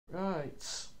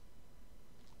Right.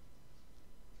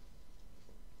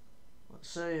 Let's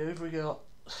see, who've we got?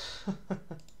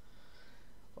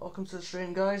 Welcome to the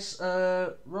stream, guys.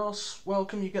 Ross,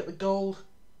 welcome. You get the gold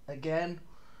again.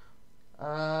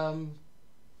 Yeah,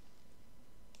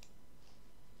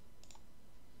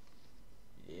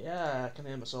 I can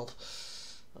hear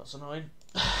myself. That's annoying.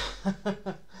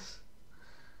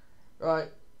 Right.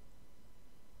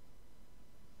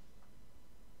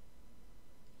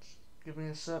 Give me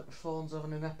a sec. My phone's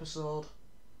having an episode.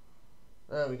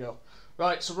 There we go.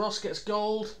 Right, so Ross gets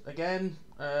gold again.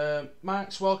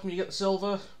 Max, welcome. You get the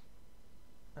silver.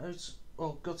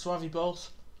 Well, good to have you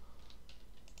both.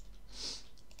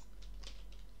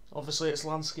 Obviously, it's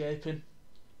landscaping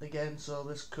again, so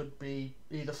this could be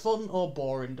either fun or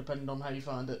boring, depending on how you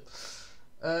find it.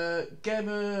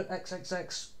 Gamer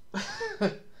XXX.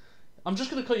 I'm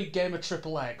just going to call you Gamer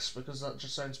Triple X because that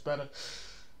just sounds better.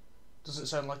 Doesn't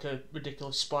sound like a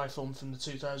ridiculous spy film from the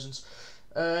 2000s.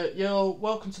 Yo,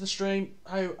 welcome to the stream.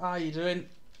 How are you doing?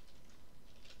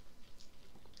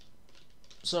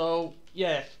 So,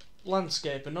 yeah,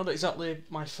 landscaping. Not exactly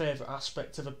my favourite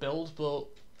aspect of a build, but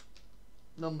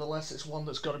nonetheless, it's one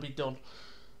that's got to be done.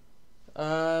 Just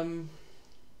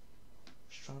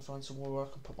trying to find somewhere where I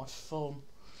can put my phone.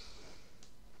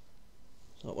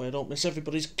 That way I don't miss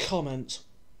everybody's comments.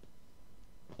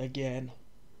 Again.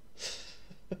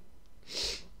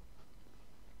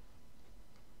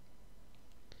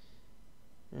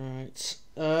 Right.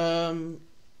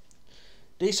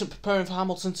 Decent preparing for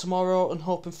Hamilton tomorrow and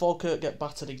hoping Falkirk get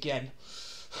battered again.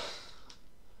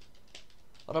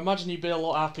 I'd imagine you'd be a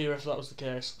lot happier if that was the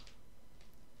case.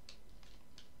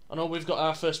 I know we've got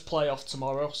our first playoff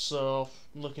tomorrow, so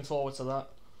I'm looking forward to that.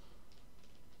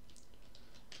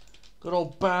 Good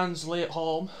old Barnsley at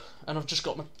home, and I've just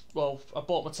got my... Well, I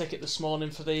bought my ticket this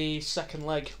morning for the second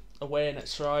leg away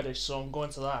next Friday, so I'm going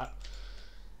to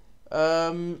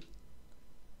that.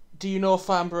 Do you know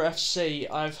Farnborough FC?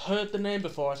 I've heard the name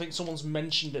before. I think someone's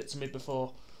mentioned it to me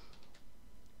before.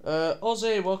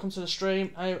 Ozzy, welcome to the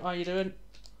stream. How are you doing?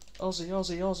 Ozzy,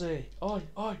 Ozzy, Ozzy. Oi,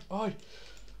 oi, oi.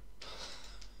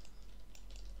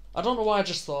 I don't know why I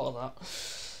just thought of that.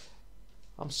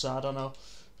 I'm sad, I know.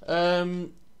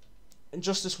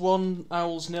 Injustice 1,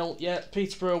 Owls 0. Yeah,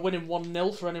 Peterborough winning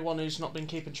 1-0 for anyone who's not been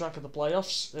keeping track of the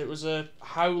playoffs. It was a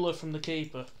howler from the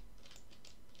keeper.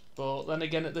 But then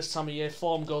again, at this time of year,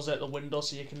 form goes out the window,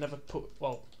 so you can never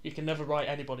you can never write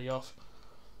anybody off.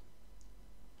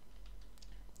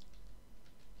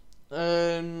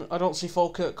 I don't see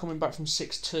Falkirk coming back from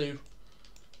 6-2.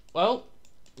 Well,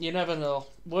 you never know.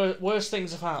 Worse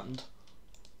things have happened.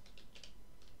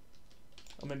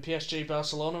 I mean, PSG,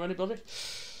 Barcelona, anybody?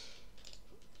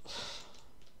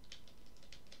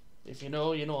 If you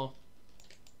know, you know.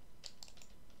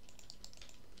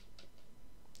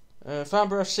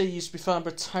 Farnborough FC used to be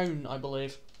Farnborough Town, I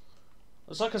believe.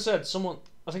 It's like I said,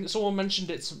 I think someone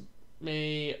mentioned it to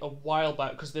me a while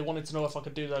back because they wanted to know if I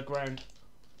could do their ground.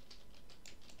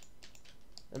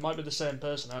 It might be the same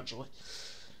person, actually.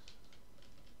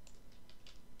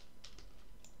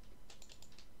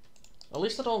 At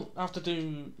least I don't have to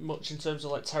do much in terms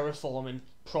of like terraforming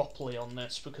properly on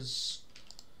this because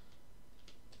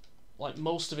like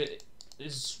most of it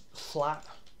is flat,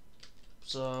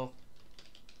 so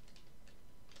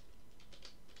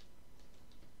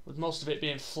with most of it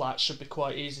being flat should be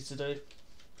quite easy to do.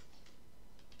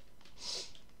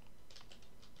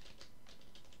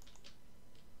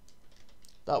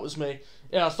 That was me.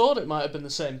 Yeah, I thought it might have been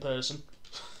the same person.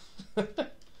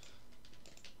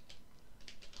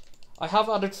 I have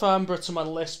added Farnborough to my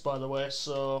list, by the way,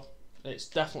 so it's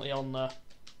definitely on there.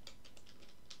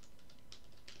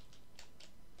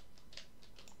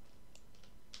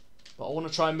 But I want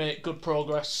to try and make good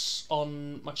progress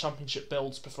on my championship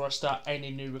builds before I start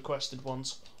any new requested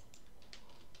ones.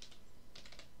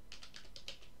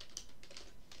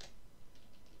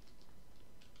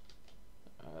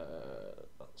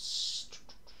 That's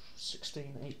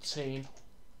 16, 18.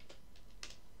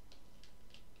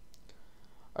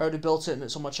 I already built it and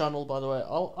it's on my channel, by the way.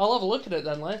 I'll have a look at it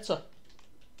then later.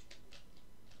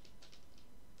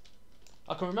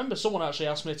 I can remember someone actually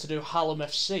asked me to do Hallam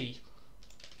FC.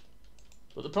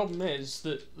 But the problem is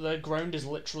that their ground is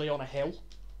literally on a hill.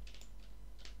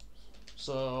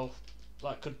 So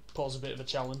that could pose a bit of a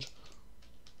challenge.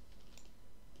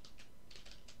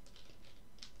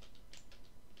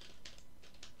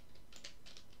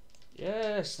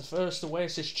 Yes, the first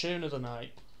Oasis tune of the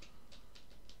night.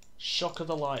 Shock of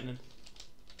the Lightning.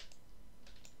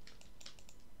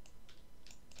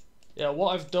 Yeah,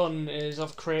 what I've done is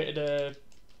I've created a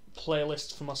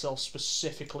playlist for myself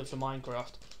specifically for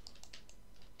Minecraft.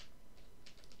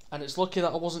 And it's lucky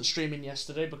that I wasn't streaming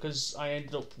yesterday because I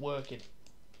ended up working.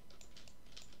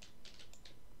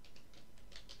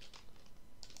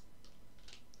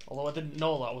 Although I didn't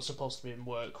know that I was supposed to be in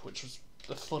work, which was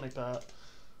the funny part.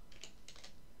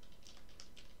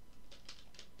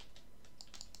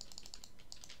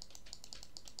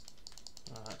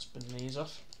 Alright, spin these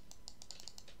off.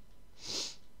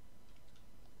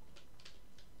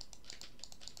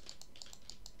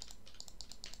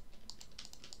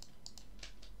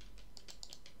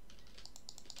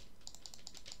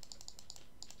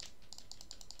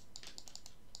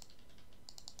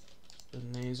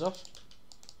 Spin these off.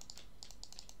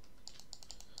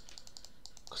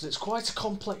 Because it's quite a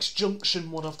complex junction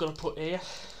what I've got to put here.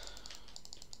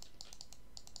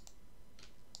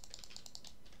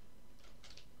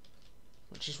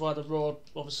 Which is why the road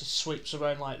obviously sweeps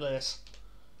around like this.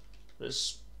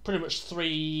 There's pretty much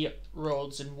 3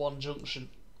 roads in one junction.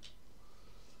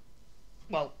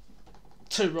 Well,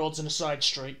 2 roads in a side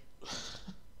street.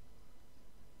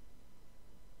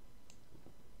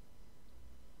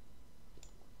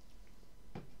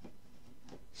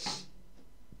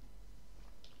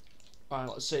 Alright,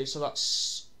 let's see, so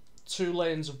that's 2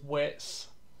 lanes of width.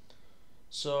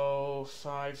 So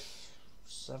 5,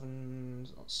 7,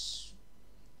 that's...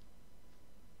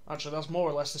 Actually, that's more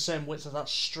or less the same width of that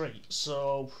street,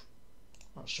 so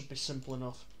that should be simple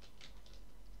enough.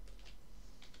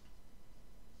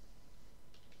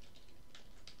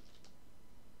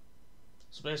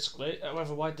 So basically,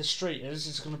 however wide the street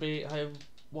is going to be how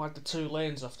wide the 2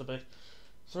 lanes have to be.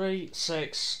 3,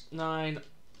 6, 9,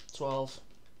 12.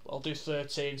 I'll do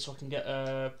 13 so I can get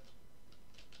a...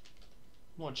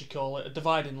 what do you call it? A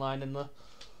dividing line in there.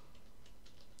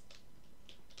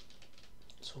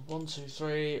 So 1, 2,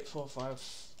 3, 4,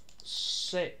 5,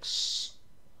 6.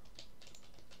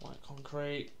 White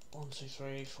concrete. 1, 2,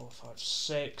 3, 4, 5,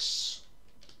 6.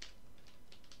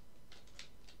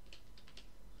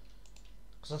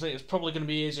 Because I think it's probably going to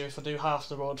be easier if I do half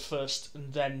the road first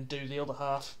and then do the other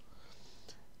half.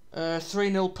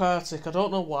 3-0 Partick. I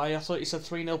don't know why. I thought you said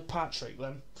 3-0 Patrick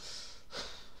then.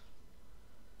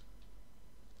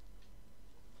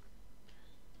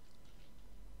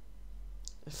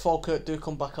 If Falkirk do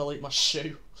come back, I'll eat my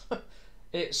shoe.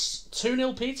 It's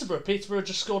 2-0 Peterborough. Peterborough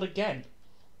just scored again.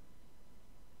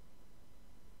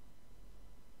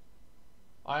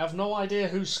 I have no idea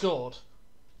who scored.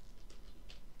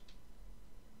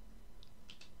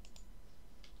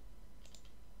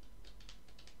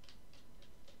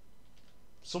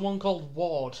 Someone called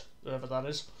Ward, whoever that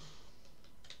is.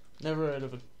 Never heard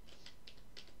of him.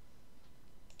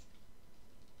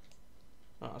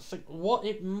 I think what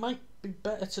it might be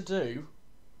better to do...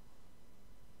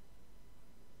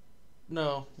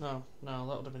 No, that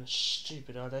would have been a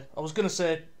stupid idea. I was going to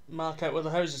say mark out where the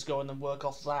houses go and then work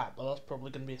off that, but that's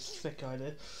probably going to be a thick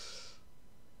idea.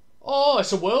 Oh,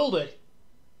 it's a worldie!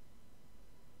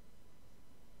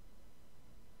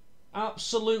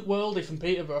 Absolute worldie from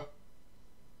Peterborough.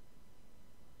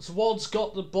 So Ward's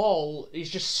got the ball, he's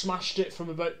just smashed it from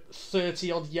about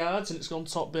 30 odd yards and it's gone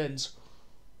top bins.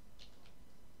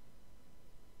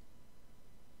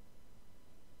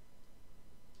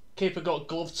 Keeper got a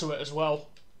glove to it as well.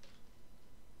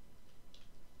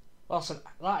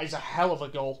 That is a hell of a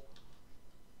goal.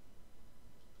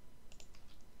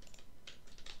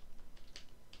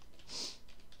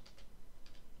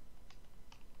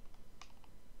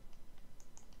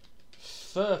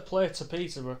 Fair play to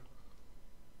Peterborough.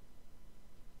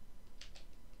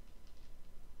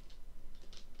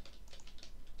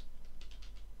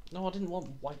 No, I didn't want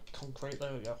white concrete.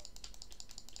 There we go.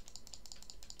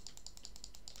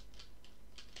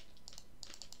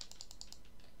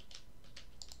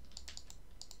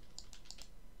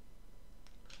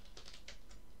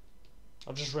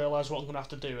 I've just realised what I'm going to have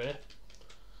to do here.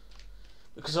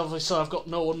 Because obviously I've got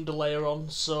no underlayer on,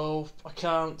 so I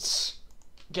can't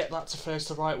get that to face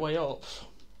the right way up.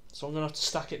 So I'm going to have to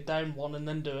stack it down one and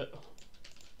then do it.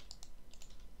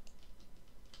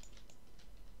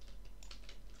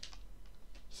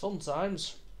 Fun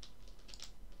times.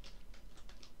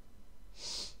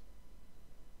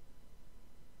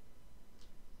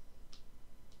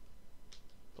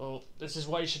 But this is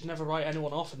why you should never write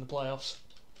anyone off in the playoffs.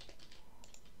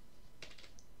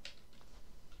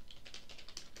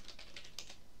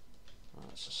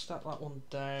 Alright, so stack that one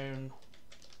down. In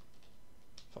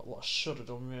fact, what I should have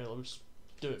done really was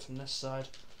do it from this side.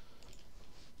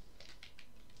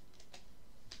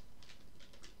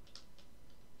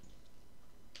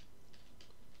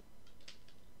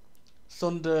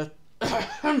 Thunder.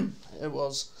 It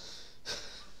was.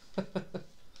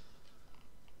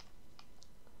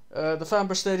 The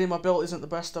Farnborough Stadium I built isn't the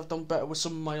best. I've done better with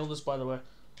some of my others, by the way.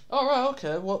 Oh, right,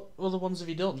 okay. What other ones have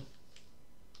you done?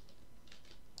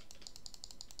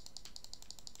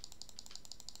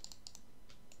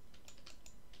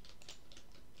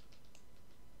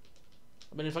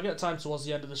 I mean, if I get time towards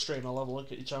the end of the stream, I'll have a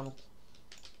look at your channel.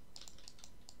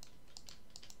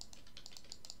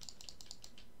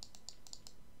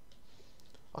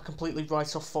 I completely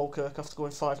write off Falkirk after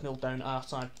going 5-0 down at half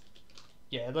time.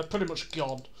 Yeah, they're pretty much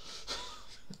gone.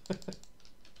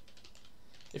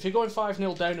 If you're going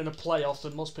 5-0 down in a playoff,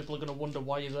 then most people are going to wonder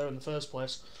why you're there in the first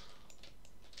place.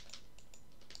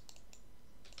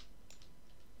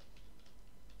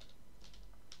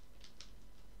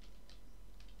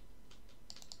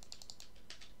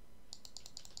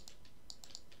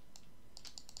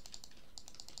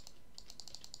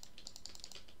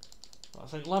 I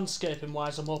think landscaping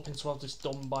wise, I'm hoping to have this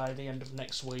done by the end of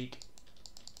next week.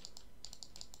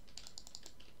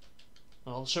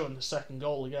 I'll show him the second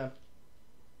goal again.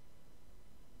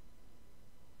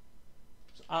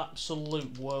 It's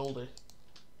absolute worldy.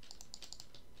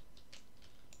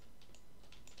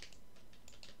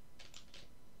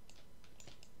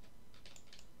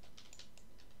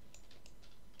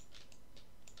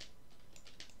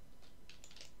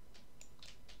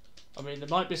 I mean, they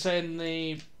might be saying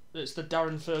it's the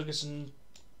Darren Ferguson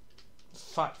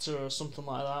factor or something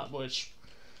like that, which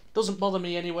doesn't bother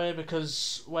me anyway,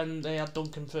 because when they had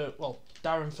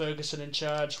Darren Ferguson in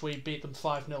charge, we beat them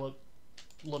 5-0 at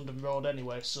London Road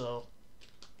anyway, so...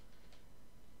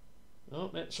 Oh,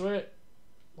 Ipswich.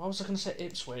 Why was I going to say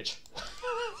Ipswich?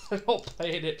 They're not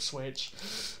playing Ipswich.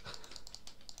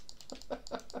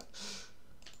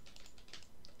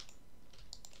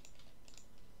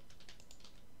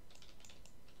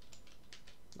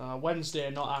 Wednesday,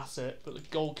 not at it, but the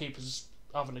goalkeeper's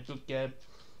having a good game.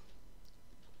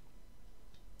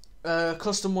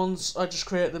 Custom ones, I just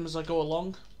create them as I go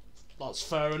along. That's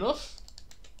fair enough.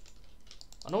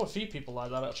 I know a few people like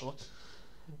that, actually.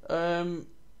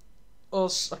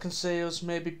 I can see us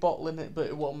maybe bottling it, but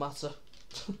it won't matter.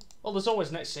 Well, there's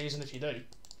always next season if you do.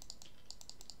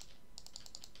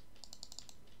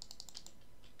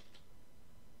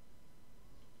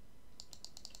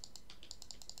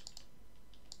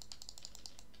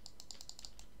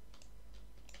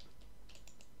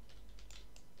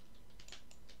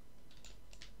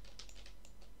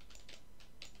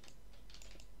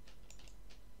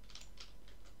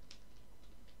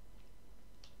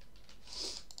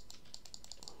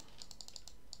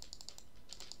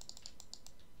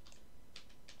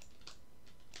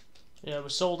 Yeah, we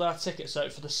sold our tickets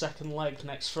out for the second leg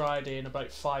next Friday in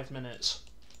about 5 minutes.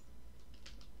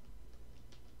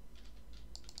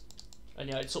 And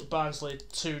yeah, it took Barnsley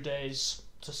 2 days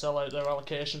to sell out their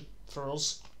allocation for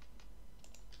us.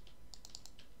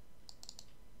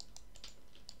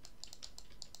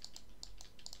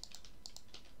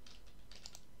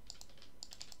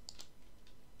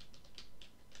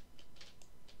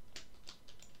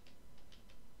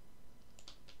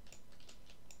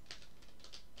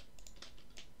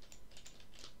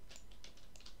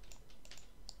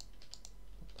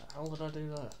 How did I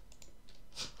do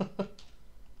that?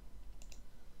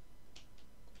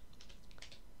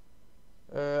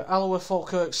 Alloa,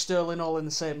 Falkirk, Stirling all in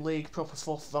the same league, proper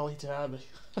Forth Valley derby.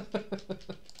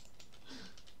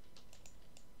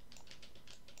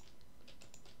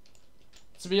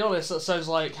 To be honest, that sounds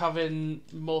like having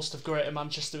most of Greater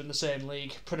Manchester in the same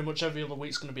league. Pretty much every other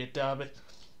week's going to be a derby.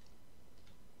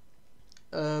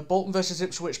 Bolton versus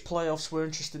Ipswich playoffs were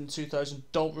interesting in 2000.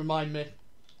 Don't remind me.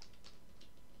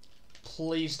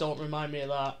 Please don't remind me of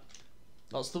that.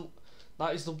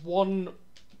 That is the one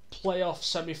playoff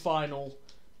semi-final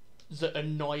that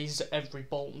annoys every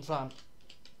Bolton fan.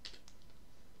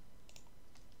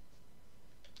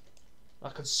 I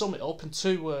can sum it up in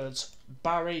 2 words.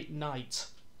 Barry Knight.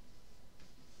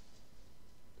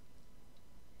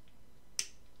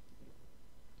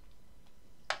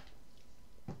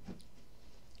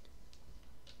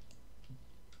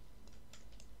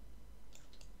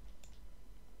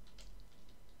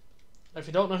 If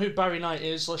you don't know who Barry Knight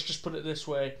is, let's just put it this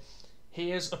way.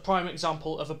 He is a prime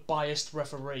example of a biased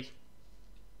referee.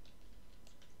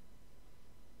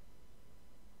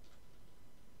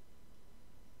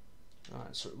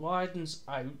 Right, so it widens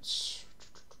out.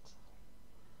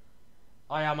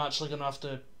 I am actually going to have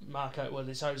to mark out where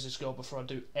these houses go before I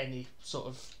do any sort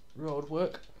of road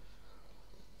work.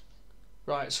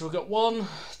 Right, so we've got 1,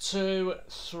 2,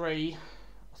 3.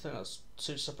 I think that's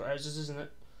 2 separate houses, isn't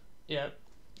it? Yeah.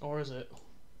 Or is it?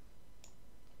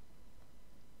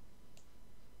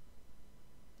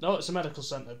 No, it's a medical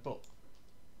centre, but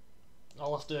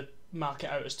I'll have to mark it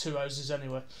out as 2 houses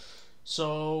anyway.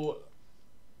 So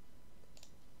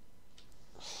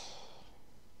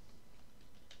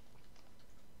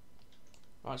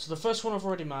right, so the first one I've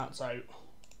already marked out.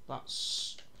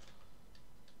 That's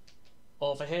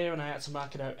over here, and I had to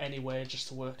mark it out anyway just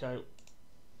to work out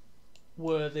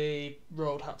where the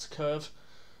road had to curve.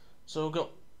 So I've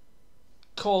got,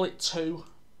 call it 2,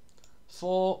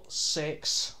 4,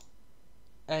 6,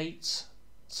 8,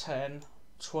 10,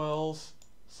 12,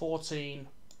 14,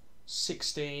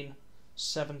 16,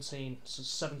 17. So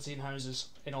 17 houses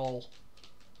in all.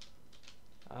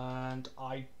 And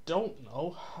I don't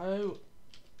know how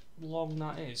long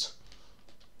that is.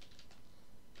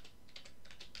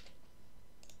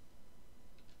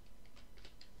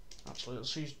 Actually,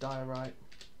 let's use diorite.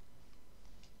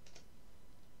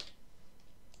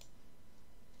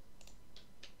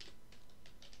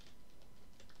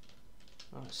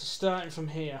 Alright, so starting from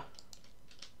here.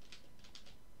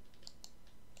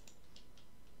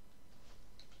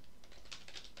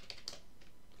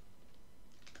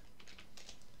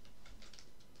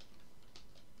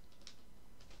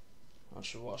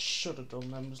 Actually, what I should have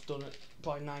done then was done it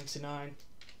by 99,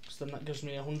 because then that gives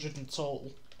me 100 in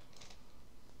total.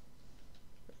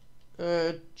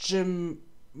 Jim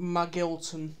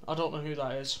McGilton, I don't know who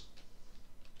that is.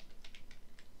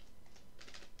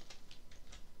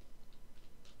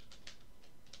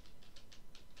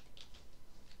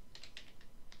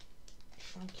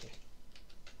 Thank you.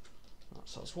 Right,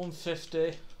 so that's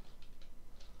 150.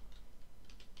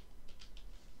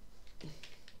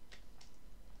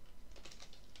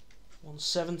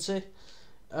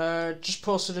 $170. Just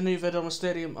posted a new video on a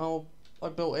stadium I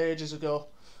built ages ago.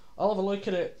 I'll have a look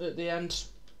at it at the end.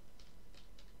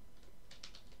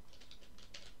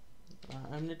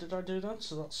 How many did I do then?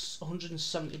 So that's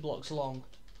 170 blocks long.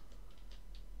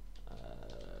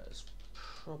 It's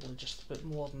probably just a bit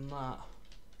more than that.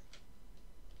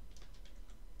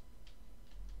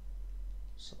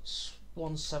 So that's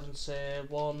 170,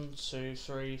 1, 2,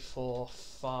 3, 4,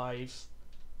 5,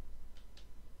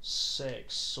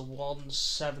 6. So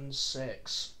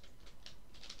 176.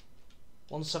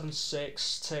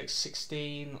 176 takes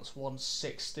 16, that's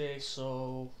 160,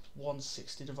 so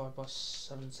 160 divided by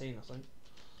 17, I think.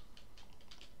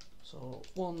 So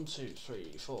 1, 2,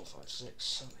 3, 4, 5, 6,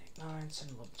 7, 8, 9, 10,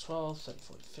 11, 12, 13,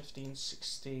 14, 15,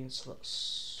 16, so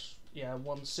that's, yeah,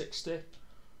 160.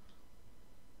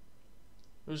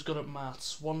 Who's good at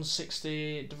maths?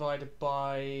 160 divided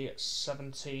by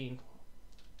 17.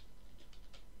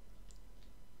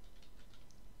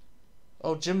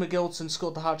 Oh, Jim McGilton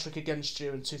scored the hat-trick against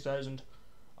you in 2000.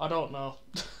 I don't know.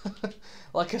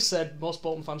 Like I said, most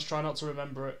Bolton fans try not to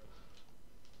remember it.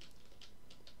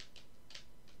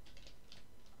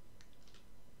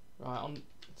 Right, in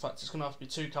fact, it's going to have to be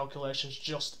 2 calculations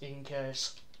just in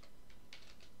case.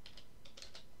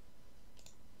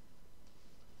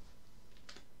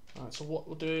 Right, so what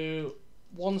we'll do,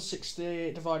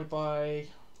 160 divided by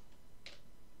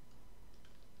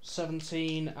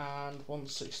 17 and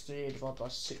 160 divided by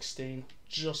 16,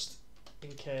 just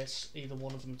in case either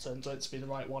one of them turns out to be the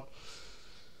right one.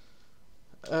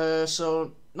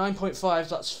 So 9.5,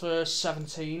 that's for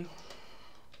 17.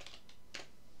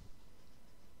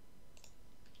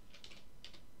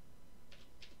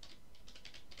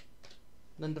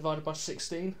 Then divided by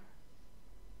 16.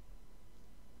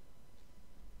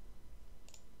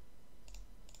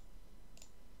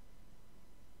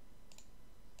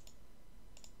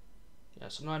 Yeah,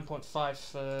 so 9.5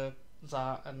 for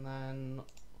that, and then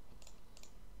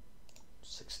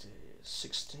 16,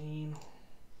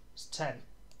 it's 10.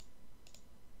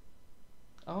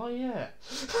 Oh yeah.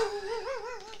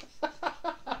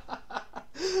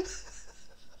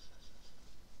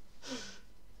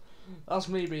 That's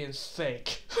me being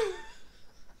thick.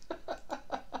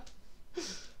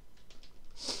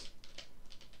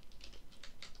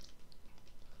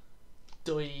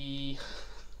 Doi.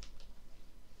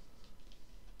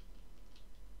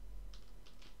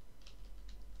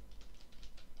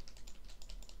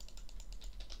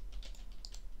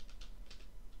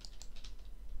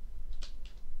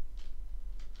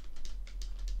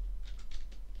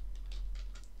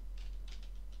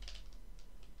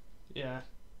 Yeah.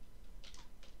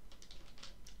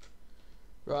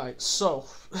 Right, so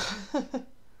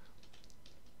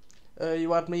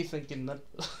you had me thinking then.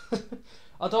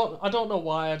 I don't know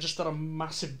why, I just had a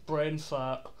massive brain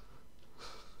fart.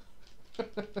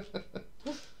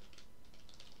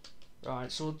 Right,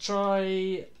 so we'll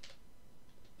try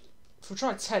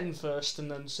 10 first and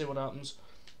then see what happens.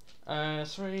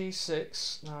 3,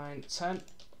 6, 9, 10.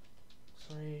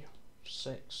 3,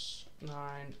 6,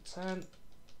 9, 10.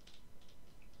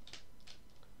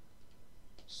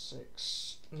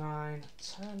 6, 9,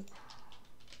 10.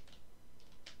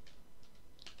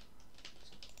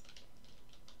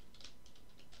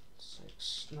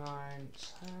 6, 9,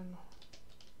 10.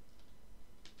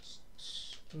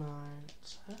 6, 9,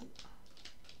 10.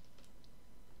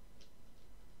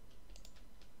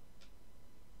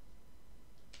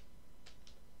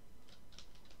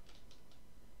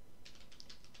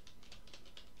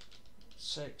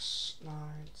 6, 9,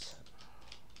 10.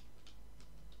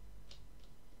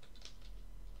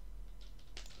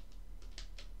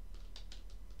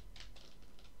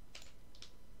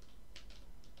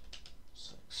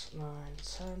 6, 9,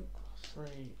 10. 3,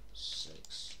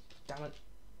 6. Damn it.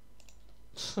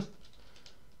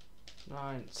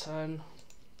 9, 10. 9,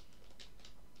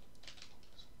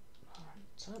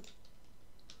 10.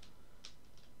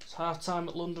 It's half time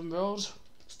at London Road.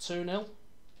 It's 2-0.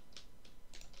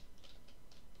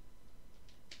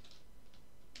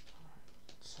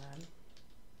 10.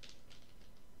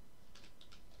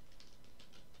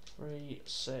 3,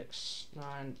 6,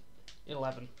 9,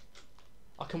 11.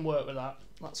 I can work with that.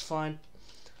 That's fine.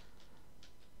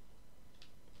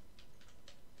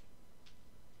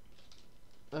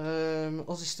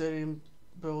 Aussie Stadium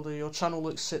Builder, your channel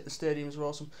looks sick, the stadiums are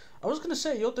awesome. I was going to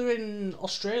say, you're doing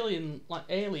Australian, like,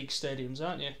 A-League stadiums,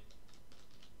 aren't you?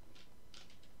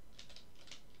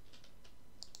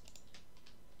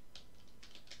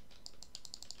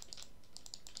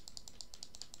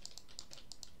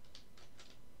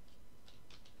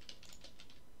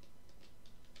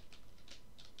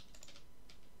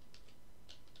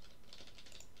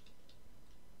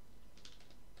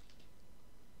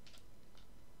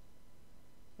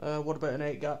 What about an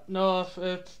 8 gap? No,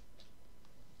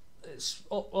 it's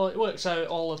well, it works out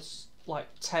all as like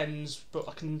 10s, but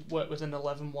I can work with an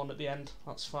 11 one at the end.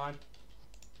 That's fine.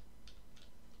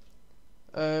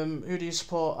 Who do you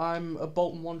support? I'm a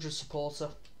Bolton Wanderers supporter.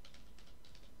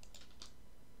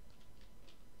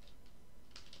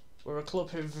 We're a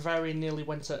club who very nearly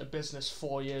went out of business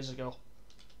 4 years ago.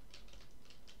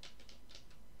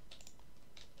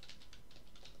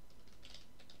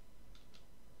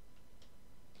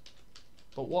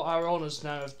 But what our owners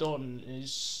now have done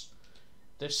is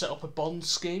they've set up a bond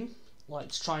scheme, like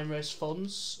to try and raise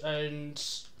funds, and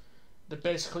they've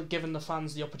basically given the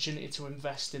fans the opportunity to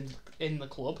invest in the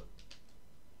club.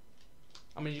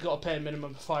 I mean, you've got to pay a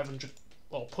minimum of 500,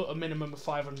 well, put a minimum of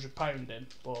 £500 in,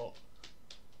 but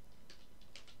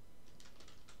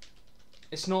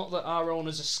it's not that our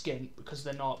owners are skint, because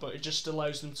they're not, but it just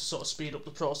allows them to sort of speed up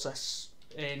the process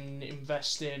in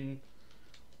investing,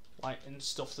 like, in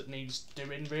stuff that needs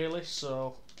doing, really.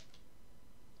 So,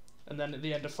 and then at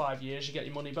the end of 5 years you get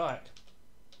your money back.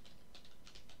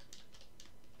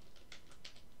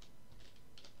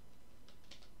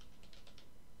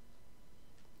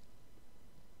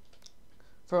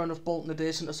 Fair enough, Bolton are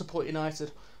decent. I support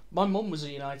United. My mum was a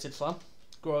United fan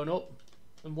growing up,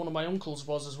 and one of my uncles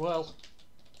was as well.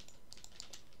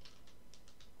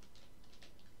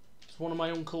 It's one of my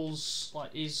uncles,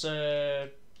 like, he's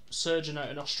surgeon out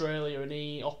in Australia, and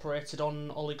he operated on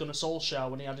Ole Gunnar Solskjaer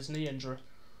when he had his knee injury.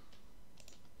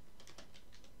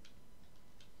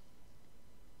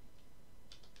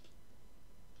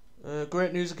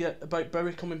 Great news about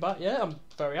Bury coming back. Yeah, I'm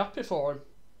very happy for him.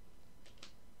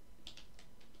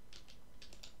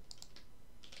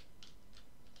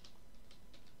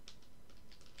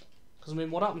 Because I mean,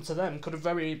 what happened to them could have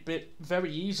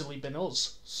very easily been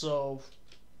us. So,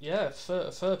 yeah,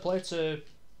 fair play to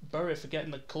Bury for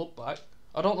getting the club back.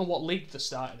 I don't know what league they're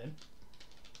starting in.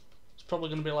 It's probably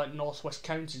going to be like North West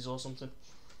Counties or something.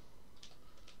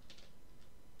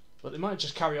 But they might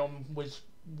just carry on with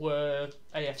where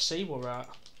AFC were at.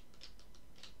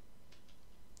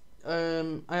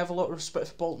 I have a lot of respect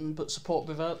for Bolton, but support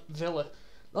Villa.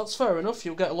 That's fair enough.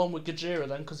 You'll get along with Gajira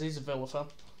then, because he's a Villa fan.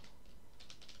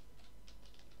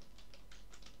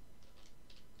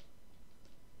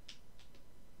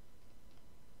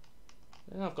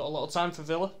 Yeah, I've got a lot of time for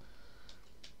Villa.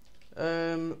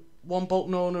 One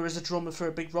Bolton owner is a drummer for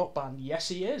a big rock band. Yes,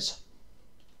 he is.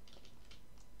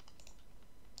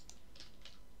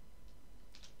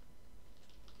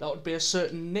 That would be a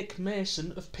certain Nick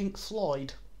Mason of Pink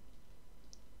Floyd.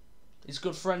 He's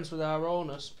good friends with our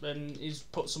owners, and he's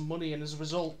put some money in as a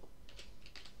result.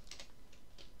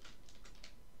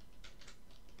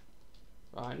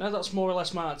 Right, now that's more or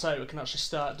less marked out, we can actually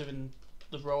start doing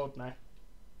the road now.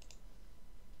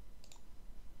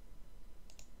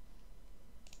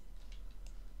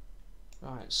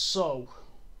 Right, so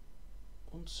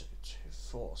 1, 2, 3,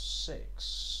 4,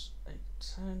 6, 8,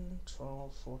 10,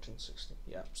 12, 14, 16.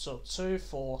 Yeah, so 2,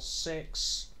 4,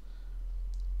 6,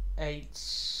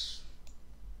 8,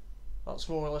 That's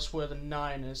more or less where the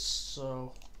 9 is,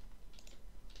 so...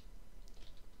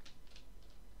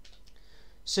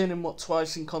 Seen him, what,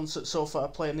 twice in concert so far,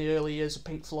 playing the early years of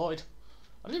Pink Floyd.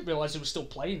 I didn't realise he was still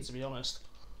playing, to be honest.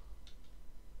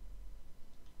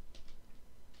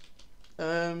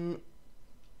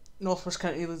 Northwest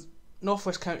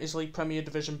Counties League Premier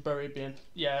Division, Bury Bien.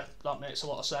 Yeah, that makes a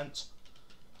lot of sense.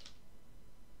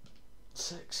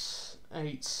 6,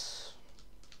 8. So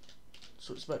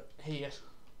it's about here.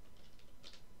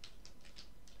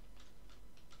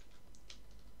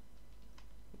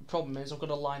 The problem is I've got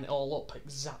to line it all up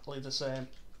exactly the same.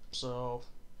 So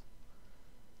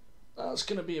that's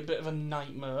going to be a bit of a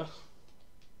nightmare.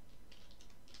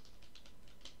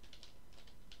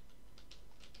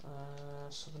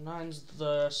 So the 9's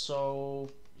there, so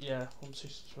yeah, 1, 2,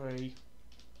 3.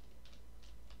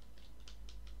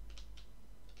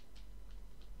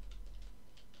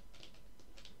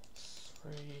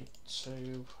 3, 2,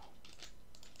 3,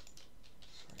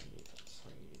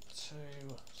 3, 2,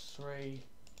 3,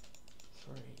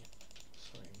 3,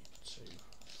 3, 2,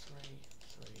 3,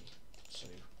 3, 2,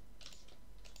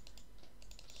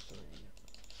 3,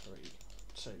 3,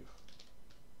 2.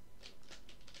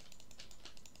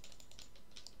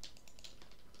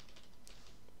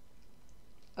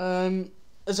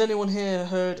 Has anyone here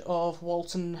heard of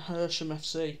Walton Hersham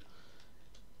FC?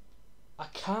 I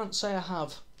can't say I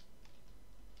have.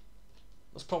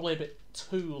 That's probably a bit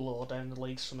too low down the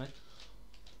leagues for me.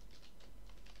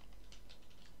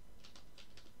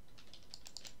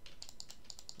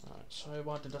 Right, so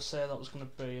what did I say that was going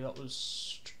to be? That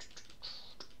was...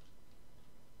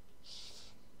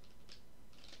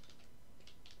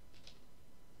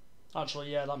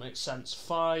 Actually, yeah, that makes sense.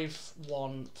 5,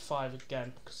 1, 5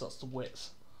 again, because that's the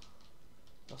width.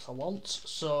 That's what I want.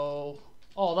 So...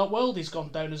 Oh, that worldie's gone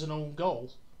down as an own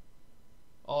goal.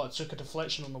 Oh, it took a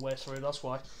deflection on the way through, that's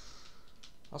why.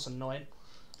 That's annoying.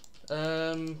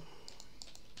 What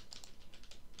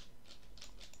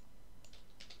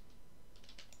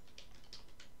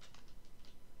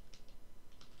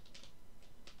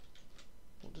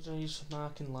did I use for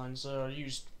marking lines there? I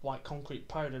used white concrete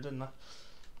powder, didn't I?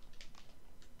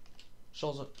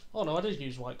 Shows it. Oh no, I did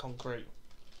use white concrete.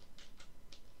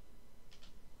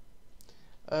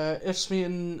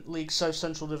 Isthmian League South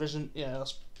Central Division. Yeah,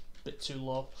 that's a bit too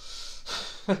low.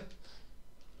 That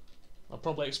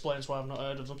probably explains why I've not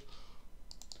heard of them.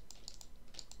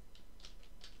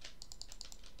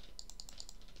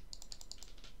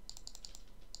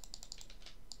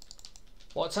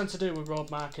 What I tend to do with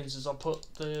road markings is I'll put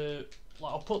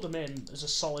them in as a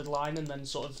solid line and then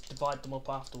sort of divide them up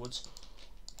afterwards.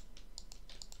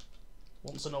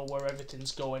 Once I know where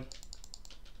everything's going.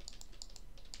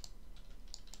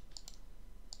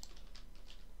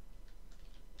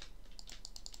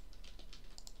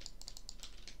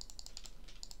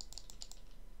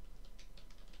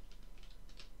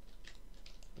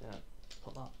 Yeah,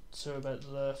 put that to about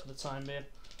there for the time being.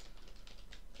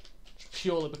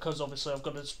 Purely because obviously I've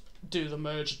got to do the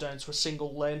merge down to a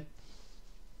single lane.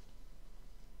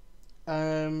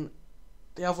 They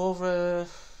have over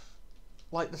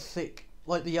like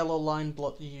the yellow line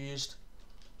block you used.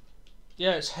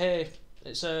 Yeah, it's hay.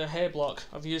 It's a hay block.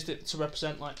 I've used it to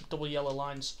represent like double yellow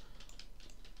lines.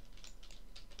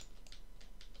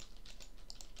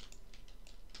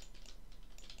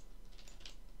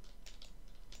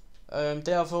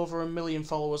 They have over 1 million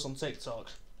followers on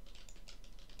TikTok.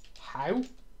 How?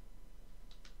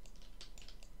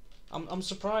 I'm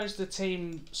surprised the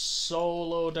team so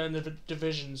low down the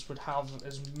divisions would have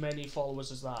as many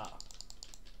followers as that.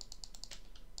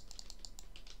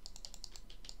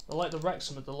 They're like the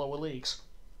Wrexham of the lower leagues.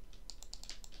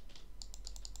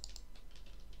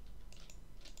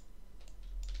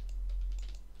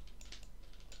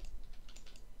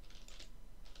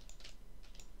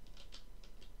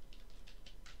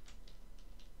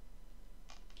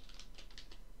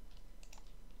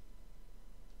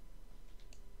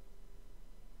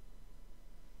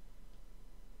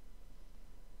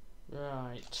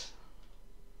 Right.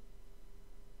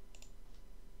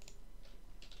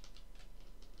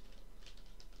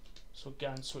 So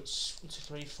again, so it's 1, 2,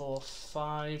 3, 4,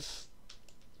 5.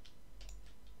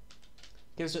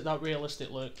 Gives it that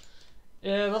realistic look.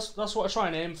 Yeah, that's what I try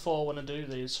and aim for when I do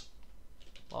these.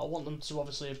 I want them to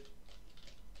obviously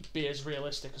be as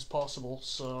realistic as possible,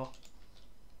 so...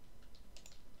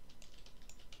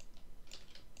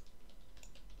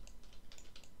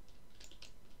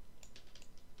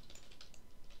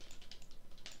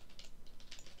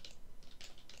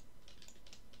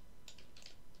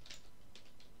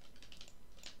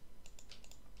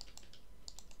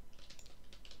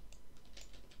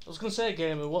 I was going to say,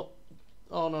 Gamer, what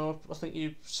Oh no, I think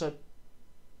you said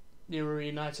you were a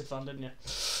United fan, didn't you?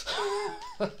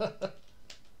 I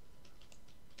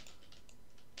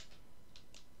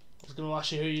was going to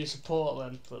ask you who you support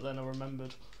then, but then I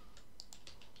remembered.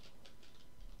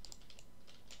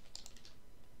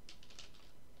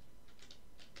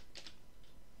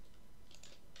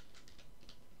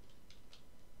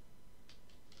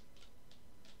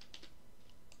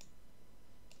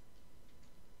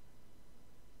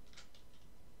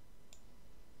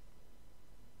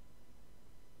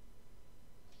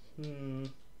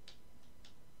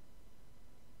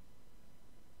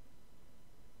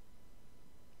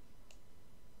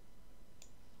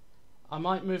 I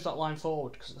might move that line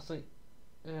forward because I think.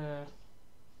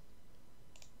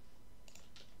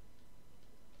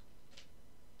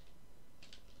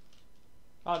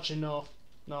 Actually, no.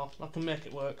 No, I can make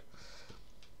it work.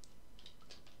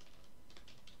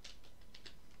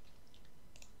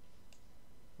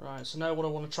 Right, so now what I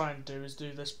want to try and do is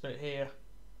do this bit here.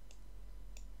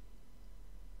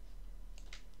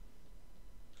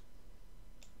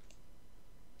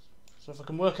 So if I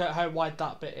can work out how wide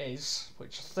that bit is,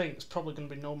 which I think is probably going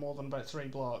to be no more than about 3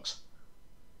 blocks.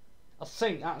 I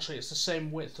think actually it's the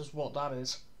same width as what that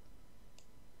is.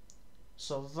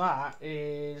 So that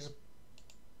is...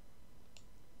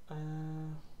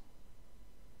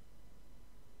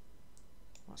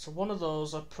 so one of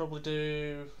those I'd probably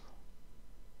do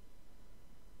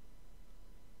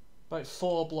about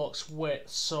 4 blocks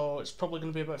width, so it's probably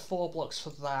going to be about 4 blocks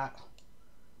for that.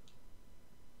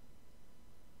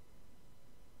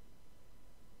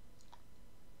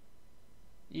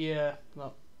 Yeah,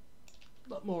 that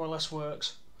more or less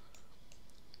works.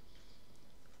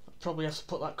 I'd probably have to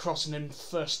put that crossing in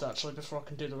first actually before I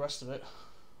can do the rest of it.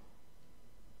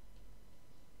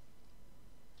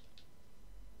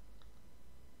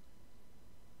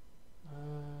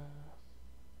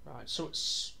 Right, so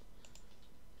it's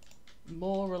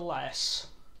more or less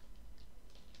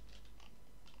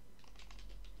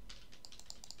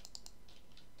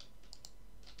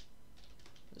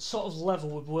it's sort of level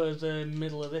with where the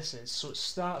middle of this is, so it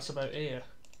starts about here.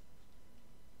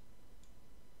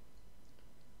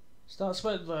 Starts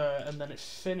about there and then it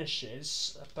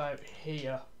finishes about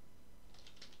here.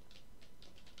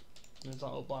 Move that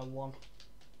up by 1.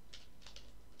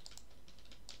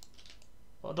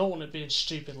 But I don't want it being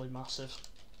stupidly massive.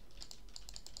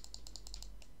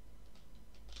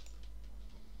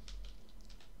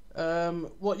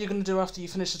 What you're going to do after you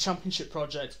finish the championship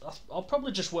project, I'll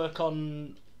probably just work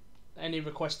on any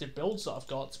requested builds that I've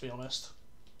got, to be honest.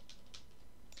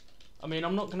 I mean,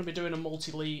 I'm not going to be doing a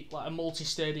multi-league, like a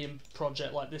multi-stadium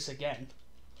project like this again.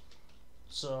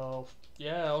 So,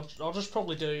 yeah, I'll just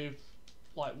probably do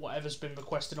like whatever's been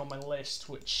requested on my list,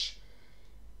 which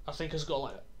I think has got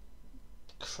like,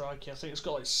 crikey, I think it's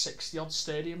got like 60 odd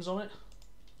stadiums on it.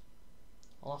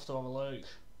 I'll have to have a look.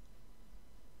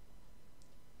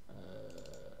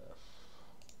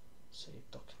 See,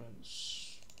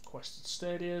 documents, requested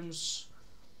stadiums.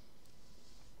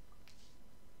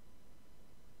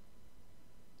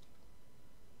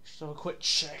 Just have a quick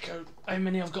check out how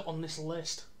many I've got on this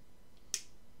list.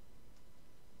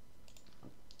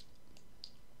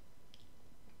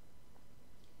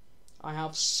 I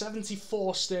have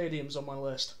 74 stadiums on my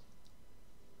list.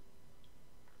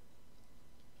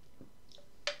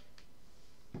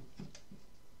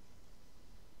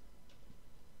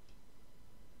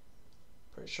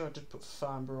 Pretty sure I did put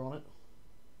Farnborough on it.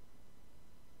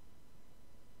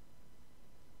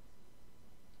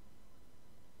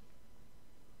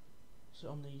 Is it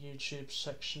on the YouTube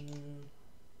section?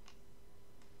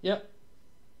 Yep,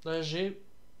 there's you.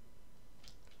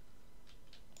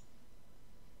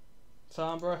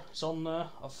 Farnborough, it's on there.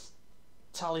 I've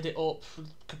tallied it up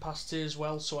with capacity as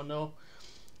well, so I know.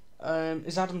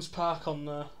 Is Adams Park on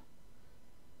there?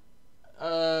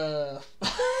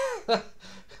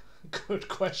 Good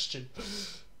question.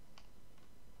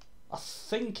 I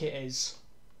think it is.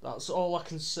 That's all I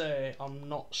can say. I'm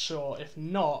not sure. If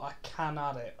not, I can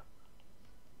add it.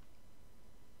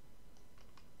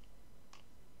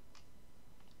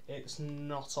 It's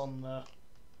not on there,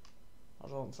 I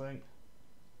don't think.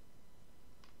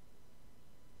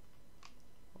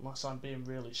 Unless I'm being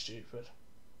really stupid.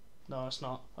 No, it's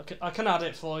not. I can add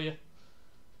it for you.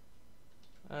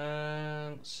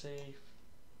 Let's see.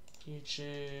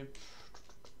 YouTube.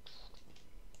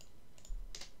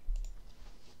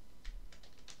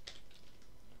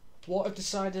 What I've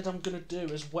decided I'm going to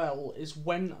do as well is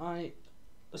when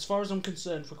as far as I'm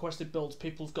concerned, requested builds,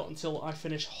 people have got until I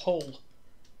finish Hull.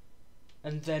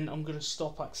 And then I'm going to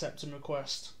stop accepting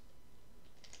requests.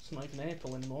 It's not even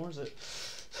April anymore, is it?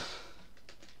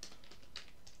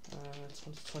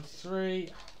 2023,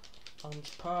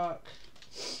 Ewood Park.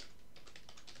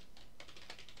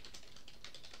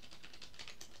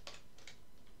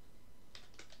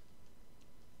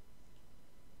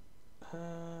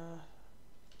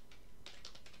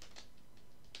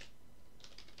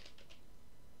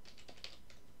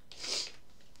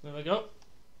 There we go.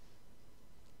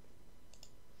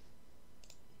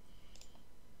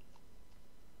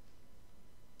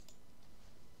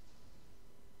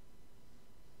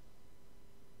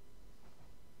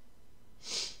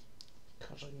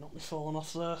 God, I knocked me falling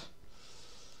off there.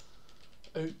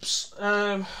 Oops.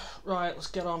 Right, let's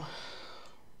get on.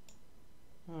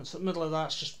 It's the middle of that,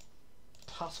 it's just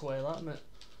pathway, that, isn't it?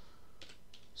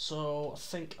 So I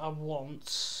think I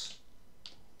want,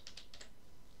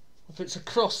 if it's a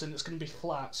crossing it's going to be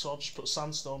flat, so I'll just put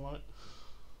sandstone on it.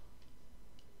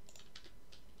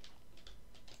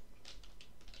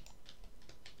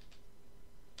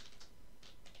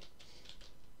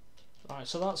 Right,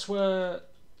 so that's where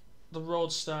the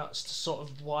road starts to sort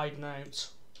of widen out.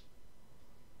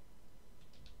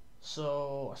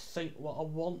 So I think what I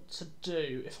want to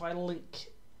do, if I link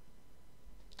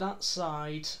that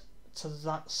side to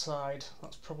that side,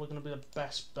 that's probably going to be the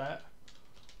best bet.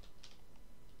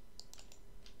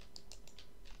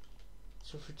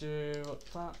 So if we do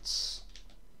that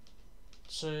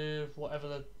to whatever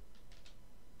the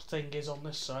thing is on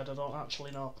this side, I don't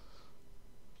actually know.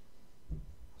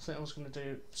 I think I was going to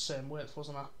do same width,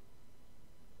 wasn't I?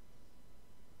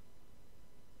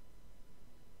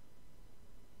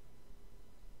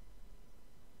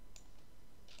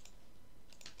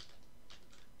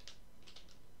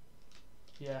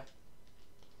 Yeah.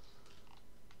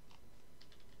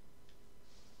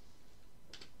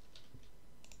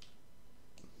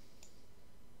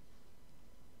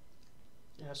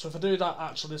 Yeah, so if I do that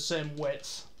actually the same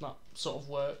width, that sort of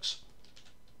works.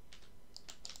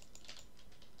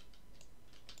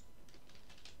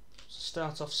 So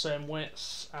start off same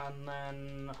width and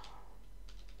then...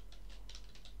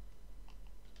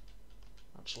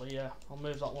 Actually, yeah, I'll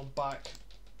move that one back.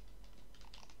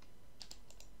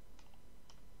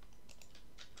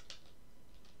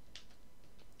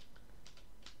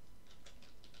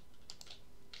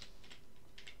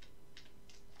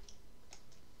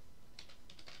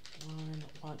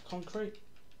 Like concrete.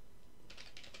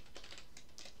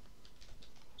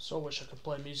 So I wish I could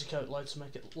play music out loud to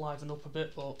make it liven up a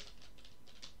bit, but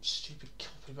stupid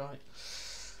copyright.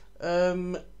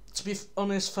 To be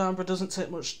honest, Farnborough doesn't take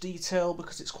much detail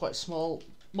because it's quite small.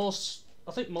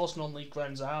 I think most non-league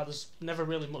grounds are. There's never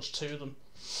really much to them.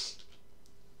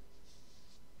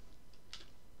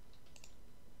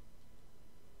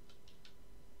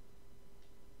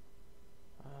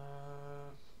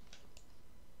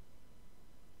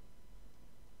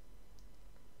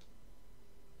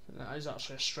 That is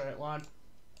actually a straight line.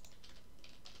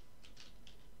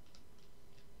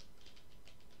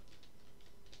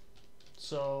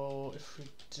 So if we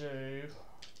do...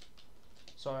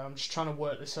 Sorry, I'm just trying to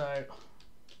work this out.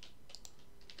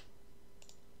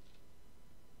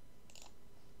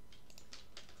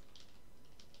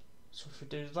 So if we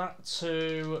do that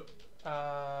to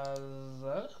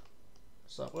there,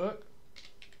 does that work?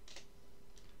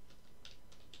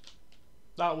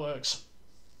 That works.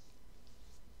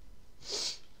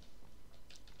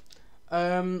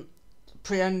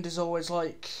 Pre-end is always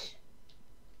like,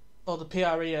 or the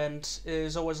PRE end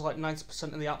is always like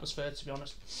 90% of the atmosphere, to be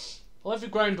honest. Well, every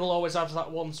ground will always have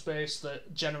that one space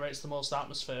that generates the most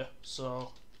atmosphere,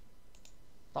 so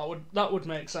that would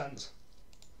make sense.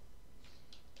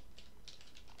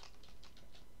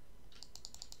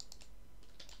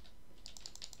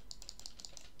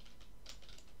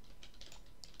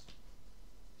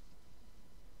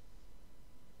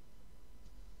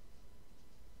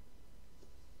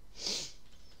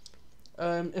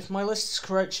 If my list is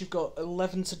correct, you've got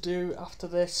 11 to do after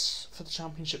this for the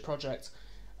championship project.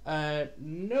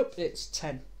 Nope, it's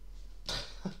 10.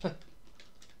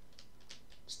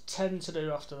 It's 10 to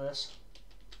do after this.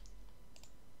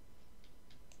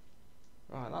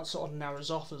 Right, that sort of narrows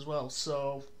off as well,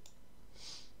 so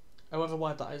however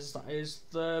wide that is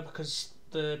there, because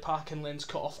the parking lane's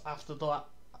cut off after that,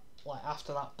 like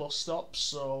after that bus stop,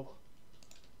 so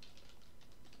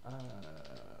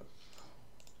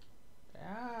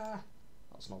yeah,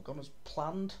 that's not gone as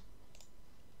planned.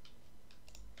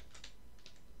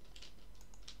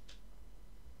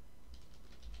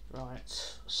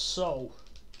 Right, so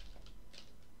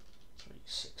 3,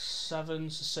 6, 7.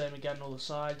 It's the same again on the other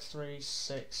side. 3,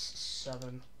 6,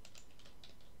 7.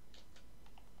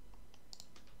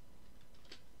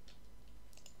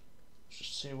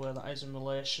 Just see where that is in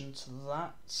relation to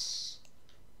that.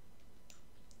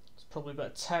 probably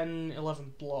about 10,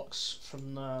 11 blocks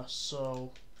from there.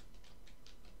 So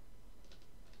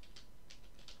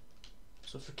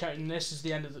if we're counting, this is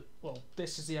the end of the, well,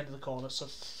 this is the end of the corner. So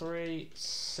 3,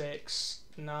 6,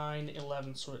 9,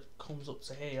 11. So it comes up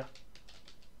to here.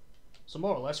 So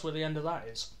more or less where the end of that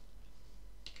is.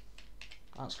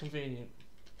 That's convenient.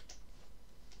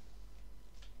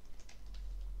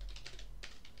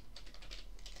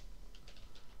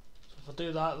 So if I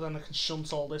do that, then I can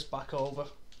shunt all this back over.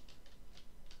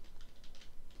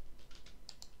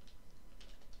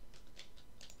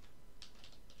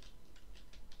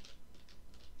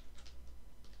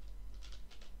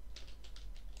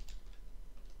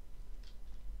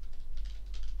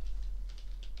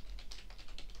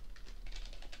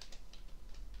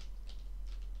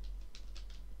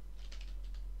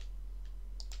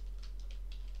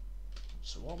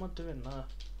 So what am I doing there?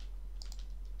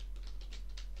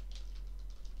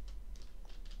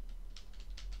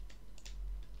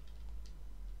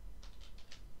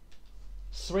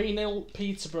 Three 0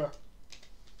 Peterborough.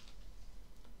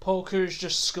 Poker's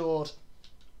just scored.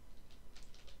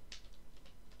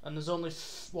 And there's only,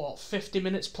 what, 50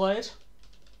 minutes played?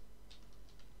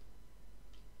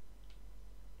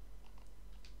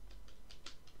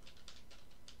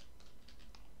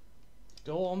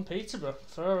 Go on, Peterborough.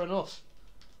 Fair enough.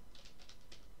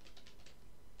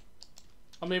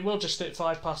 I mean, we'll just hit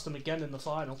 5 past them again in the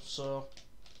final, so...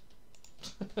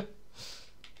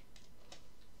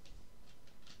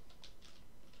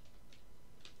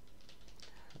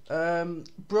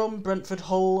 Brum, Brentford,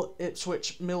 Hull,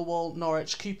 Ipswich, Millwall,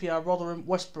 Norwich, QPR, Rotherham,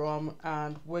 West Brom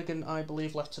and Wigan, I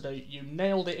believe, left to do. You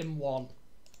nailed it in one.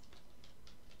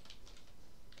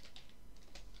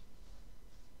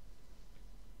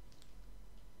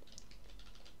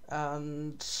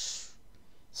 And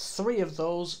 3 of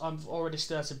those I've already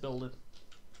started building.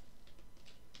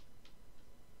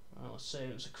 Let's see,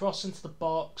 it was a cross into the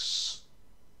box.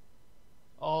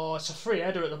 Oh, it's a free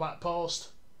header at the back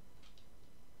post.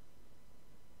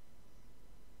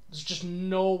 There's just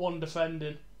no one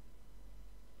defending.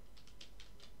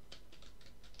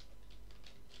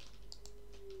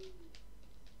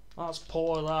 That's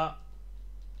poor, that.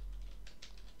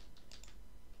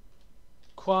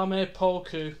 Kwame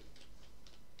Poku.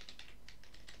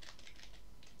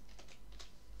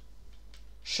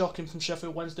 Shocking from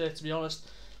Sheffield Wednesday, to be honest.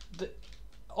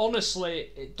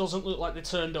 Honestly, it doesn't look like they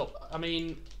turned up. I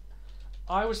mean,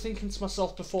 I was thinking to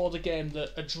myself before the game that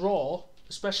a draw,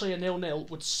 especially a 0-0,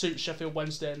 would suit Sheffield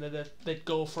Wednesday and they'd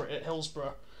go for it at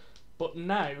Hillsborough. But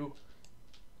now,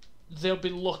 they'll be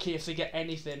lucky if they get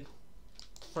anything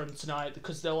from tonight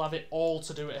because they'll have it all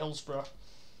to do at Hillsborough.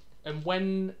 And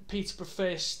when Peterborough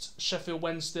faced Sheffield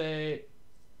Wednesday,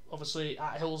 obviously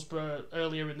at Hillsborough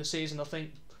earlier in the season, I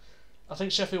think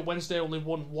Sheffield Wednesday only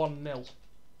won 1-0.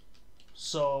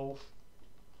 So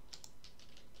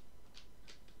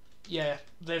yeah,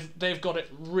 they've got it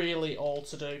really all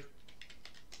to do.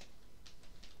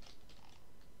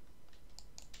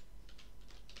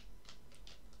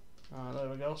 There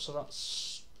we go. So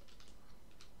that's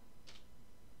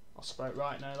about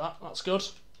right now. That's good.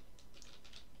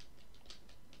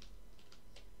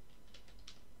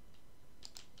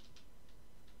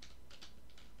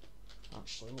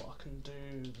 Actually, what I can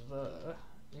do there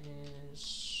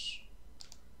is,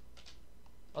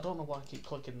 I don't know why I keep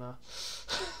clicking there.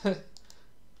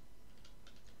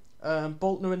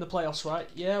 Bolton are in the playoffs, right?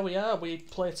 Yeah, we are. We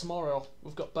play tomorrow.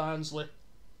 We've got Barnsley.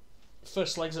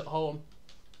 First legs at home.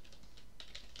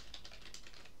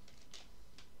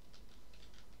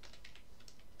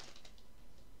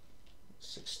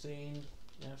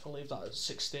 Yeah, if I leave that at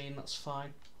 16, that's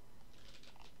fine.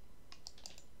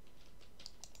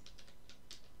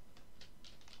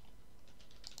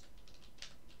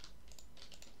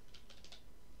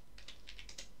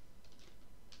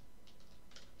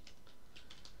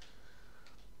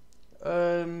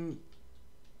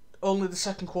 Only the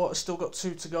second quarter, still got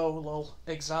 2 to go, lol.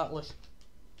 Exactly.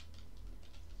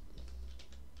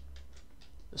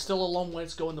 There's still a long way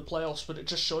to go in the playoffs, but it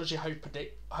just shows you how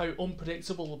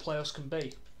unpredictable the playoffs can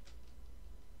be.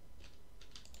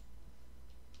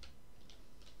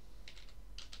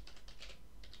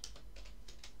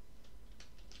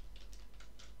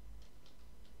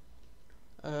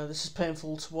 This is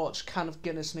painful to watch. Can of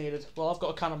Guinness needed. Well, I've got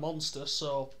a can of Monster,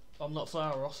 so I'm not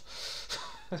far off.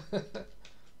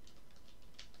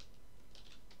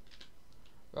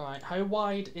 Right, how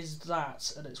wide is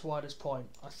that at its widest point?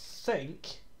 I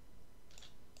think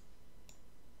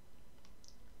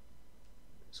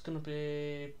it's going to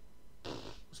be...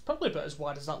 It's probably about as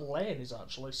wide as that lane is,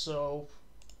 actually. So,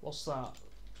 what's that?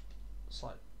 It's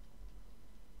like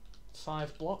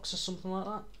 5 blocks or something like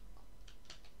that.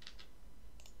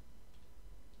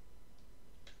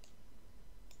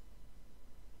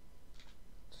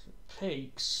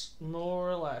 peaks more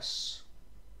or less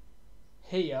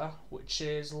here, which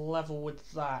is level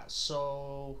with that,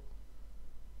 so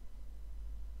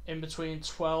in between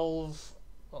 12,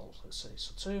 well, let's see,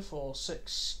 so 2, 4,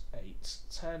 6, 8,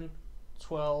 10,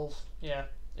 12, yeah,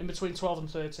 in between 12 and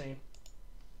 13.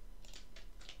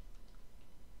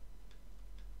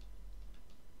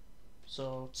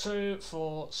 So 2,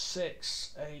 4,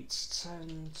 6, 8,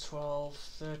 10, 12,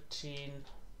 13,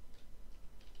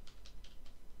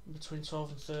 between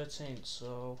 12 and 13,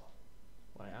 so,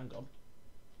 wait, hang on.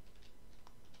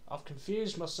 I've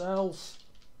confused myself.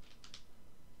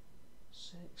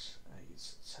 6, 8,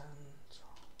 10,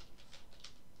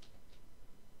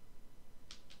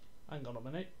 12. Hang on a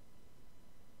minute.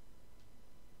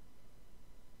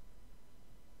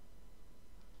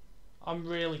 I'm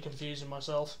really confusing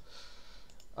myself.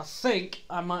 I think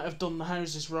I might have done the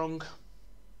houses wrong.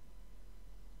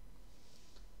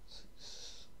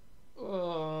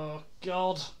 Oh,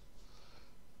 God. I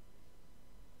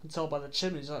can tell by the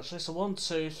chimneys, actually. So 1,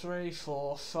 2, 3,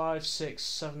 4, 5, 6,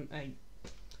 7, 8.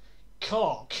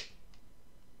 Cock!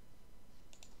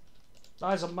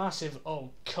 That is a massive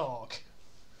cock.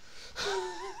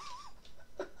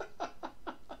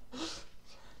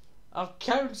 I've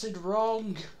counted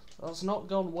wrong. That's not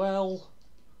gone well.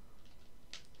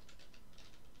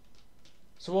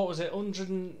 So what was it?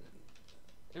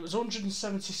 It was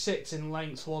 176 in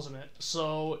length, wasn't it?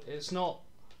 So it's not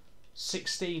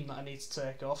 16 that I need to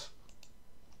take off.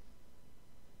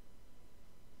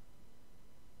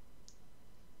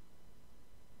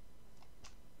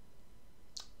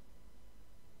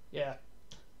 Yeah.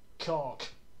 Cork.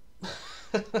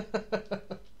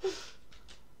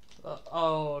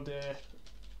 Oh dear.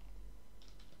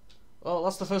 Well,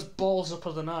 that's the first balls up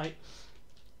of the night.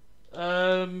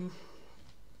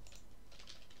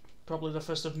 Probably the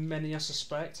first of many, I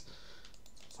suspect.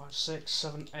 5, 6,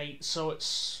 7, 8. So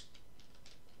it's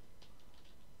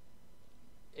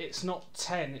not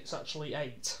 10. It's actually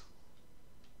 8.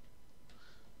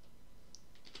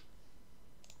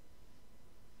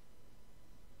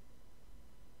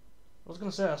 I was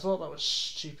gonna say I thought that was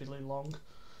stupidly long.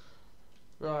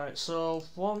 Right, so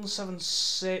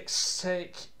 176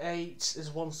 take 8 is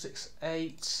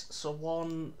 168. So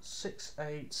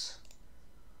 168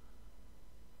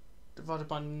 divided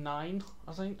by 9,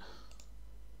 I think.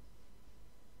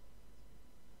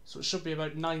 So it should be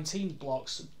about 19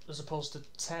 blocks as opposed to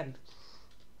 10.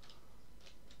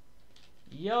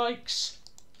 Yikes!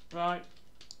 Right.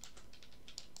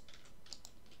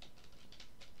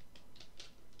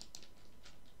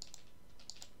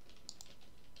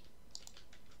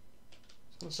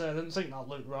 I was gonna say, I didn't think that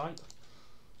looked right.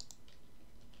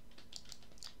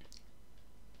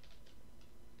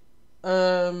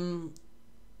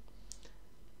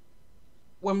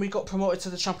 When we got promoted to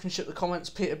the championship, the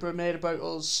comments Peterborough made about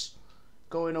us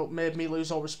going up made me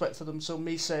lose all respect for them. So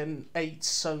me saying 8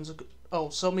 sounds a good. Oh,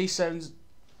 so me saying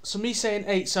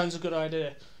 8 sounds a good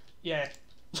idea. Yeah.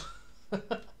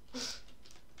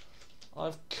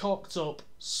 I've cocked up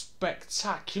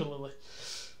spectacularly.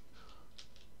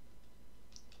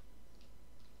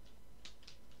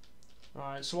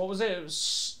 Right, so what was it? It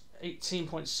was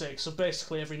 18.6, so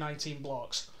basically every 19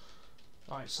 blocks.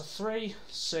 Right, so 3,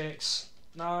 6,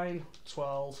 9,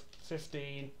 12,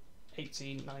 15,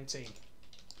 18, 19.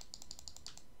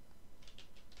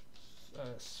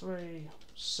 3,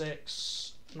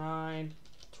 6, 9,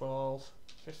 12,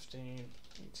 15,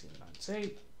 18,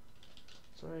 19.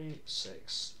 3,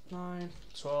 6, 9,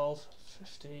 12,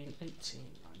 15, 18,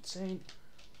 19.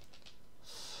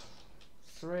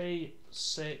 3,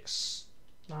 6,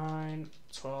 9,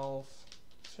 12,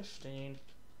 15,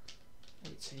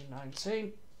 18,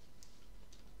 19.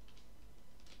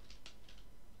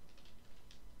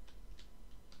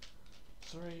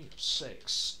 3,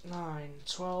 6, 9,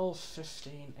 12,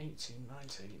 15, 18,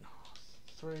 19.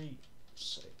 3,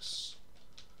 6,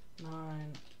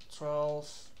 9,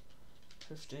 12,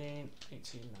 15,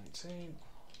 18, 19.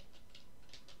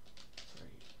 3,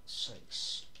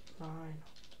 6, 9,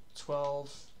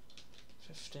 12,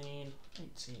 15,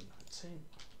 18, 19.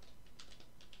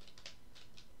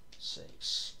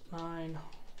 6, 9,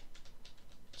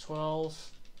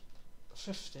 12,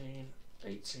 15,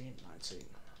 18, 19.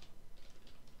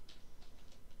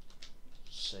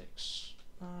 6,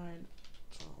 9,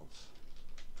 12.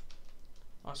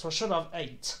 Alright, so I should have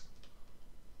 8.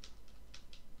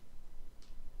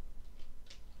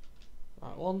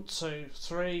 Right, 1, 2,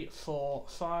 3, 4,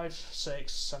 5,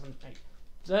 6, 7, 8.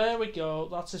 There we go,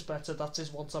 that is better, that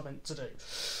is what I meant to do.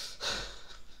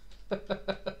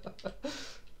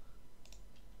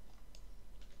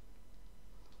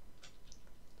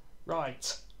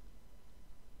 Right.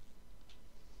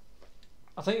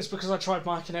 I think it's because I tried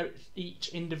marking out each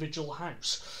individual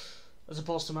house as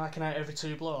opposed to marking out every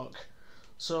 2 block.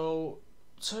 So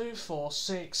 2, 4,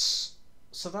 6.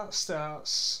 So that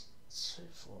starts 2,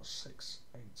 4, 6,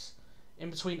 8. In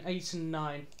between 8 and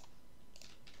 9.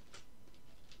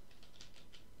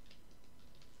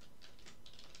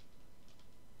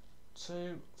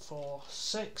 Two, 4,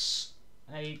 6,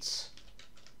 8,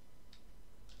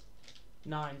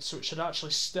 9. So it should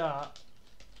actually start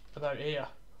about here.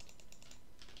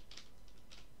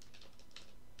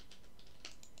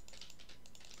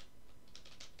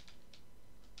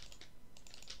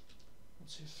 1,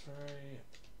 2, 3,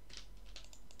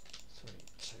 3,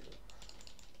 2.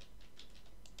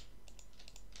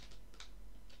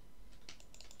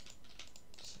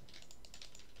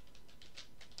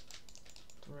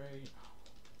 Three.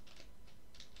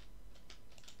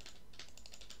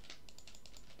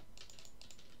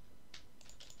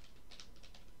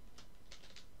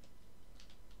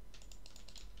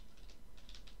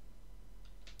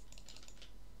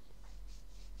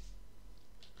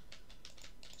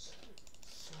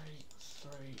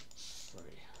 3, 3.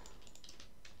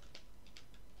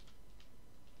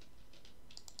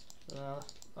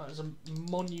 That is a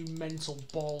monumental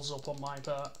balls up on my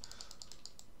part.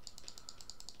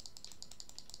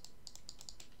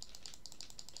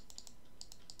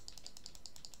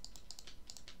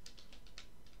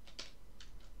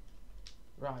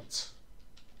 Right.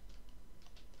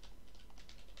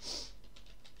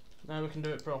 Now we can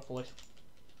do it properly.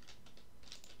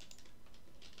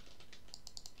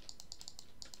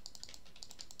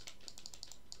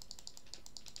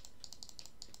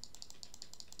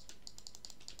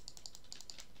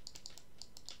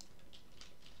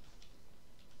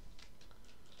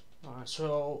 Alright,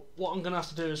 so what I'm going to have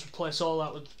to do is replace all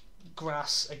that with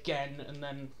grass again and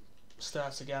then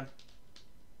start again.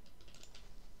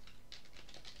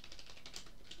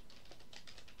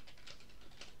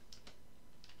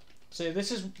 See,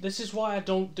 this is why I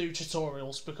don't do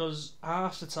tutorials, because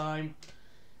half the time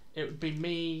it would be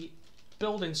me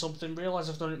building something, realise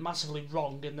I've done it massively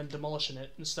wrong, and then demolishing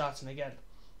it and starting again.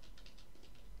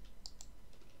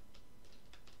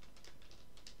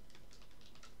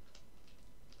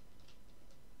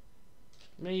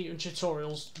 Me and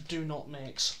tutorials do not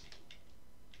mix.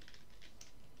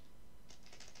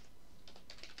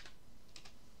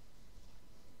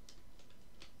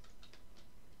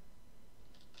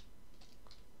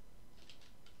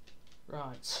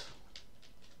 Right.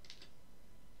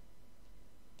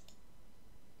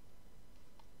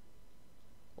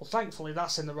 Well, thankfully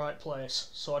that's in the right place,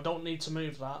 so I don't need to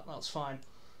move that, that's fine.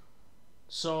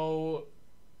 So...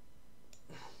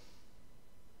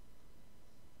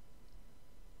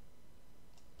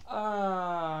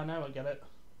 now I get it.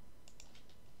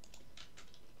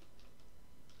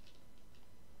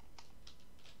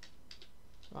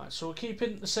 Right, so we're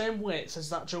keeping the same width as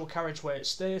that dual carriageway. It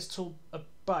stays till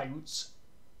about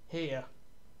here.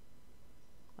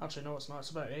 Actually, no, it's not.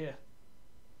 It's about here.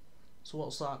 So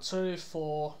what's that? 2,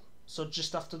 4. So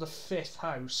just after the 5th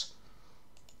house.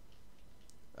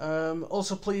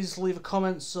 Also, please leave a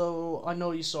comment so I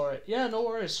know you saw it. Yeah, no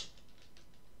worries.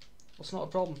 That's not a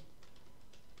problem.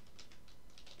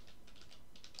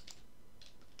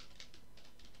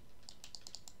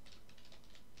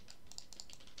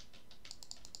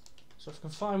 So if I can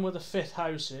find where the 5th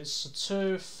house is,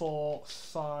 so 2, 4,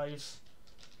 5.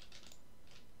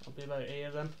 I'll be about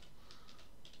here then.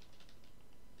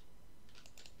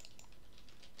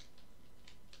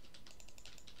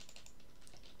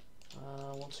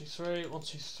 One, 2, 3, 1,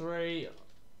 2, 3,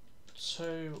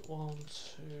 2, 1, 2,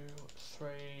 3.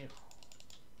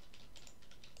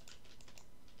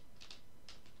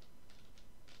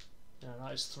 Yeah,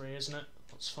 that is 3, isn't it?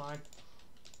 That's fine.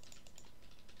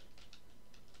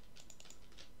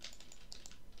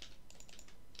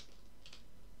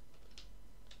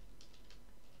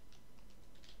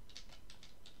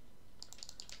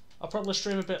 I'll probably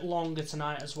stream a bit longer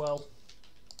tonight as well,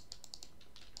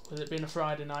 with it being a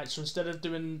Friday night, so instead of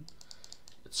doing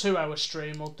a 2-hour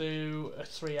stream, I'll do a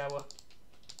 3-hour.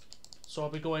 So I'll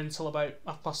be going until about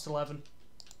 11:30.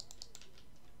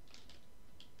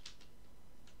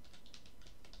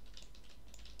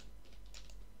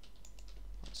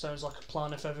 That sounds like a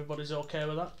plan if everybody's okay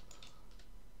with that.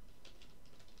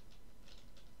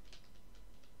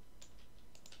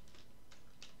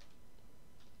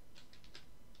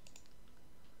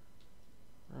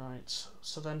 Right,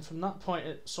 so then from that point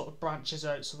it sort of branches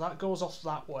out, so that goes off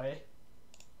that way.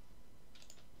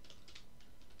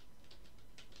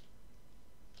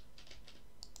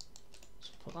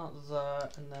 So put that there,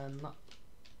 and then that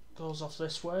goes off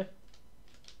this way.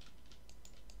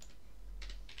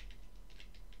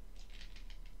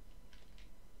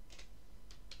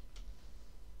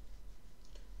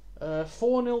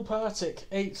 4-0 Partick,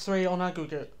 8-3 on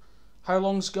aggregate. How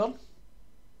long's gone?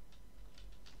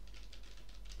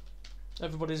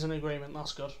 Everybody's in agreement,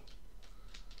 that's good.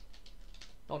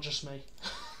 Not just me.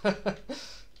 Alright,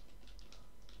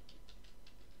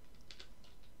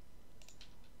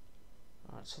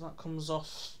 so that comes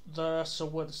off there, so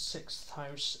where the 6th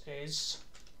house is.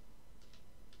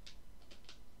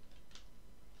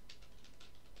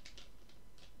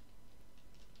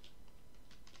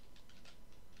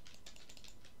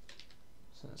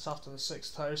 So it's after the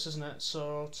 6th house, isn't it?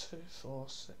 So 2, 4,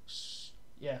 6.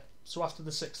 Yeah, so after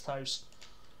the 6th house.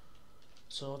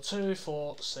 So 2,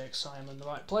 4, 6. I am in the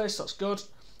right place. That's good.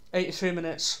 83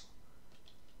 minutes.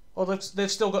 Oh,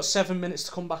 they've still got 7 minutes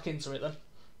to come back into it then.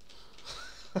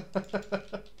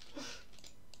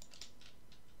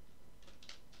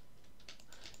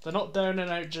 They're not down and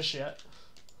out just yet.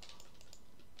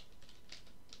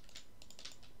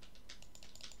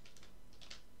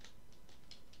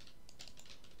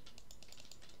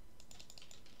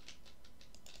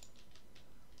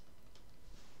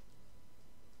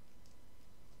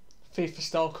 FIFA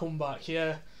style comeback,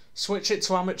 yeah. Switch it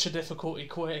to amateur difficulty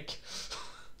quick.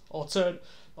 or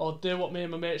do what me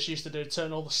and my mates used to do,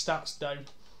 turn all the stats down.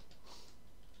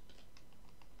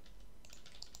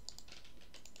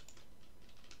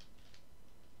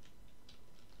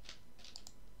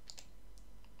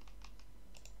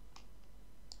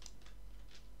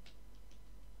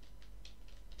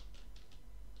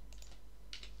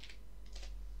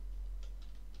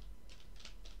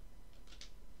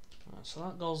 So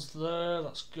that goes there,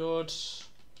 that's good.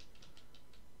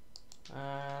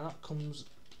 That comes...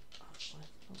 Actually,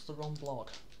 that's the wrong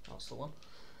block. That's the one.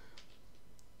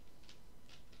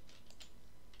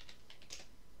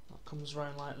 That comes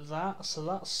around like that, so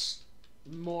that's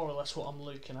more or less what I'm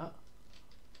looking at.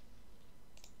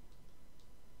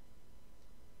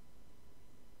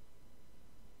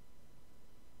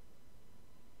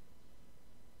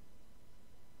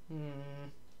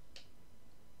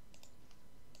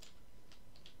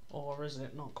 Or is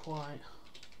it? Not quite.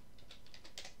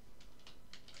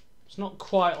 It's not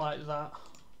quite like that.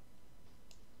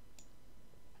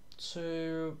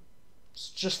 So it's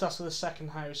just after the 2nd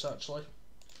house actually.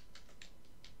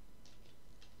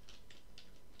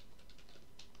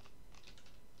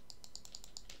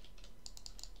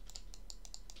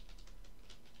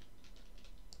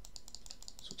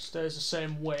 So it stays the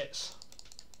same width.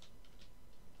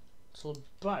 So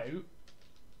about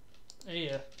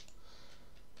here.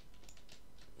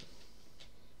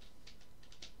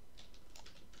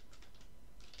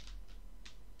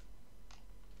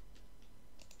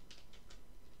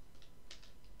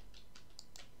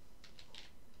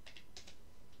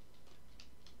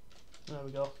 There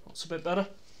we go, that's a bit better.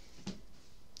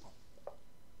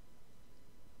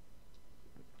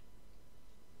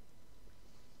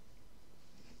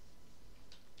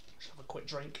 Let's have a quick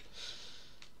drink.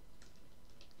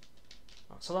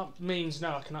 Right, so that means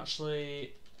now I can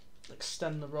actually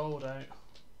extend the road out.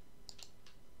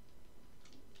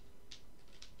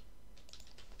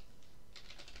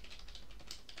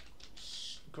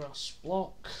 Grass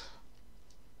block.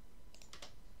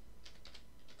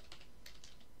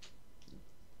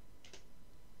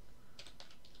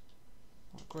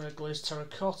 Grey glazed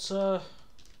terracotta.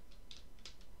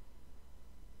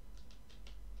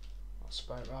 That's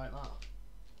about right, that.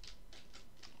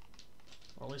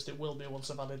 Or at least it will be once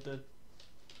I've added the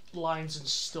lines and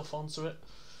stuff onto it.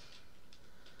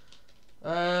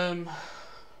 In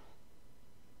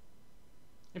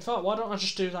fact, why don't I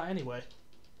just do that anyway?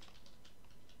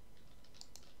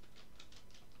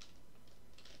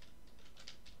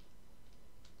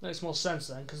 Makes more sense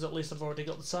then, because at least I've already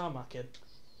got the tarmac in.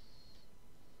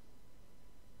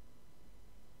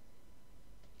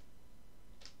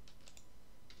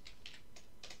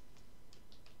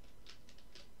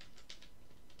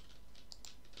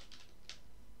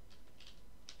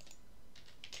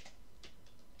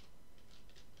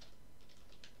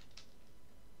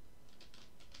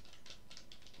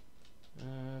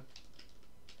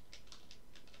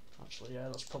 Actually, yeah,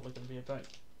 that's probably going to be about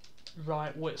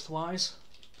right width-wise.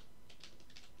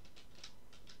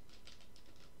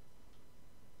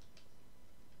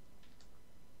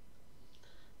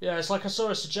 Yeah, it's like I saw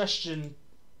a suggestion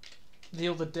the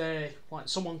other day, like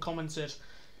someone commented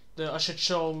that I should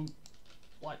show,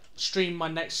 like, stream my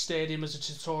next stadium as a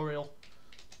tutorial.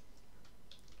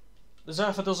 There's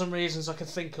half a dozen reasons I can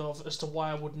think of as to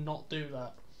why I would not do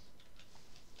that.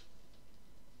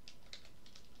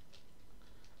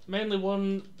 Mainly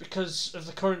one, because of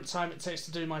the current time it takes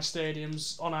to do my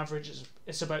stadiums. On average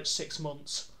it's about 6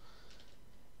 months.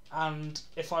 And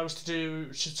if I was to do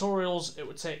tutorials, it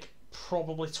would take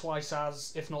probably twice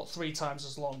as, if not 3 times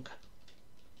as long.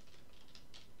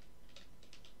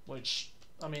 Which,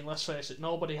 I mean, let's face it,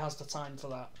 nobody has the time for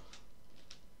that.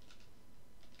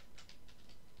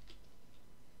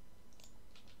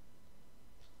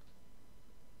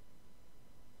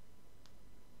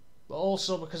 But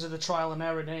also because of the trial and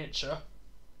error nature,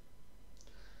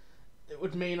 it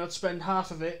would mean I'd spend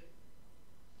half of it,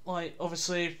 like,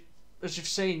 obviously, as you've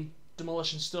seen,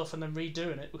 demolishing stuff and then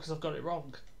redoing it because I've got it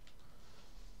wrong.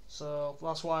 So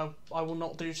that's why I will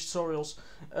not do tutorials.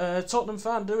 Tottenham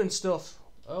fan doing stuff.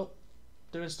 Oh,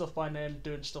 doing stuff by name,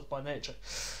 doing stuff by nature.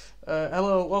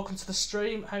 Hello, welcome to the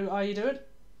stream. How are you doing?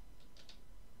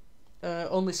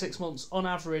 Only 6 months on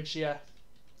average, yeah.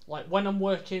 Like when I'm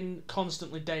working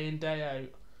constantly day in day out,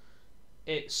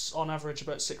 it's on average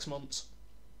about 6 months.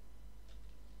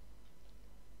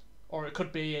 Or it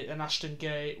could be an Ashton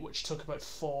Gate, which took about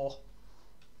 4.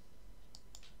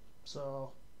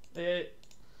 So it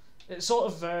sort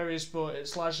of varies, but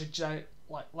it's largely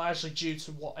due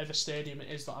to whatever stadium it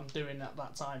is that I'm doing at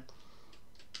that time.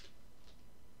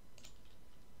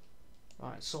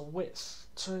 Right, so width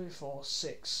 2, 4,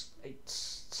 6, 8,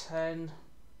 10,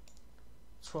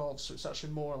 12. So it's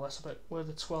actually more or less about where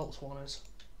the 12th one is.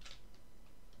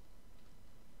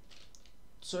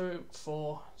 2,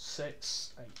 4,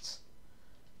 6, 8,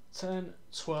 10,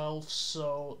 12.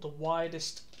 So the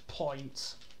widest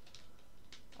point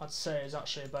I'd say is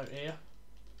actually about here.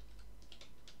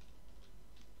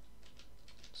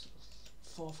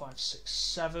 4, 5, 6,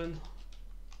 7.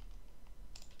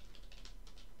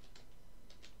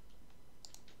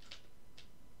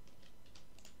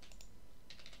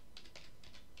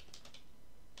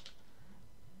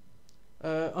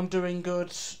 I'm doing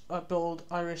good. I build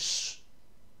Irish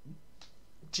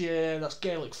GA, that's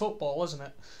Gaelic football, isn't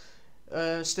it?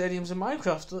 Stadiums in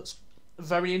Minecraft, that's a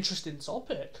very interesting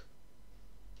topic.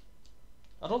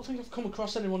 I don't think I've come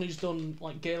across anyone who's done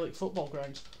like Gaelic football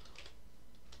grounds.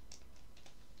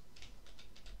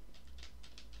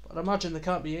 But I imagine they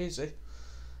can't be easy.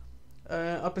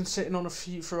 I've been sitting on a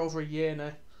few for over a year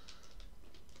now.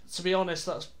 To be honest,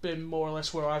 that's been more or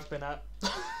less where I've been at.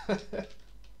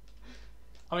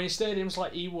 I mean, stadiums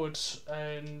like Ewood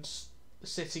and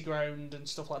City Ground and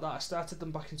stuff like that, I started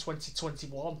them back in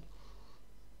 2021.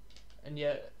 And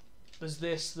yet,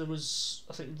 there was,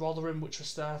 I think, Rotherham, which was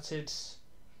started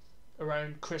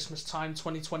around Christmas time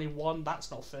 2021,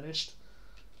 that's not finished.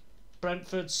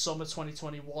 Brentford, summer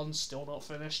 2021, still not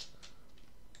finished.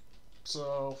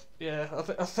 So, yeah,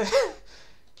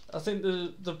 I think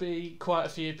there'll be quite a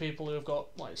few people who have got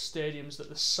like stadiums that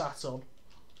they're sat on.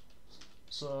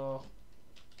 So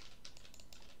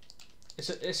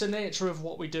it's a nature of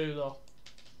what we do, though.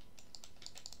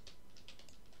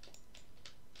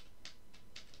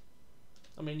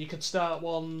 I mean, you could start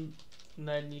one and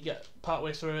then you get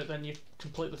partway through it, then you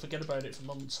completely forget about it for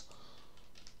months.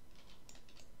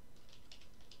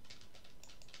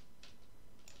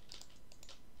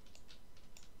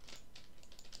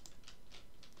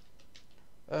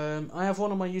 I have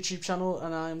one on my YouTube channel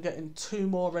and I'm getting 2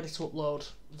 more ready to upload.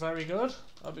 Very good.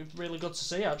 That'd be really good to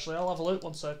see, actually. I'll have a look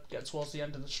once I get towards the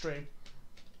end of the stream.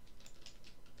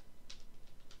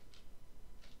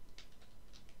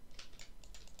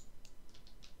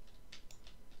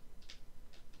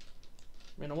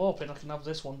 I mean, I'm hoping I can have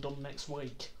this one done next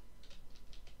week.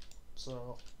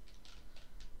 So,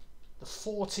 the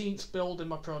 14th build in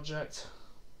my project.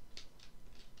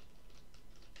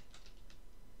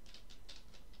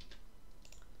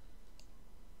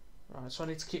 Right, so I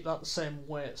need to keep that the same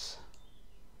width.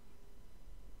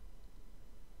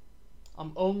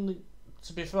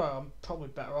 To be fair, I'm probably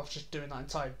better off just doing that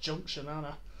entire junction, aren't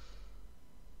I?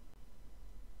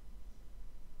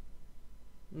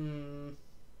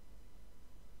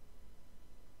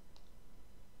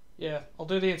 Yeah, I'll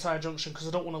do the entire junction because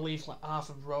I don't want to leave like half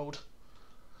of the road.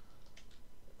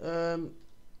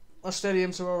 My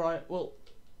stadiums are alright. Well,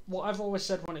 what I've always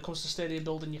said when it comes to stadium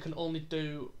building, you can only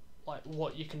do like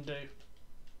what you can do.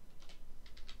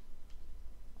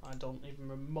 I don't even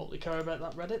remotely care about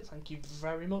that Reddit, thank you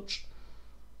very much.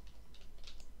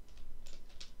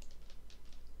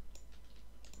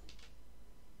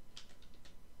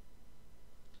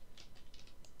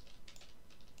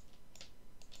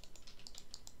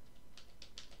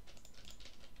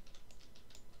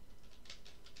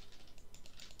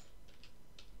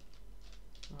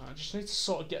 I just need to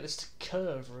sort of get this to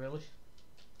curve, really.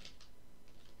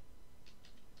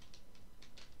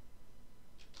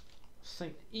 I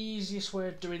think the easiest way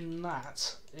of doing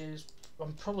that is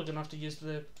I'm probably going to have to use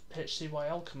the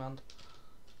HCYL command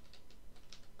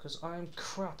because I'm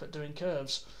crap at doing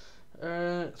curves.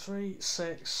 3,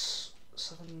 6,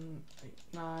 7, 8,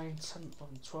 9, 10,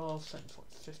 11, 12, 13,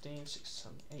 14, 15,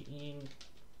 16, 17, 18,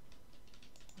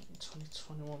 20,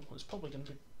 21. Well, it's probably going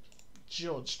to be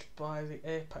judged by the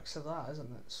apex of that,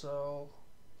 isn't it? So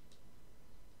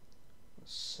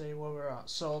let's see where we're at.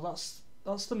 So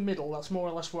that's the middle. That's more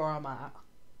or less where I'm at,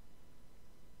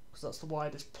 because that's the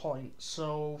widest point.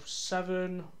 So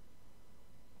 7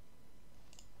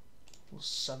 was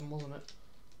 7, wasn't it?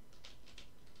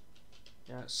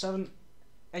 Yeah, 7,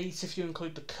 8 if you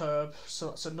include the curb. So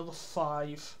that's another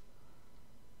 5.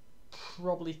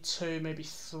 Probably 2, maybe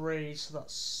 3. So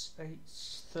that's 8,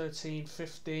 13,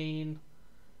 15.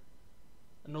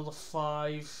 Another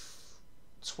 5,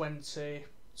 20,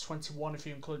 21 if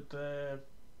you include the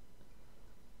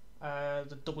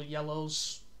double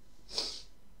yellows.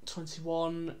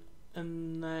 21,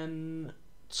 and then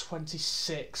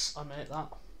 26. I made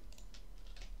that.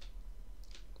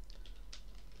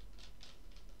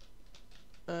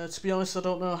 To be honest, I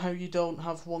don't know how you don't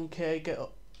have 1k get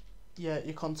up. Yeah,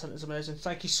 your content is amazing.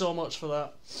 Thank you so much for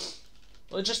that.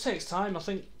 Well, it just takes time. I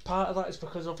think part of that is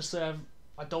because obviously I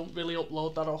don't really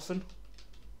upload that often.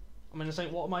 I mean, I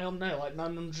think, what am I on now? Like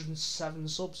 907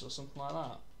 subs or something like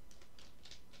that.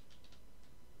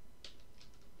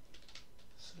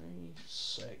 3,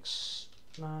 6,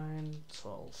 9,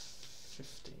 12,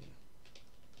 15.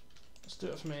 Let's do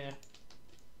it from here.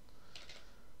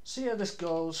 See how this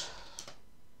goes.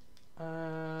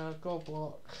 Gold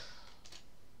block.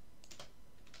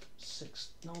 6.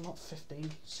 No, not 15.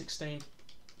 16.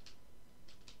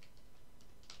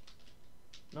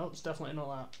 No, it's definitely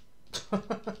not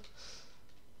that.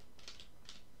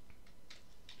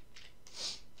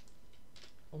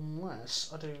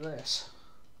 Unless I do this.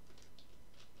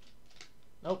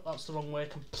 Nope, that's the wrong way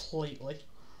completely.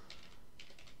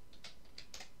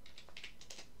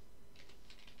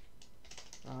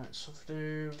 Alright, so if we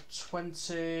do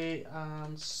 20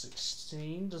 and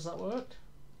 16, does that work?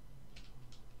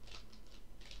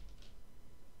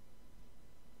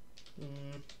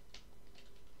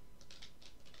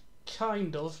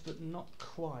 Kind of, but not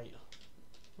quite,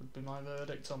 would be my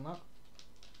verdict on that.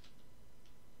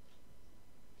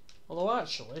 Although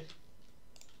actually,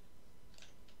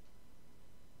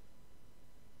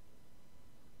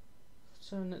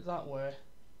 turn it that way.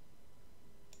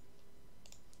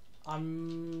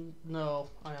 No,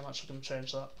 I am actually going to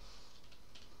change that.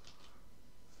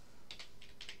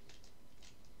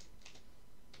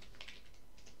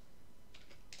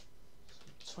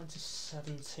 So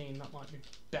 2017, that might be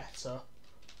better.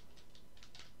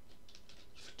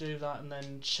 If we do that and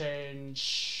then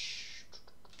change.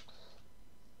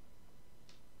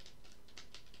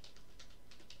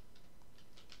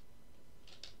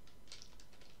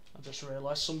 I just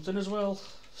realised something as well.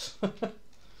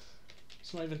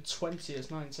 It's not even 20, it's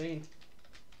 19.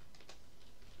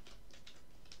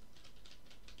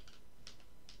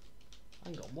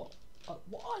 Hang on,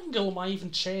 what angle am I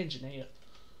even changing here?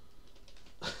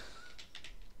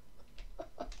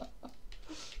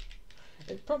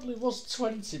 It probably was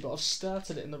 20, but I've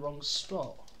started it in the wrong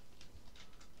spot.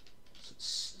 So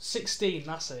 16,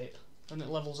 that's it, and it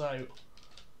levels out.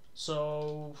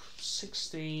 So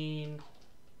 16.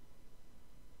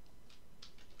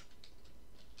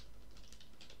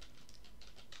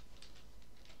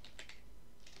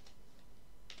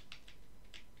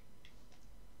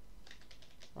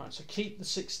 Right, so keep the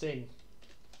 16.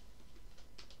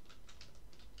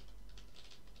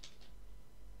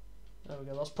 There we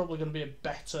go, that's probably going to be a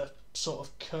better sort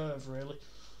of curve, really.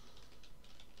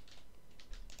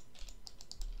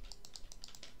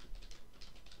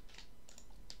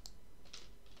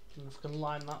 And if we can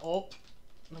line that up,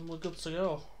 then we're good to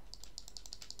go.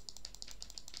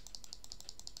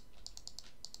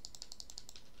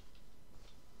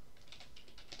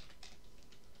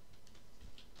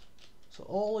 So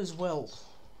all is well,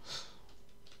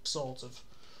 sort of.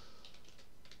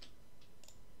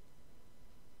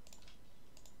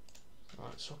 Right,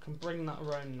 so I can bring that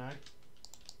around now.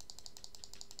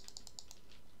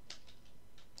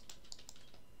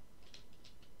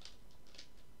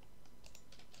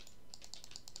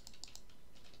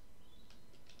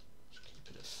 Just keep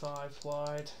it at 5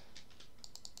 wide.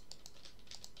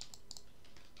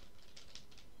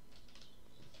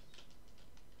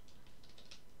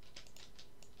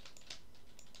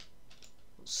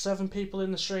 Seven people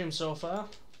in the stream so far.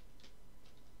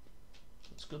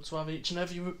 It's good to have each and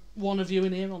every one of you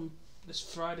in here on this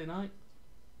Friday night.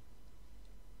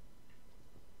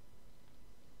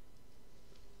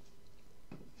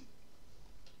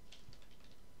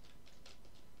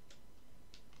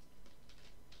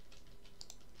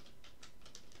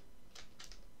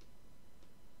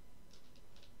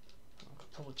 I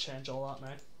could able to change all that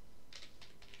now.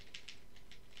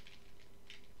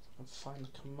 And find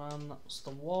the command, that's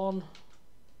the one.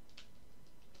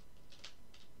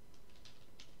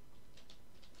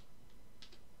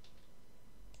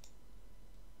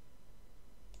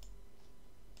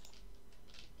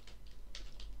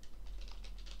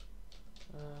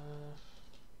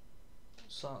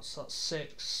 So that's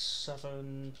 6,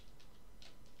 7.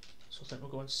 So I think we're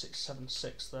going 6, 7,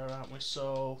 6 there, aren't we?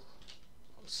 So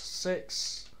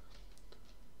 6,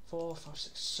 4, 5,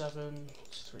 6, 7, 1, 2,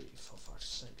 3, 4, 5,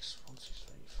 6, 1, 2,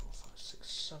 3, 4, 5,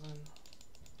 6, 7.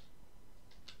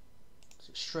 Does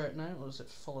it straighten out or does it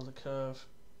follow the curve?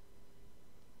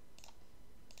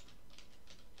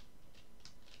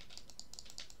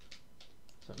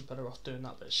 I think I'm better off doing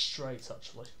that bit straight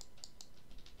actually.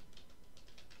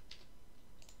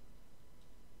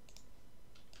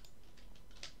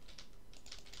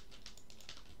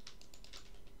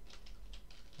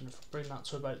 And if I bring that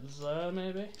to about there,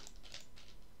 maybe. It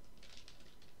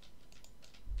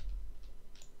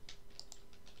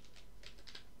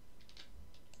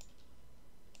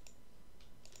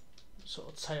sort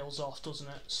of tails off, doesn't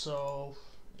it? So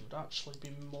it would actually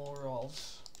be more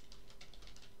of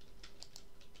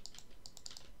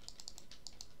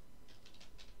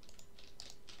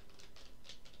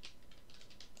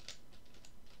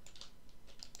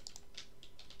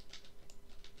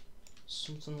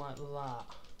something like that.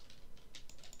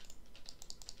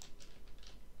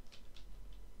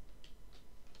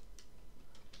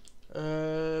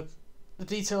 The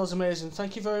detail is amazing.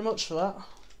 Thank you very much for that.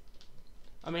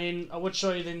 I mean, I would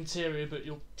show you the interior, but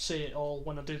you'll see it all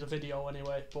when I do the video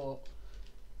anyway. But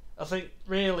I think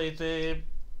really the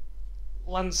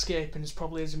landscaping is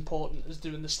probably as important as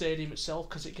doing the stadium itself,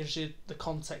 because it gives you the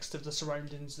context of the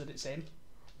surroundings that it's in.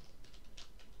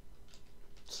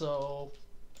 So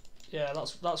yeah,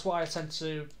 that's why I tend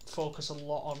to focus a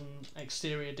lot on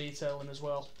exterior detailing as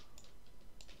well.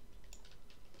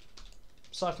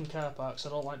 Aside from car parks, I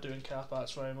don't like doing car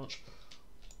parks very much.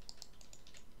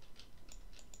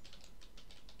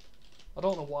 I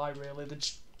don't know why really. They're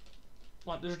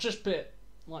just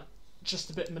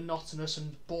a bit monotonous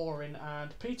and boring.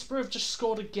 And Peterborough have just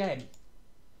scored again.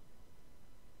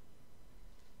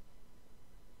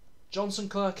 Johnson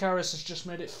Clark Harris has just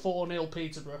made it 4-0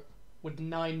 Peterborough with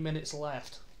 9 minutes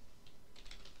left.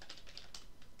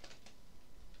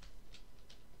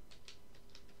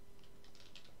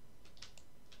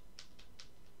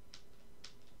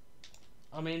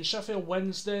 I mean, Sheffield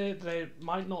Wednesday, they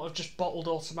might not have just bottled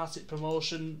automatic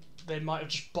promotion, they might have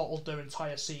just bottled their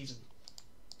entire season.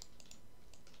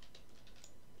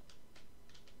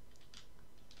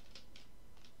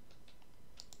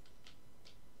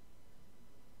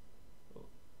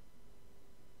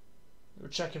 They were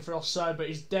checking for offside, but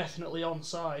he's definitely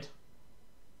onside.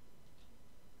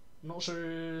 I'm not sure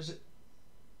who is it.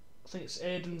 I think it's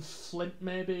Aidan Flint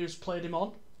maybe who's played him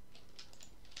on.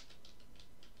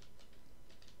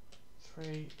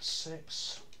 3,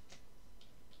 6.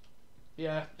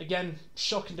 Yeah, again,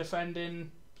 shocking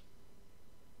defending.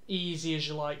 Easy as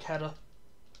you like header.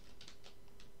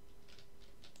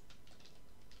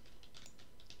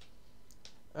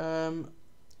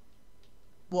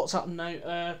 What's happened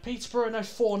now? Peterborough are now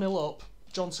 4-0 up.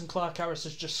 Johnson Clark Harris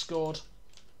has just scored.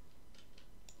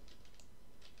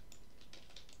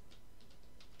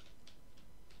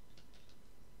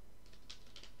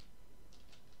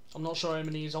 I'm not sure how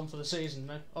many he's on for the season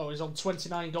now. Oh, he's on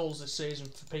 29 goals this season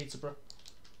for Peterborough.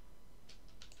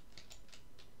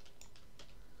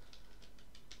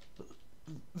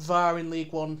 VAR in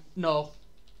League One? No.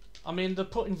 I mean, they're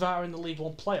putting VAR in the League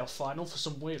One playoff final for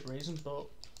some weird reason, but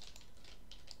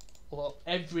although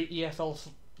every EFL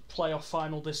playoff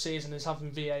final this season is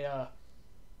having VAR.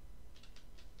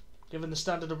 Given the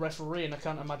standard of refereeing, I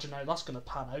can't imagine how that's going to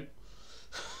pan out.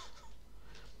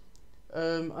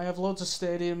 I have loads of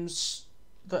stadiums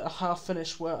that are half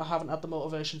finished where I haven't had the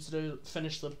motivation to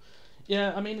finish them.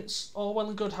 Yeah, I mean, it's all well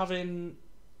and good having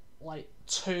like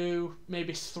 2,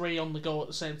 maybe 3 on the go at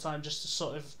the same time, just to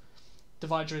sort of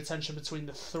divide your attention between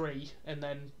the 3, and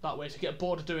then that way if you get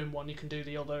bored of doing one you can do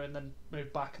the other and then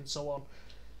move back and so on.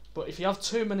 But if you have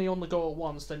too many on the go at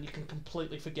once, then you can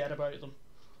completely forget about them.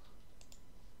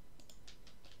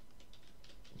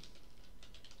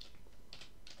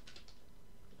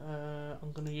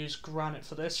 I'm going to use granite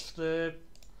for this. The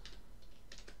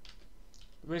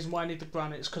reason why I need the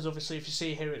granite is because obviously if you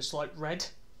see here it's like red.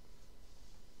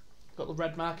 Got the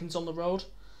red markings on the road.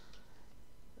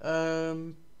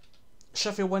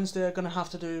 Sheffield Wednesday are going to have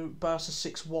to do Barca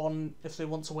 6-1 if they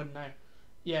want to win now.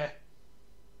 Yeah.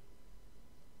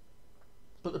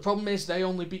 But the problem is they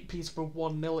only beat Peterborough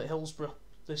 1-0 at Hillsborough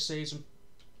this season.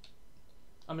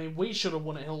 I mean, we should have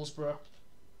won at Hillsborough,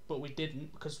 but we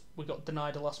didn't because we got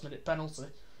denied a last-minute penalty.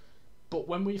 But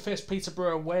when we faced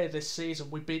Peterborough away this season,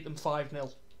 we beat them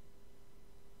 5-0.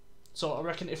 So I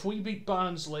reckon if we beat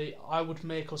Barnsley, I would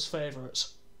make us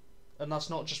favourites. And that's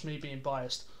not just me being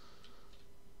biased.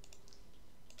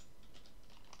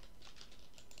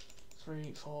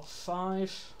 3, 4,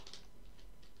 5.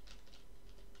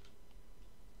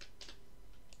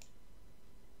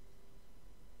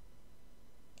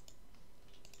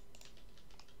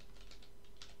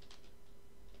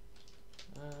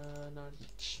 No, I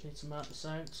just need to mark this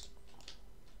out.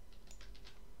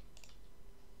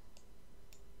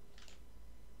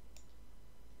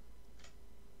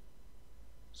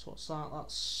 So what's that?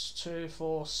 That's 2,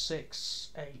 4, 6,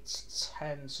 8,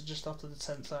 10. So just after the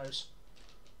 10th house.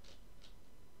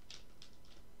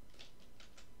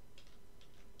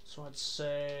 So I'd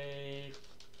say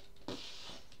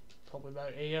probably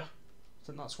about here. I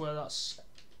think that's where that's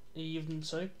even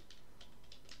to.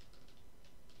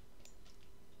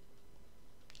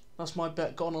 That's my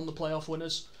bet gone on the playoff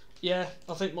winners. Yeah,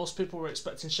 I think most people were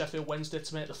expecting Sheffield Wednesday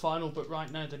to make the final, but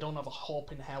right now they don't have a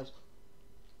hope in hell.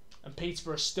 And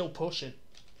Peterborough is still pushing.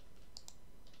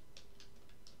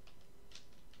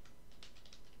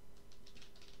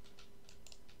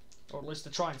 Or at least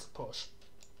they're trying to push.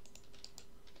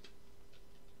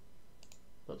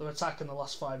 But their attack in the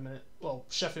last 5 minutes... Well,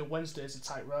 Sheffield Wednesday's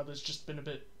attack rather has just been a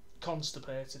bit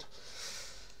constipated.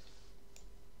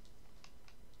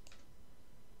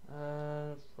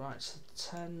 Right, so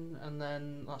 10, and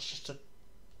then that's just a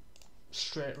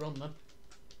straight run then.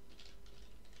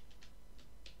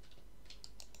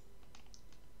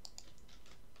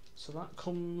 So that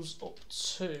comes up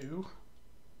to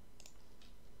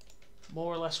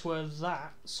more or less where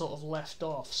that sort of left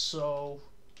off, so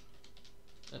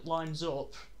it lines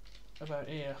up about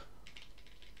here.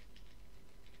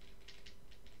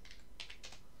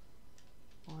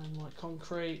 Line like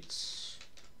concrete.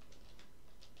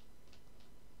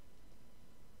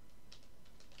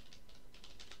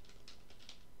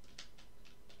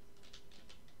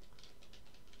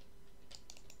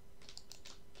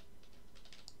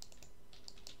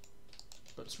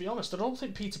 But to be honest, I don't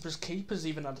think Peterborough's keeper's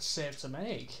even had a save to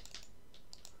make.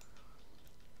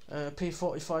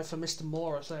 P45 for Mr.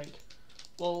 Moore, I think.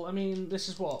 Well, I mean, this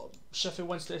is what? Sheffield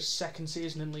Wednesday's second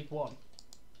season in League One.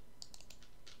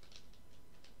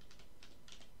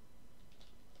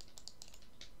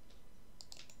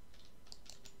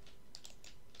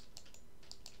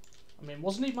 I mean,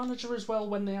 wasn't he manager as well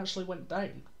when they actually went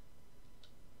down?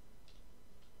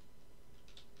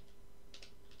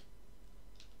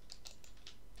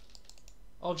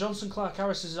 Oh, Johnson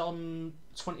Clark-Harris is on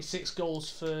 26 goals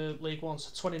for League One,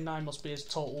 so 29 must be his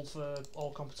total for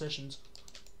all competitions.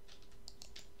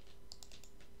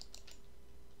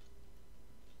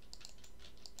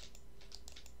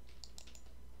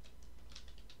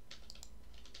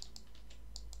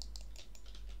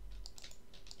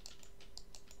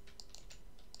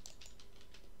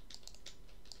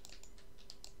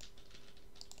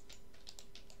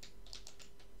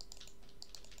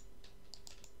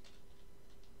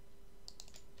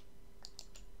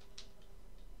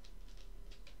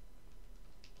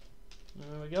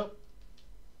 There we go.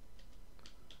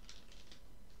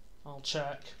 I'll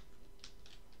check.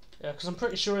 Yeah, because I'm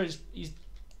pretty sure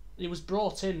he was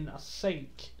brought in, I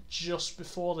think, just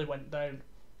before they went down.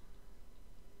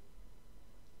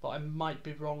 But I might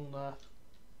be wrong there.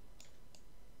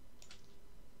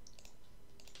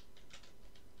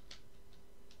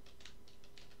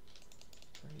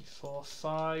 Three, 4,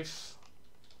 5.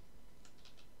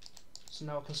 So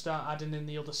now I can start adding in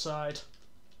the other side.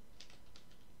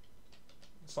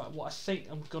 In fact, what I think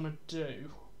I'm gonna do,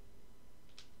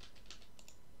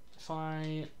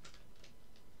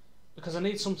 because I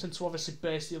need something to obviously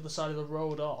base the other side of the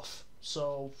road off,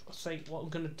 so I think what I'm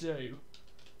gonna do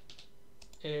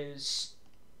is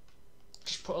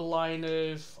just put a line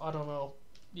of, I don't know,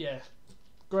 yeah,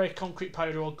 grey concrete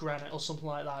powder or granite or something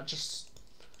like that, just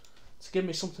to give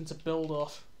me something to build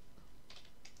off.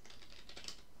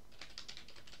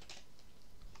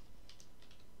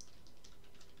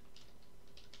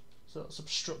 So that's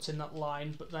obstructing that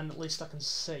line, but then at least I can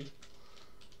see.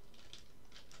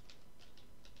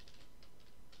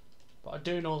 But I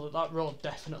do know that that road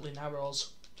definitely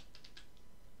narrows.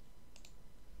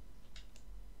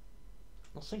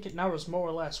 I think it narrows more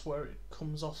or less where it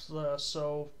comes off there,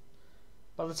 so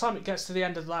by the time it gets to the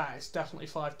end of that, it's definitely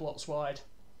 5 blocks wide.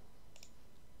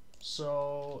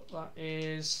 So that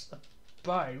is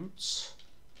about,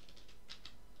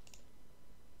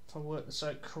 if I work this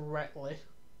out correctly,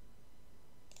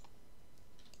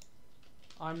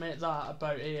 I make that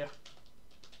about here.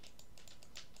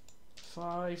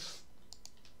 5.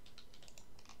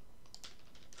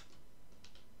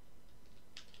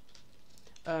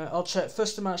 I'll check.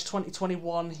 1st of March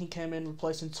 2021, he came in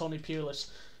replacing Tony Pulis.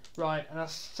 Right, and I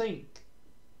think...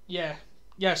 Yeah,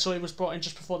 so he was brought in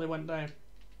just before they went down.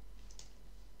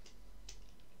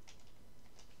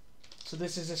 So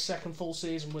this is his 2nd full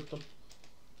season with them.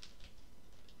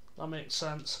 That makes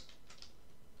sense.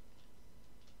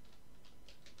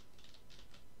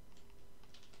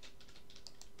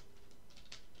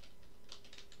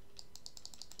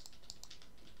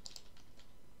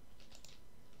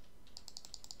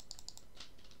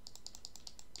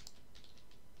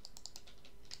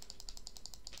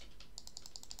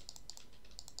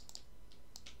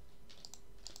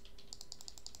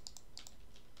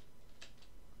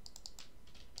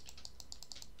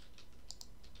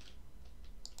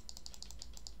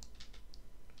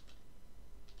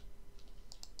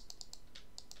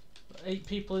 Eight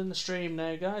people in the stream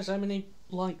now, guys. How many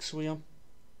likes are we on?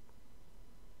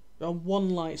 We're on 1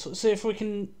 like, so let's see if we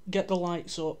can get the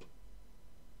lights up.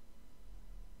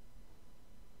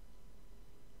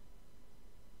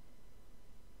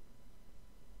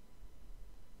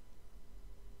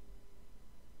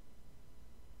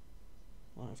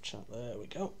 Live chat, there we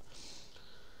go.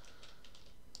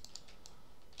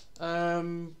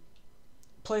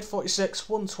 Played 46,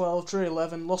 won 12, drew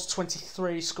 11, lost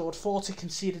 23, scored 40,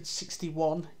 conceded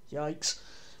 61. Yikes.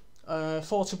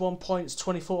 41 points,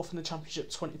 24th in the Championship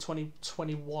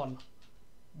 2020-21.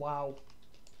 Wow.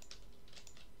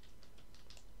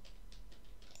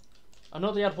 I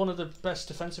know they had one of the best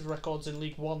defensive records in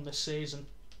League One this season.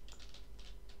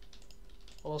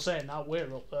 Well, I'm saying that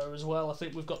we're up there as well. I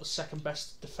think we've got the 2nd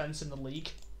best defence in the league.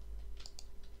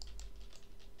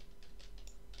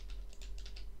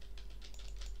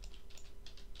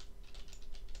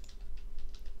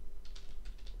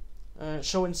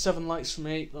 Showing 7 likes for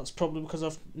me. That's probably because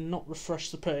I've not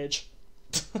refreshed the page.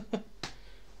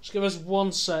 Just give us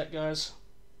 1 sec, guys.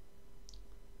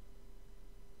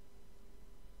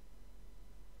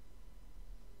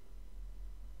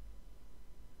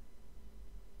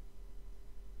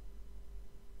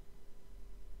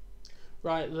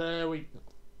 Right, there we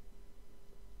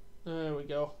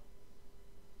go.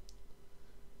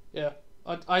 Yeah,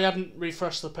 I hadn't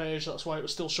refreshed the page, that's why it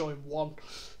was still showing 1.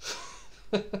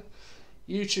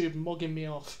 YouTube mugging me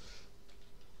off.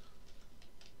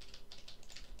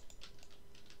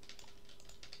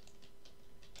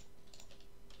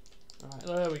 Right,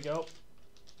 there we go.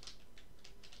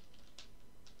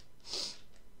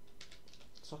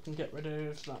 So I can get rid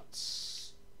of that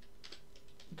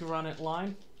granite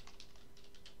line.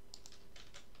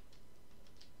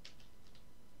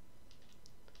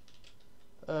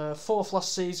 Fourth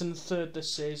last season, 3rd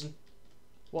this season.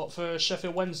 What, for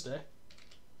Sheffield Wednesday?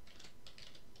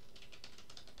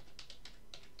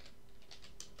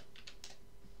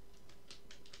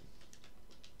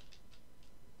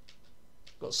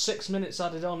 Got 6 minutes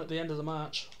added on at the end of the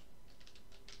match.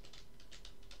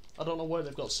 I don't know where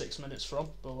they've got 6 minutes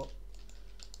from, but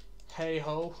hey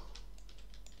ho.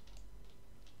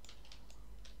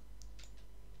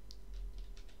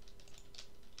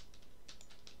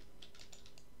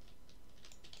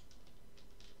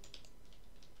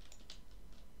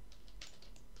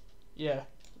 Yeah,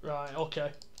 right,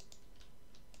 okay.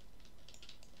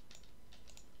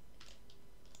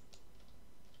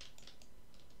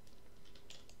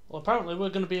 Well, apparently we're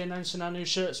going to be announcing our new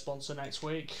shirt sponsor next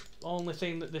week. Only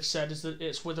thing that they've said is that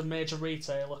it's with a major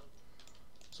retailer.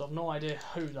 So I've no idea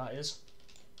who that is.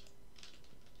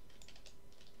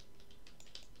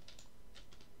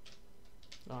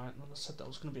 Alright, I said that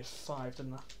was going to be a 5,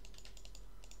 didn't I?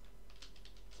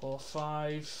 4,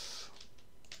 5...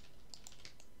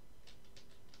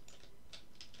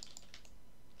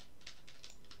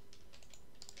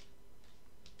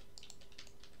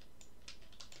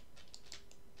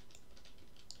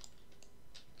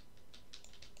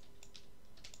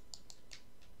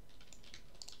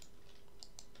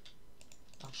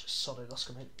 Sorry, that's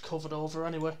going to get covered over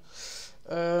anyway.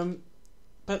 Bet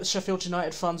the Sheffield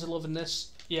United fans are loving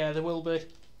this. Yeah, they will be.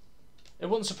 It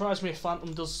wouldn't surprise me if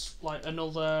Phantom does like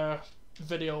another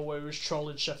video where he was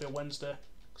trolling Sheffield Wednesday.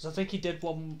 Because I think he did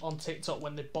one on TikTok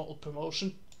when they bottled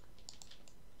promotion.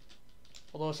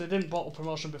 Although if they didn't bottle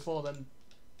promotion before, then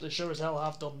they sure as hell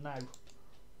have done now.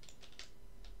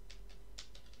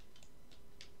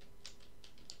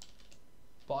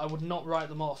 But I would not write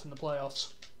them off in the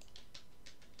playoffs.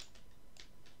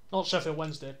 Not Sheffield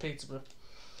Wednesday, Peterborough.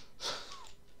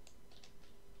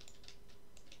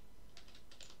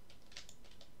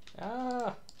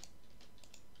 Ah.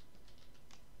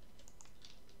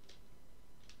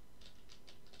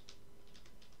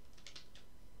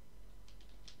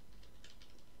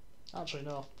 Actually,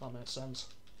 no, that makes sense.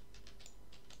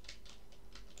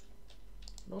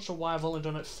 Not sure why I've only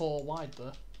done it 4 wide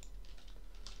there.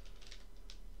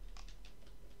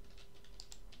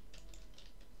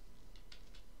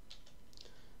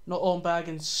 Not owned by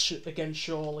again,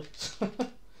 surely.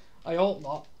 I hope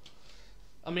not.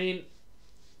 I mean,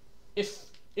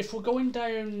 if we're going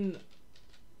down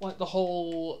like the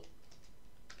whole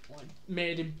like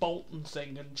made in Bolton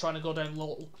thing and trying to go down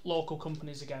local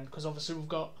companies again, because obviously we've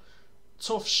got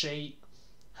Tough Sheet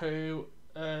who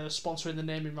sponsoring the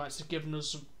naming rights. They've given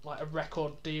us like a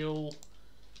record deal,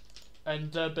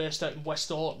 and they're based out in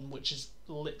West Orton, which is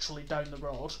literally down the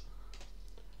road.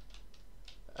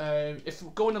 If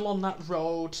we're going along that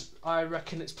road, I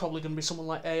reckon it's probably going to be someone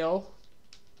like AO,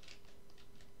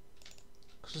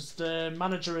 because the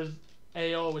manager of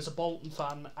AO is a Bolton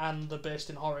fan and they're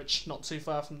based in Horwich, not too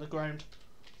far from the ground.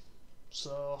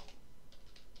 So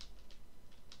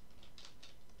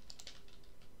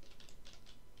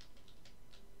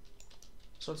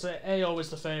I'd say AO is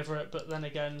the favourite, but then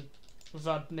again, we've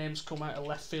had names come out of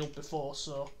left field before,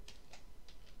 so.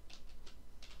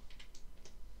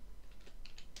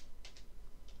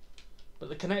 But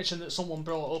the connection that someone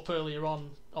brought up earlier on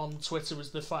Twitter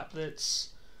was the fact that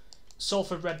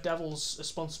Salford Red Devils are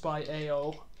sponsored by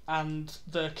AO, and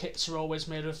their kits are always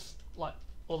made of, like,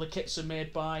 all the kits are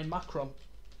made by Macron,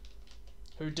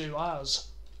 who do ours.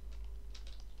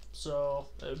 So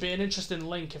it would be an interesting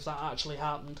link if that actually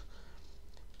happened.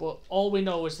 But all we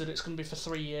know is that it's going to be for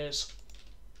 3 years.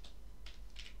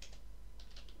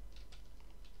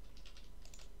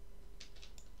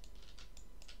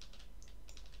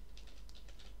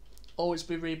 Always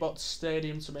be Reebok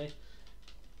Stadium to me.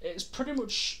 It's pretty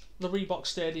much the Reebok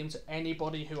Stadium to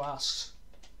anybody who asks.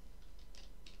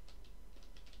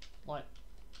 Like,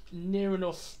 near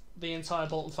enough the entire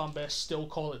Bolton fan base still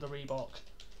call it the Reebok.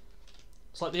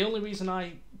 It's like the only reason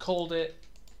I called it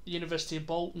University of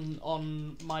Bolton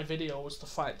on my video was the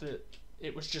fact that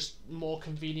it was just more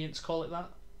convenient to call it that.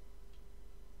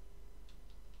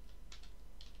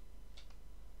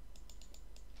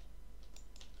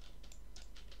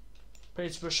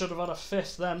 Peterborough should have had a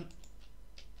 5th then.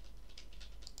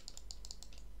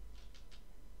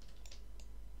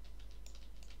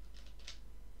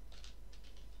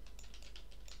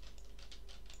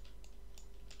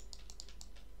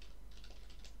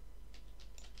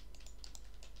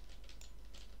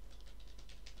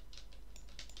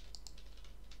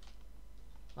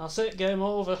 That's it, game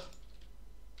over.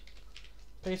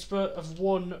 Peterborough have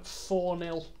won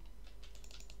 4-0.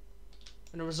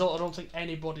 In a result I don't think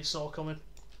anybody saw coming.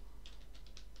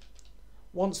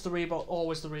 Once the Reebok,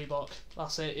 always the Reebok.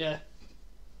 That's it, yeah.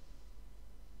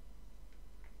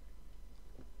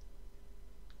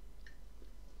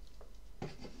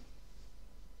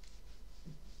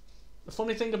 The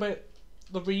funny thing about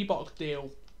the Reebok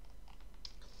deal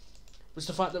was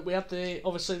the fact that we had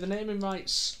obviously the naming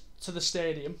rights to the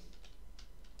stadium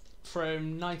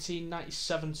from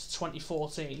 1997 to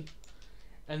 2014,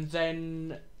 and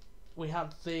then we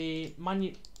had the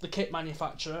kit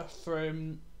manufacturer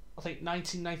from I think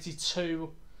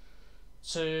 1992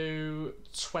 to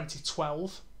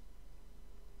 2012,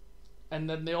 and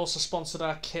then they also sponsored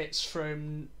our kits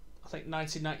from I think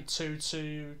 1992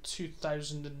 to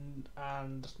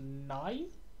 2009,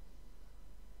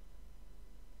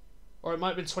 or it might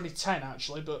have been 2010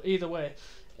 actually, but either way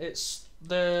it's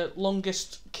the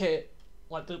longest kit,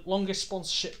 like the longest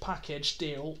sponsorship package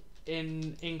deal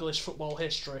in English football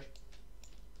history.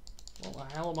 What the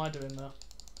hell am I doing there?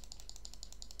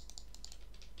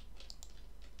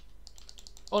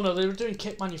 Oh no, they were doing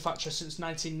kit manufacture since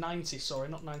 1990, sorry,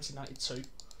 not 1992.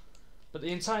 But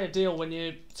the entire deal, when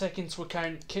you take into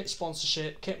account kit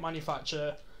sponsorship, kit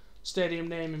manufacture, stadium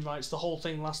naming rights, the whole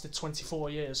thing lasted 24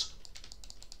 years.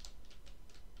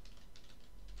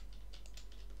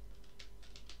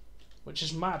 Which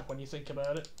is mad when you think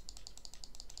about it.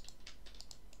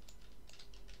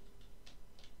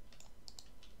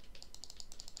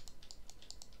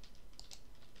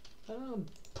 I'm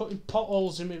putting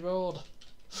potholes in my road.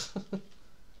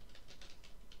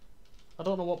 I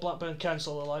don't know what Blackburn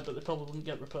Council are like, but they probably wouldn't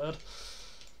get repaired.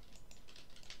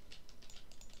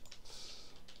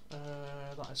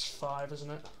 That is 5, isn't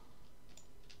it?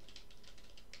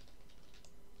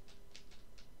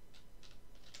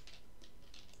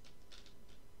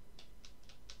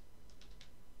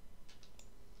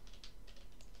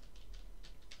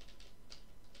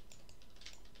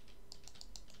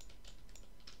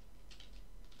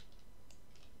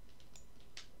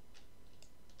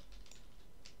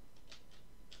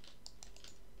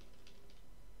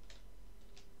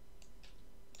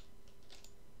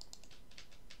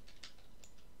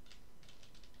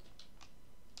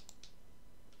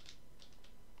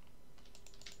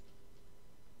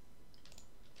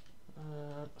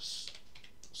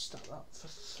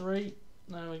 3.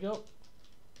 There we go.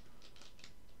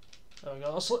 There we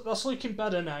go. That's looking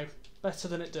better now. Better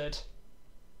than it did.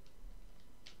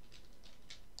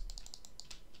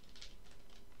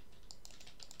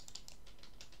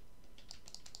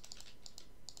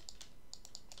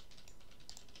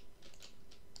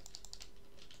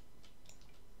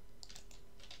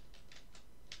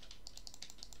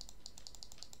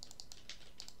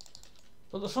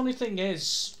 But the funny thing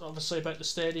is, obviously, about the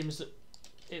stadium is that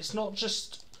it's not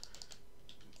just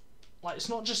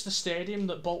the stadium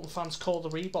that Bolton fans call the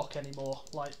Reebok anymore.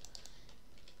 Like,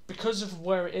 because of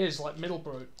where it is, like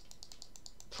Middlesbrough,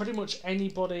 pretty much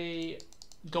anybody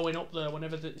going up there,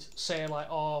 whenever they say like,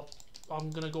 "Oh,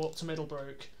 I'm gonna go up to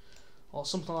Middlesbrough," or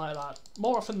something like that,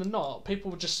 more often than not,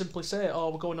 people would just simply say,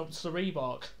 "Oh, we're going up to the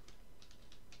Reebok,"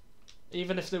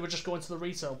 even if they were just going to the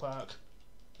retail park,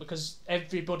 because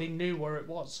everybody knew where it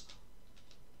was.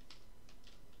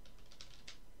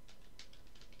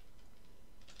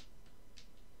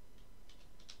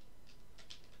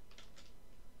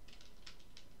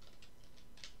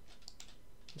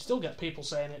 You still get people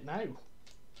saying it now.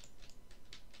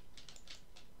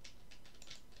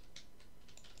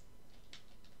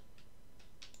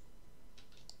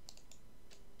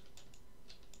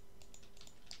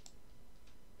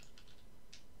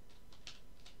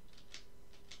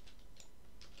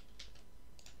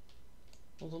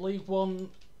 Well, the League One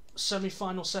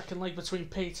semi-final second leg between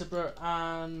Peterborough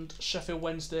and Sheffield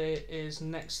Wednesday is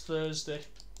next Thursday.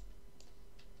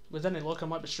 With any luck, I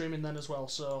might be streaming then as well,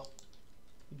 so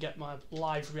get my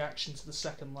live reaction to the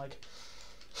second leg.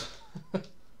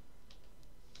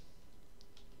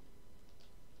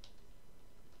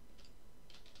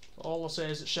 All I'll say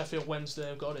is that Sheffield Wednesday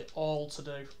have got it all to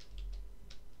do.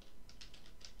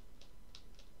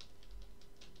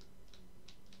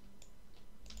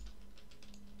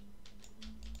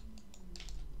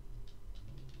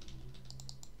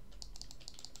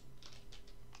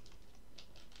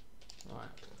 Right,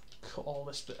 cut all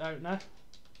this bit out now.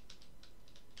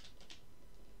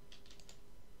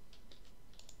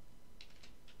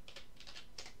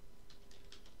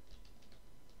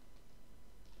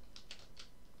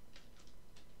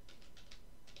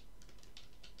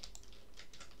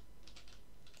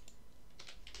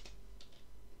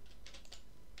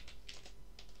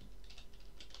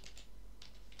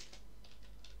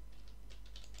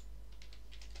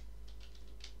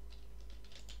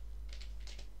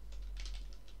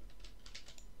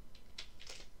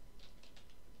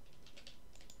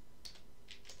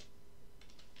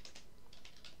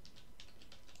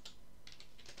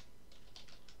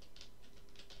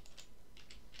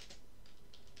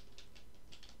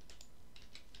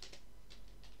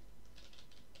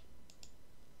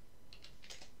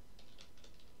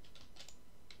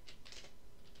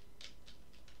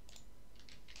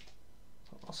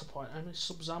 What's the point? How many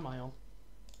subs am I on?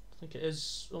 I think it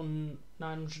is on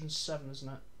 907, isn't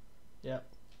it? Yep.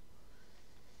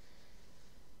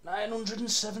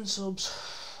 907 subs.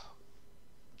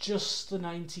 Just the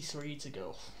 93 to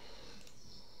go.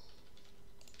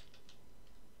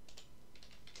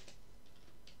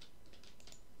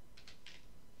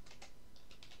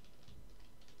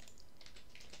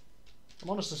 I'm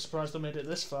honestly surprised I made it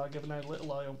this far, given how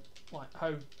little I like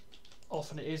how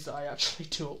often it is that I actually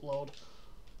do upload.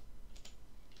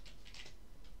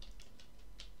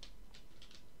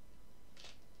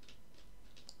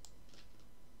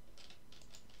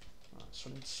 Right, so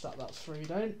I need to stack that 3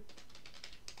 down.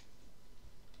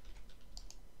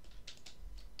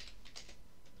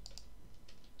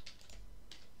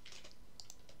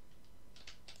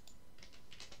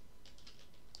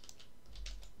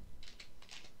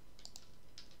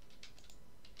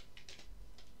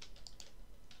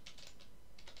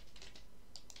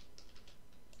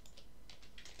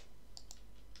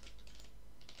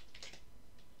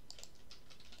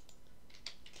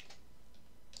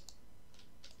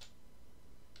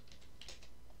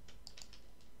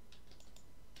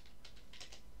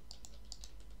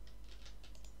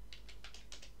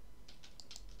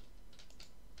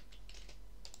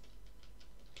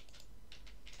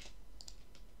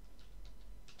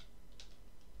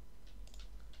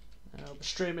 I'll be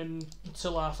streaming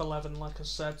until 11:30, like I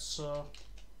said, so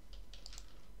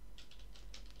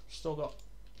still got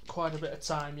quite a bit of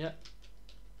time yet.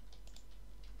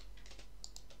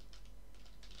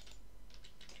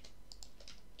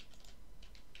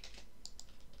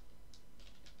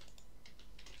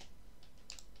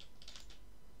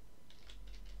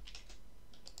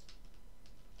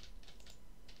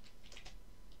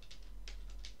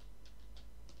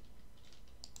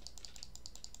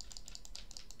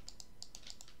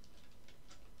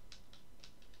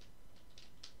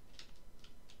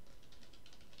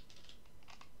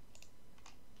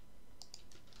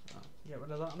 Get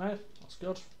rid of that now. That's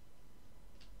good.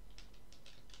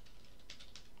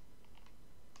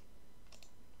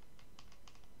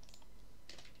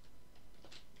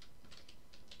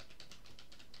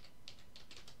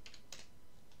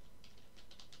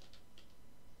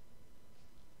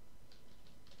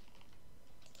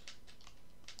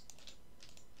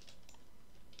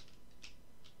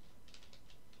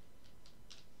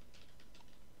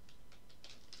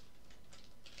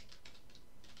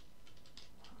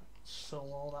 Let's fill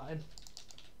all that in.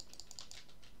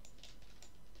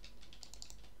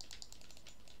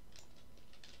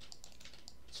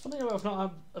 It's funny how I've not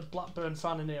had a Blackburn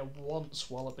fan in here once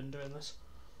while I've been doing this.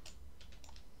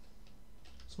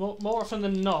 It's more often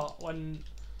than not, when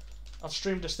I've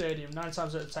streamed a stadium, 9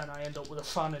 times out of 10 I end up with a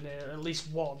fan in here, at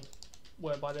least one,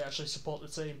 whereby they actually support the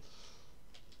team.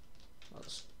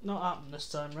 That's not happened this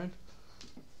time round.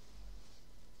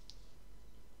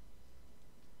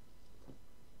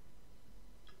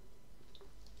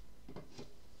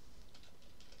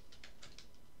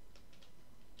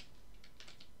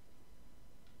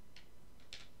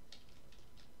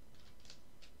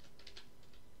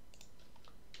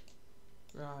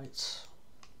 Right.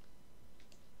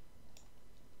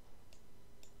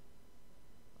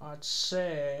 I'd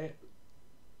say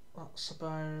that's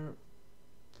about...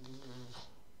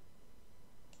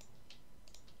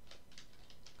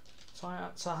 If I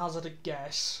had to hazard a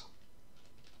guess...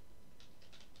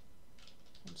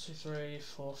 1, 2, 3,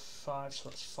 4, 5, so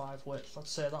that's 5 width. I'd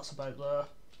say that's about there.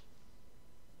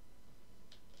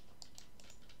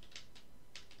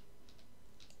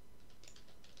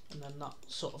 And then that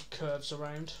sort of curves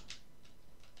around.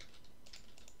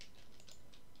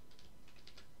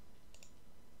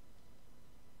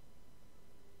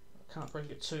 I can't bring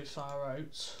it too far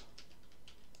out.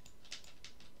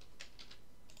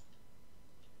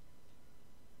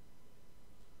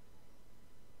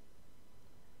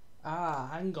 Ah,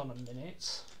 hang on a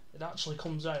minute. It actually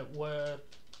comes out where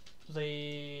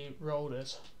the road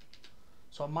is.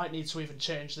 So I might need to even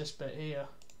change this bit here.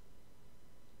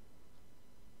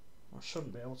 I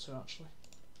shouldn't be able to actually.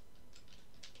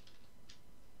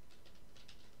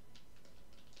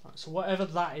 Right, so whatever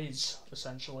that is,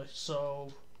 essentially.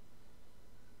 So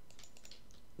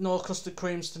no custard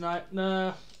creams tonight.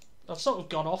 Nah, I've sort of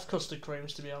gone off custard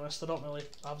creams, to be honest. I don't really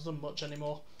have them much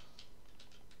anymore.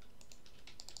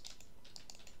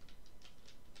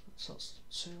 So that's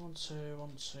 2, 1, 2, 1,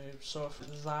 2. So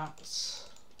if that...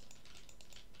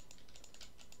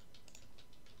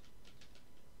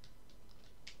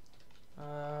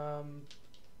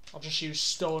 I'll just use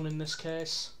stone in this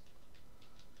case.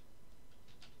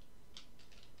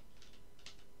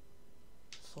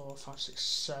 4, 5, 6,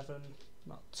 7.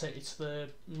 That'll take you to the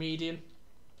median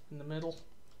in the middle.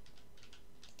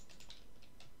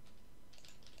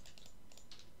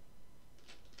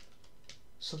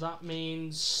 So that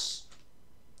means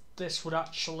this would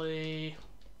actually,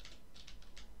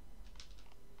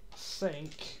 I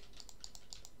think,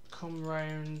 come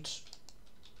round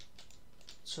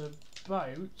to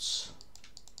about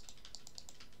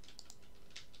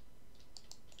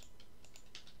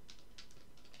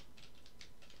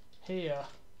here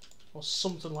or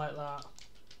something like that.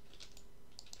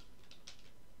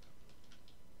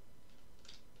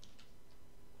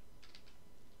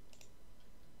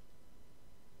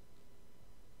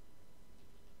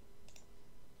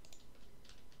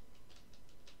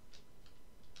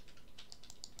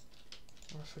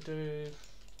 Or if we do,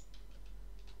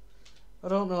 I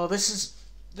don't know. This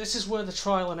is where the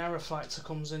trial and error factor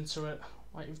comes into it.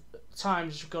 Like at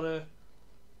times you've got to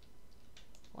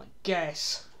like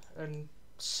guess and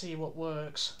see what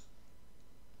works.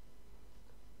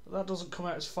 But that doesn't come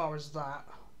out as far as that.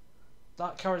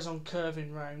 That carries on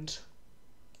curving round.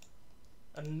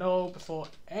 And no, before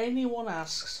anyone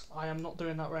asks, I am not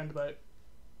doing that roundabout.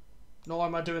 Nor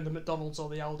am I doing the McDonald's or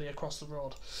the Aldi across the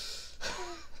road.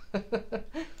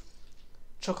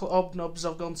 Chocolate hobnobs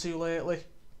I've gone to lately.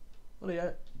 What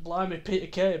yeah, blimey, Peter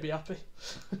Kay would be happy.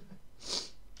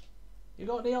 You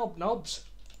got any hobnobs?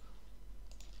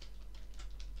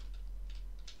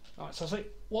 Alright, so I think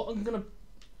what I'm gonna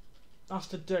have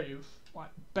to do, like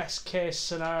best case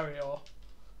scenario,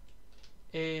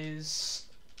 is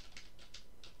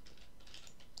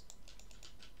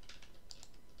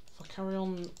if I carry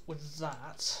on with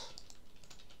that,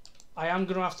 I am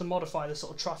gonna have to modify this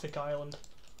little traffic island.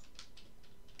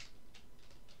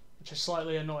 Which is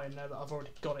slightly annoying now that I've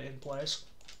already got it in place.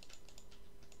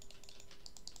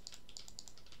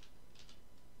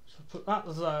 So put that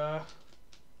there.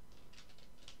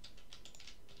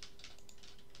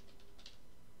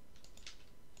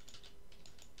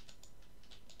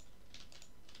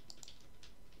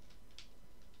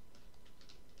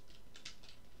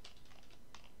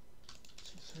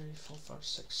 3, 4, 5,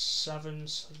 6, 7,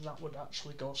 so that would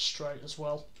actually go straight as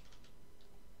well.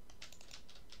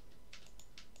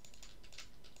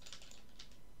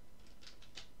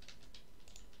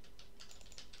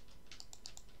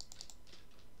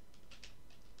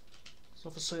 So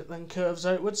obviously it then curves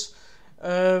outwards.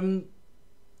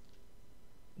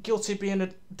 Guilty of being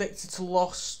addicted to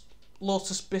Lotus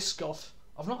Biscoff.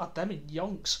 I've not had them in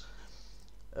yonks.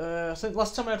 I think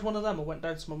last time I had one of them I went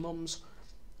down to my mum's.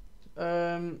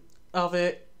 Have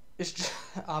it.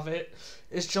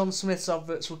 It's John Smith's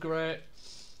adverts were great.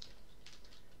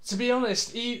 To be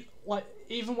honest,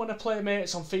 even when I play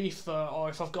mates on FIFA or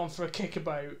if I've gone for a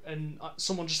kickabout and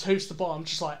someone just hoots the ball, I'm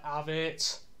just like, have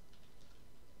it.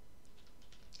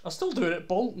 I still do it at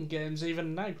Bolton games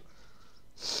even now.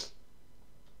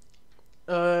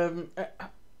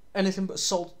 Anything but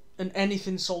salt and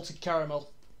anything salted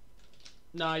caramel.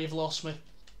 Nah, you've lost me.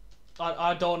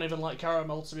 I don't even like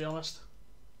caramel, to be honest.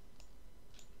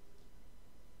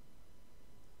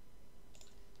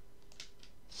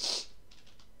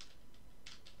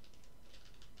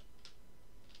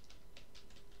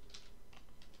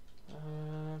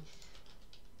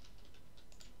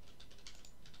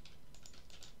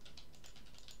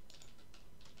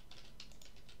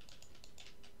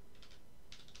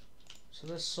 So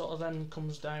this sort of then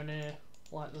comes down here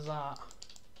like that.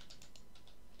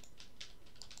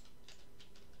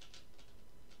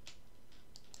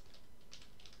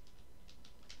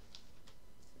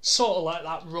 Sort of like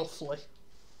that, roughly.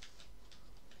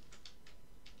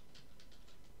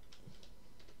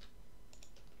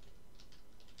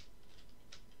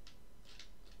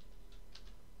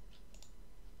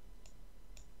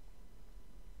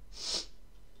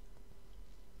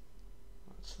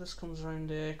 So this comes around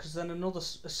here, because then a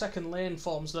second lane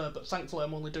forms there, but thankfully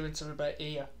I'm only doing to about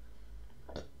here.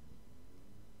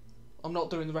 I'm not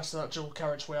doing the rest of that dual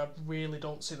carriageway, I really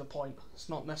don't see the point. It's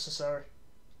not necessary.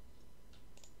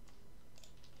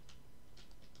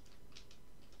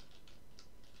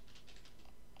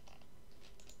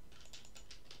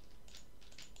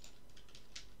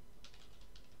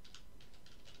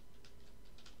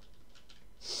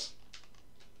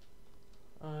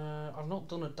 I've not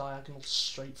done a diagonal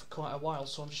street for quite a while,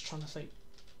 so I'm just trying to think,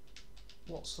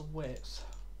 what's the width?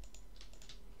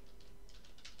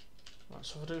 Right,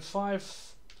 so if I do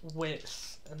 5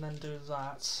 width and then do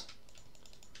that,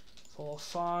 4,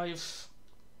 5,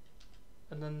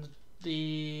 and then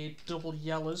the double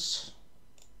yellows.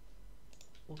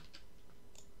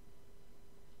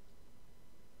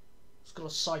 It's got a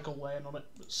cycle lane on it,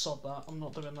 but sod that, I'm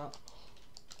not doing that.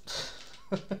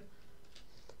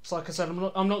 So like I said,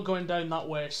 I'm not going down that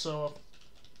way, so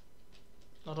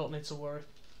I don't need to worry.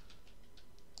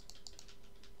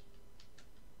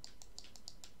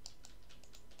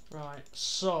 Right,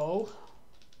 so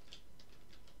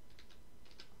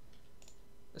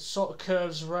it sort of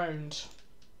curves round.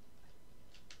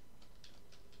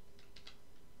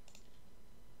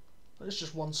 It's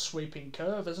just one sweeping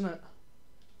curve, isn't it?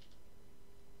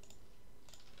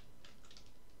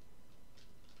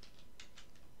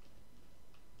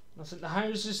 I think the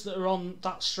houses that are on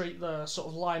that street there sort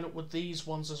of line up with these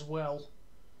ones as well.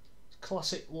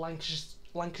 Classic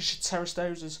Lancashire terraced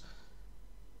houses.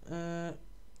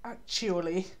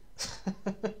 Actually,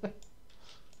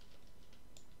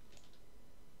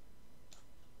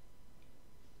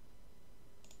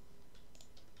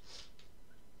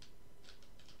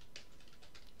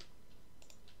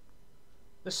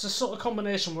 this is a sort of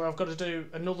combination where I've got to do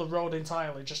another road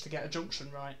entirely just to get a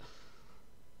junction right.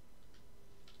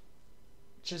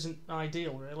 Which isn't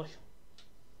ideal, really.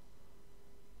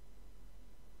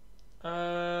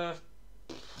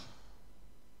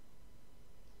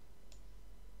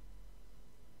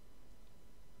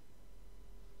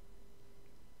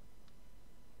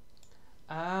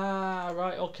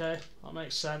 Right, okay, that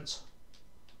makes sense.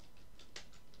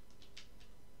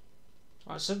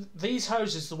 Right, so these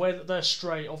houses, the way that they're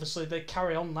straight, obviously they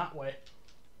carry on that way.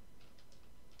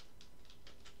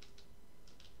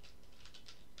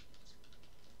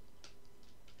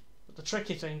 But the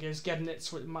tricky thing is getting it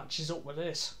so it matches up with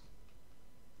this.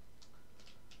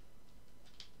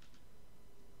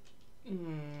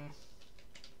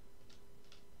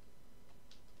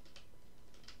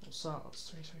 What's that? That's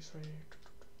 333.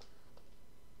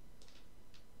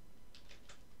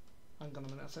 Hang on a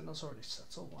minute, I think that's already set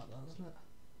up like that, isn't it?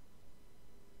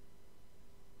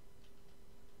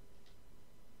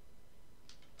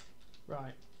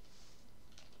 Right.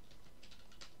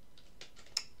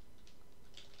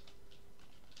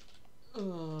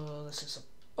 Oh, this is an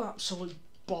absolute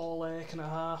ball ache and a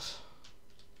half.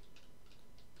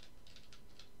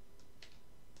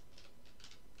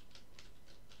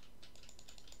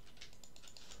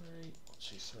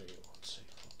 2, 3, 1, 2, 1,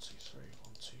 2, 3, 1,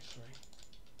 2, 3.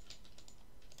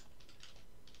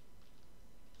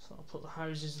 So I'll put the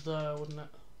houses there, wouldn't it?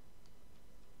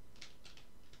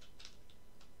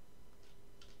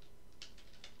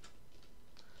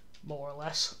 More or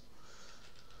less.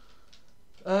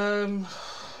 At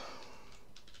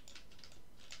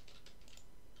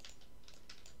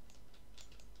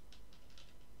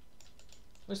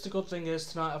least the good thing is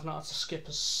tonight I've not had to skip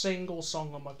a single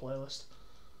song on my playlist.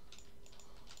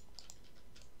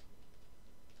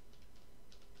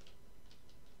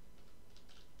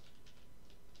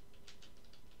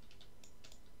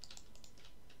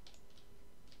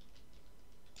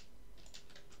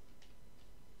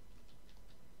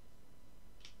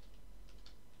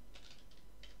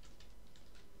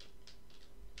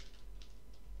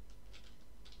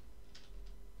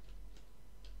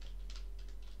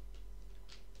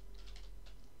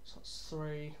 So that's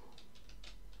 3,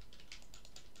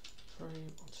 3, 1, 2,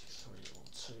 3, 1,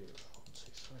 2, 1,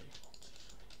 2, 3, 1, 2, 3.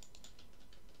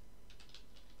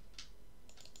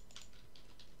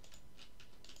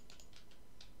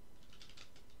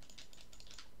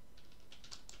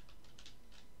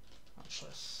 Actually,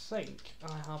 I think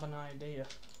I have an idea.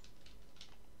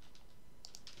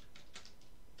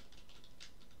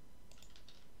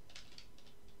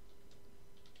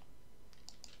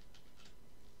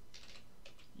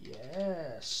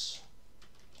 Yes!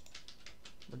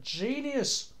 I'm a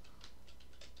genius!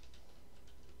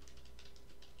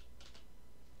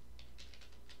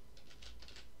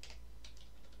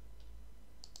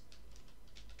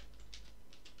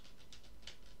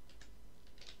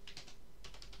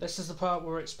 This is the part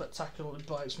where it spectacularly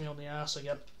bites me on the arse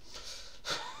again.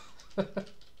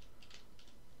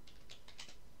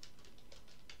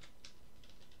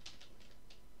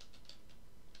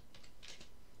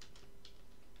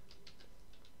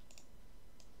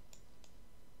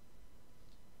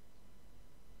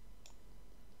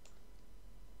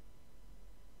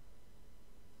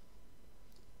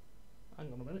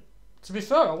 Hang on a minute. To be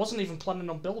fair, I wasn't even planning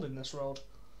on building this road.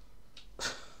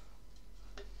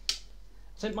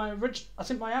 I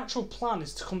think my actual plan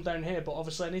is to come down here, but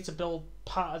obviously I need to build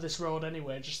part of this road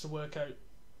anyway, just to work out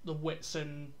the width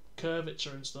and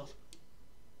curvature and stuff.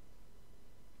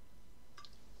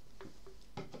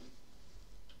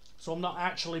 So I'm not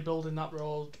actually building that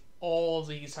road or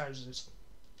these houses.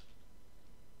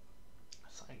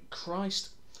 Thank Christ.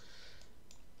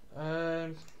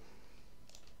 Right,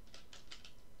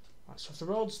 so if the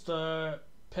road's the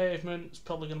pavement, it's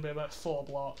probably going to be about 4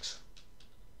 blocks.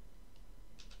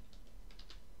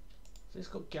 These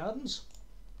got gardens?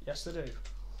 Yes, they do. It's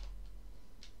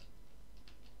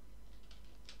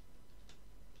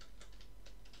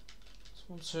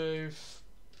 1, 2,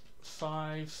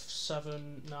 5,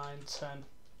 7, 9, 10.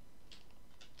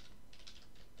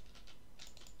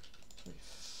 3,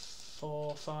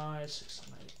 4, 5, 6,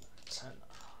 7, 8, 9, 10.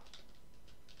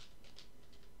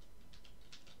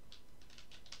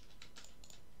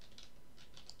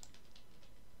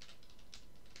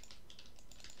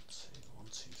 1,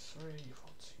 2, 3, 1, 2,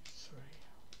 3.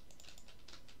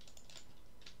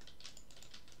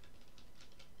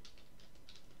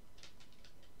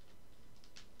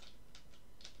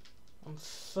 I'm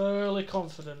fairly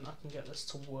confident I can get this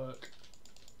to work.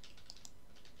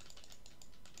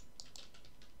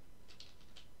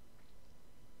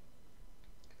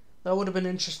 That would have been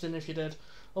interesting if you did.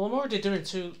 Well, I'm already doing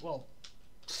 3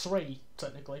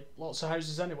 technically. Lots of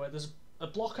houses anyway. There's a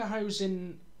block of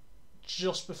housing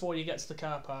just before you get to the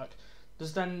car park.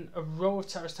 There's then a row of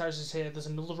terraced houses here. There's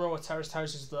another row of terraced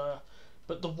houses there.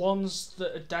 But the ones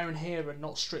that are down here are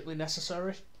not strictly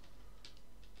necessary,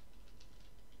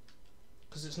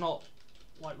 because it's not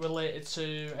like related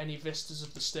to any vistas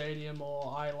of the stadium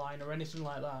or eye line or anything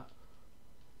like that.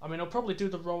 I mean, I'll probably do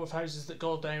the row of houses that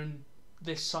go down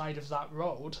this side of that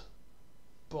road,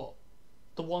 but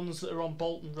the ones that are on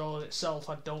Bolton Road itself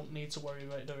I don't need to worry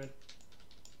about doing.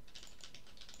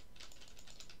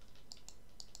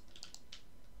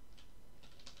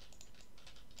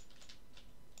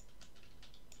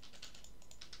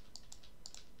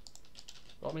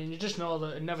 I mean, you just know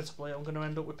that inevitably I'm going to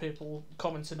end up with people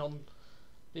commenting on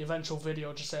the eventual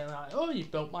video just saying like, oh, you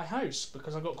built my house,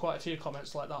 because I got quite a few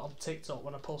comments like that on TikTok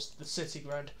when I posted the city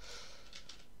ground,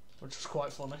 which was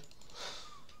quite funny.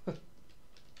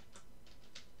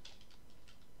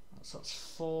 So that's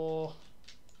 4.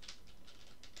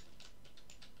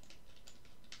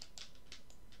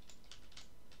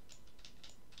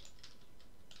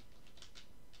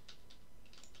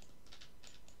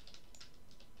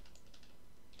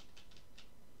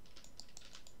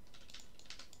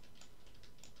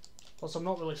 Plus, I'm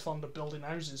not really fond of building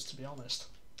houses, to be honest.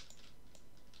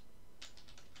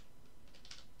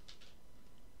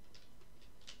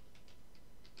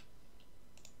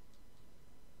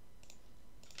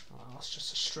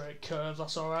 straight curve,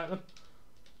 that's alright then.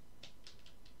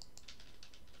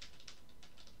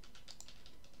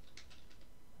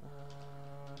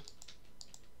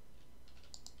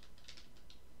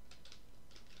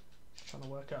 Just trying to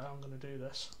work out how I'm going to do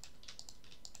this.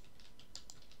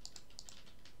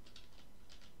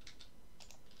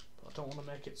 But I don't want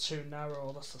to make it too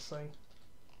narrow, that's the thing.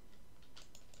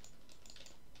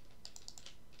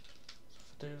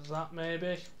 So if I do that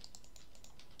maybe.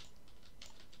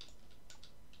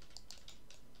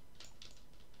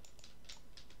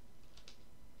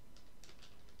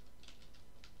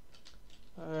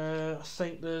 I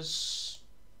think there's,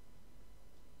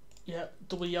 yeah,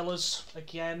 double yellows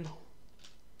again.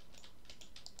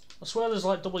 I swear there's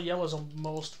like double yellows on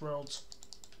most roads.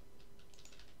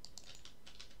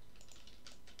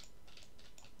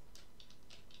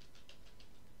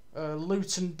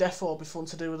 Luton Defo will be fun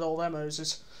to do with all them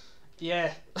houses.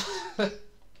 Yeah.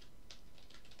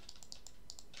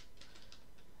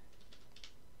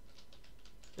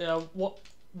 Yeah, what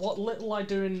little I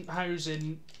do in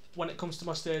housing when it comes to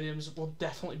my stadiums will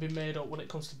definitely be made up when it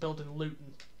comes to building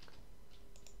Luton.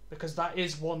 Because that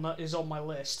is one that is on my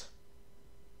list.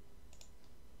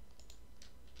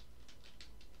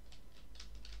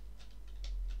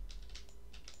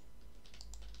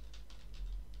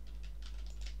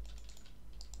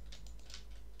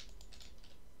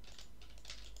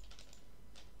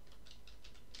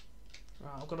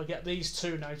 Right, I've got to get these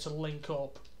two now to link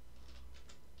up.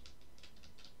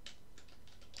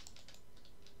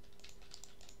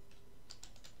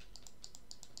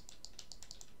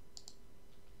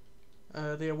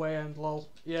 The away end, lol.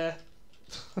 Yeah.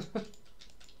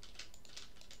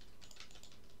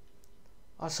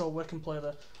 I saw Wickham play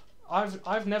there.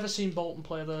 I've never seen Bolton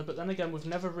play there, but then again, we've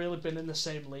never really been in the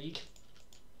same league,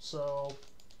 so.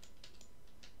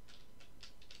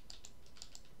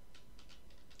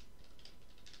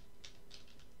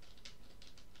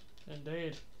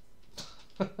 Indeed.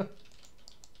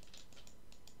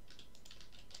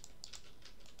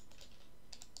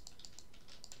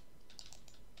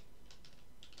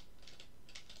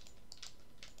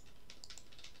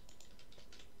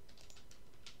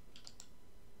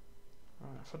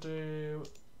 If I do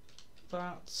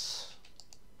that,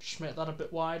 just make that a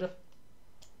bit wider,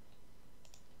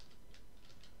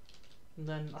 and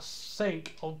then I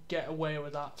think I'll get away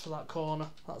with that for that corner.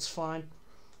 That's fine.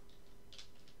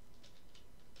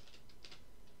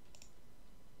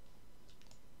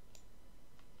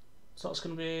 So that's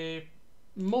going to be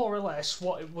more or less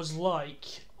what it was like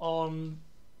on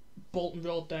Bolton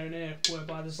Road down here,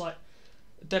 whereby there's like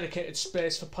a dedicated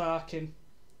space for parking.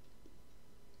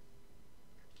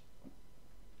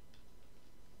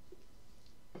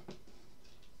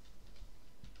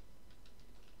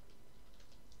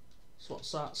 So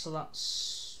what's that? So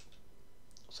that's,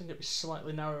 I think it'd be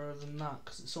slightly narrower than that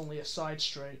because it's only a side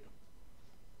street.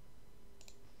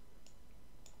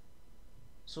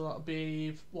 So that'll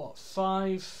be what,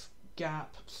 5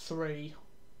 gap 3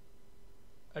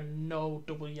 and no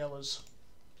double yellows.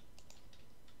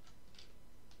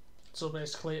 So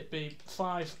basically it'd be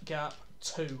 5 gap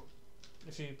 2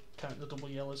 if you count the double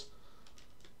yellows.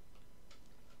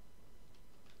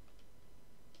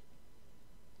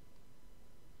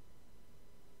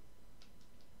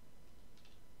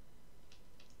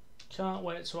 Can't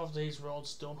wait to have these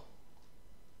roads done,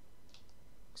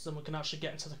 because then we can actually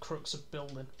get into the crux of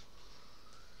building.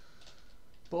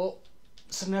 But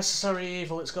it's a necessary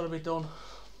evil, it's got to be done.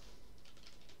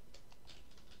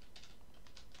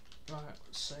 Right,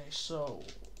 let's see, so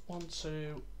 1,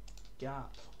 2,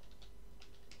 gap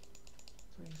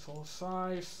 3, 4,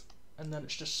 5, and then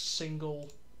it's just single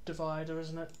divider,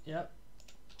 isn't it? Yep.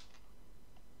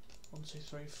 1, 2,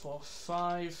 3, 4,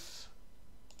 5.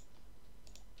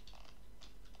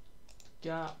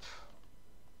 Gap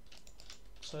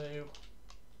 2,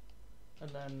 and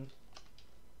then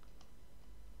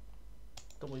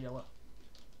double yellow.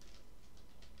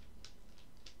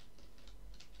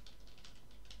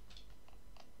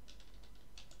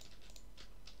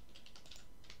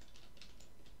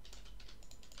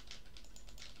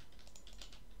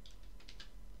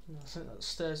 And I think that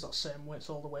stays that same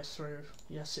width all the way through.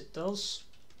 Yes, it does.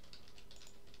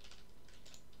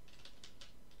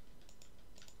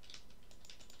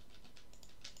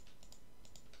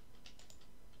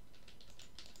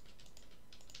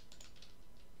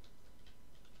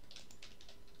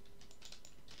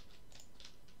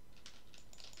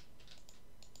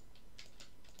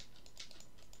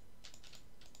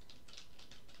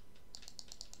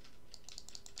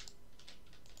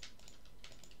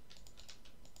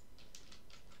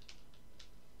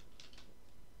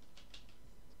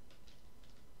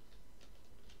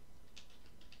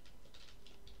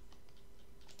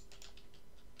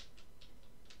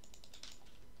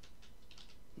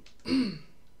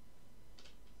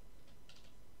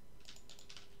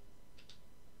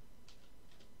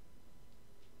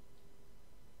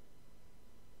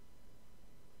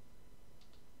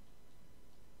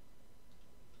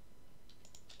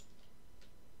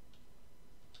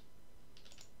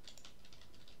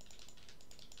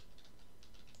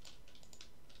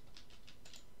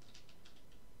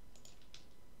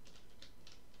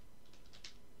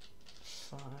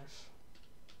 5,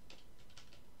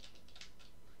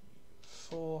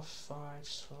 4, 5,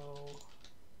 so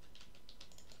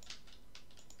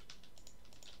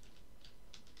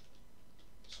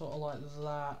sort of like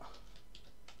that.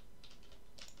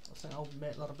 I think I'll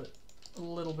make that a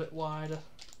little bit wider.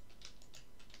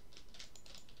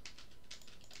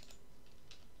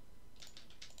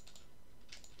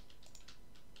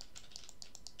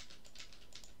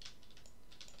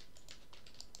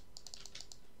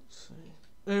 Let's see.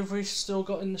 Who have we still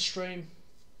got in the stream?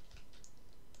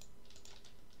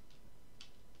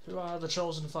 Who are the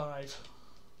chosen 5?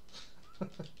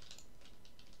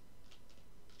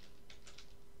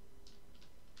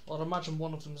 Well, I'd imagine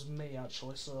one of them is me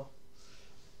actually, so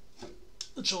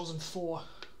the chosen 4.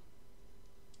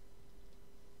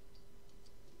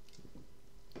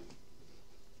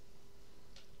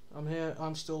 I'm here,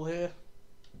 I'm still here.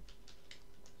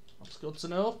 That's good to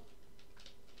know.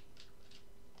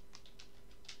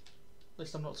 At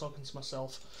least I'm not talking to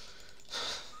myself.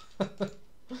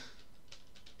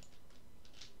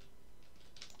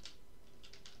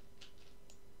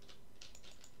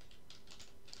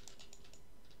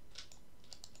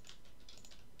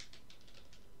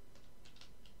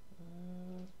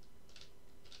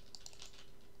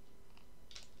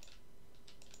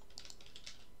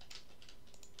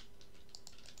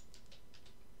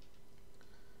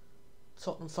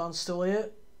 Tottenham fans still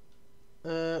here?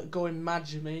 Going mad,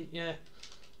 you mean? Yeah.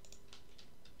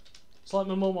 It's like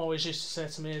my mum always used to say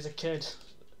to me as a kid,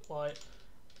 like,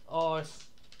 oh, if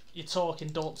you're talking,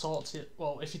 don't talk to...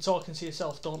 Well, if you're talking to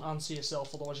yourself, don't answer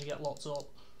yourself, otherwise you get locked up.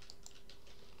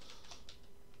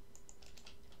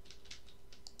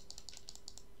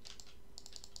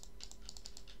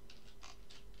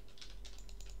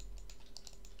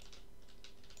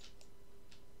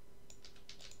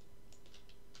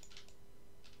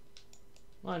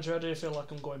 Mind you, I do feel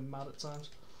like I'm going mad at times.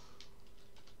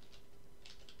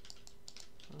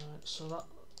 Alright, so that...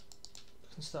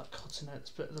 I can start cutting out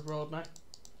this bit of the road now.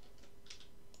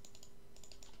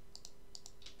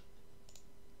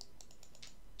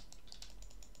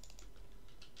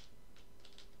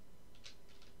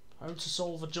 How to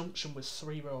solve a junction with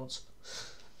 3 roads.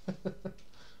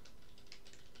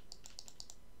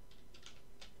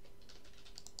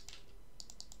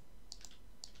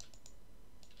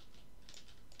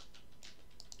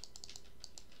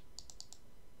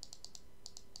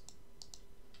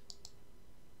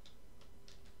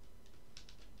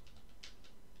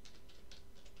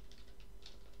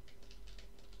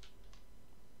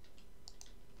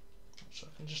 So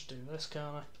I can just do this,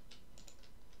 can't I?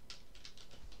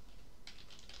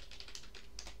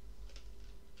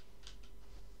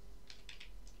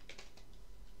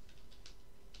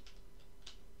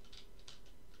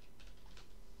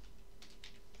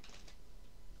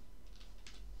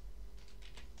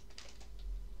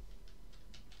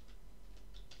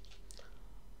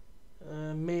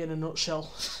 Me in a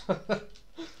nutshell.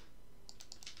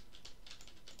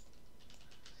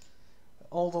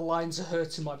 All the lines are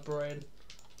hurting my brain.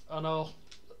 I know.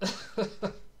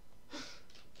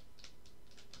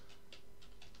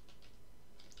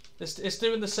 It's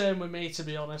doing the same with me, to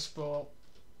be honest, but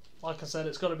like I said,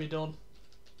 it's got to be done.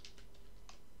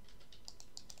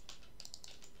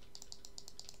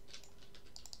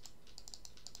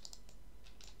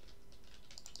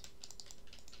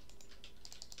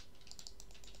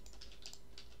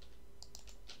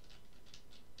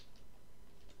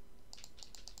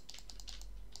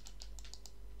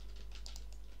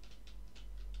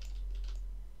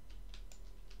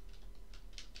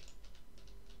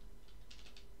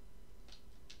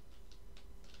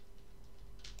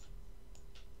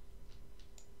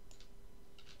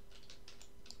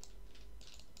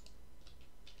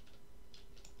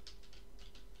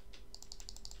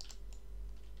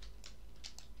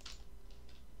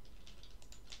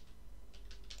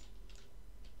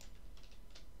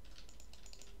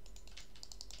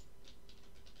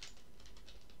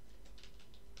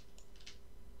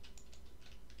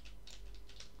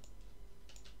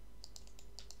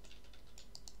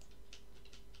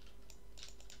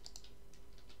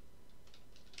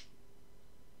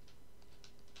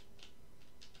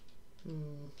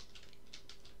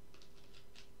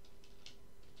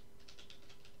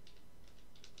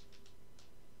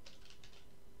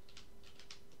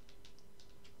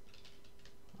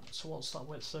 So what's that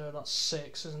width there? That's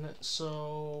 6, isn't it?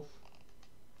 So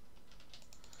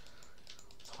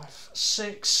 5,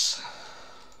 6.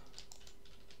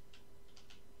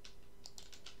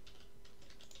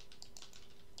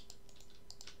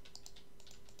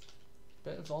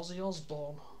 Bit of Ozzy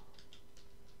Osbourne.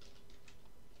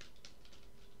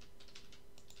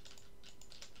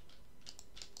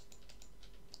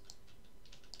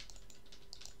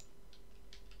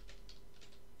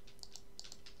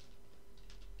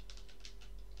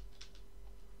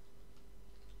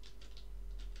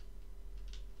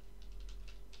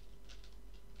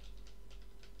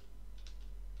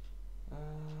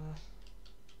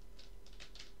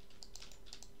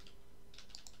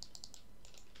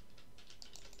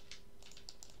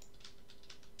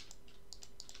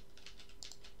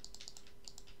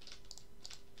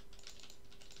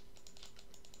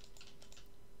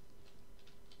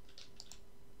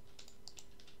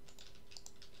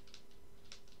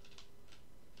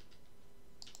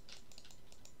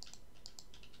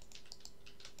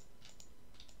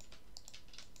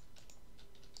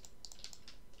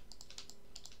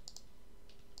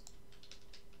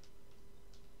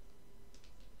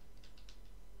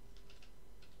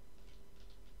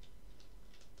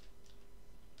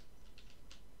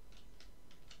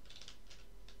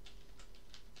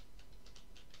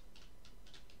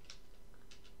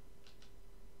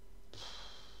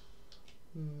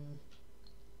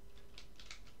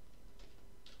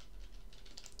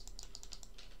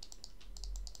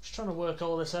 trying to work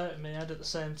all this out in my head at the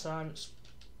same time. It's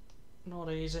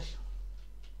not easy.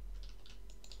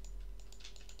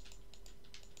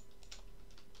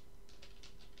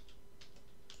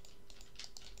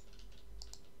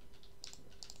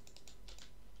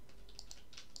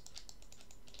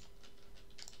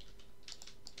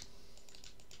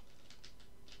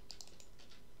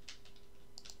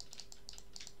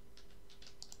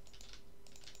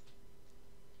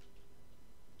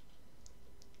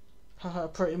 Haha,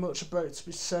 pretty much about to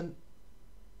be sent.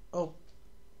 Oh,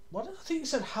 what did I think you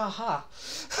said? Haha.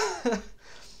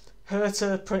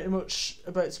 Hertha pretty much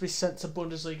about to be sent to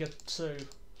Bundesliga 2.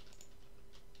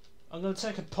 I'm going to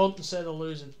take a punt and say they're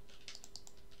losing.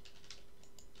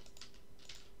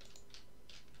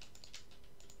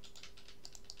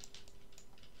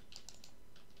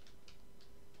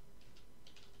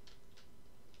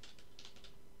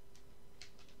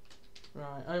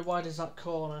 Right, how wide is that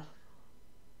corner?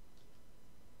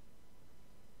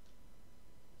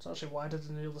 It's actually wider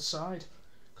than the other side,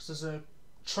 because there's a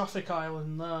traffic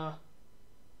island there.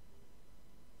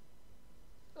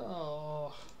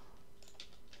 Oh.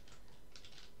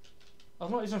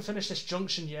 I've not even finished this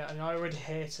junction yet and I already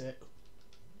hate it.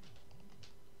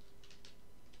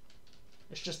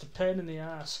 It's just a pain in the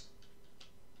ass.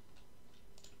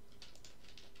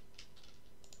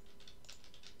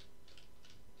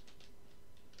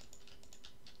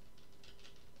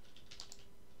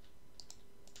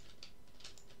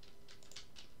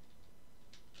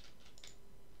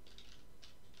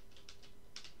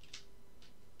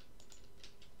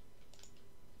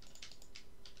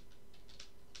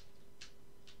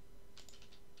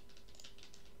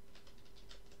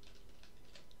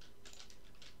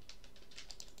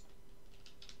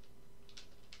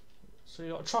 So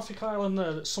you got a traffic island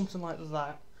there that's something like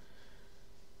that.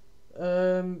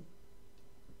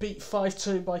 Beat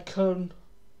 5-2 by Köln.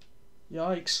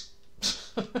 Yikes.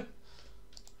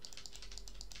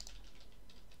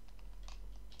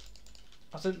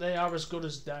 I think they are as good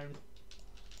as down.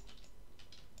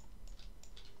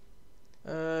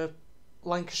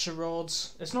 Lancashire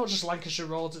roads. It's not just Lancashire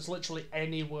roads, it's literally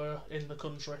anywhere in the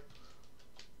country.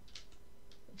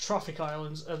 Traffic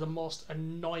islands are the most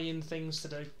annoying things to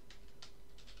do.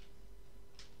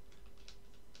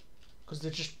 Because they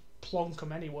just plonk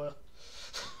them anywhere.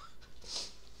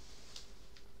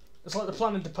 It's like the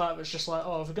planning department's just like,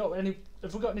 oh, have we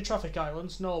got any traffic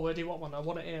islands? No, where do you want one? I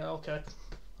want it here. Okay,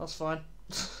 that's fine.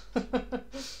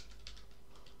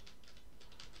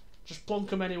 Just plonk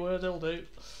them anywhere, they'll do.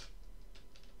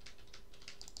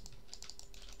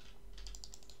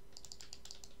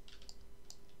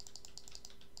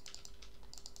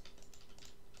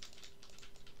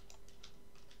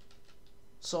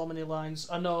 So many lines.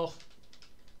 I know.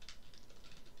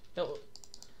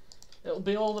 It'll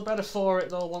be all the better for it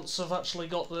though once I've actually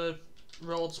got the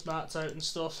roads marked out and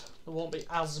stuff. There won't be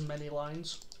as many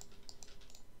lines.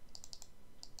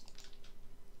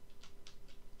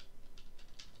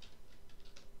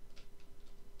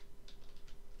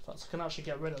 In fact, I can actually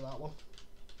get rid of that one.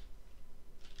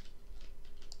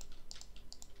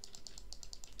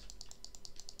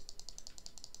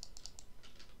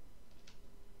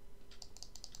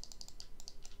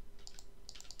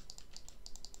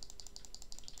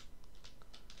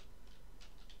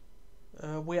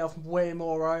 We have way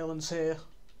more islands here.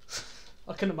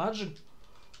 I can imagine.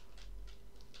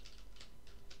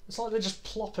 It's like they just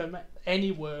plop them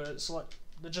anywhere. It's like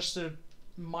they're just a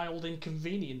mild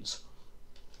inconvenience.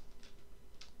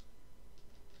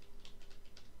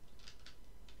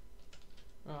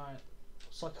 Right.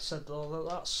 It's like I said though,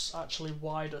 that's actually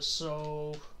wider,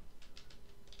 so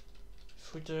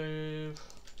if we do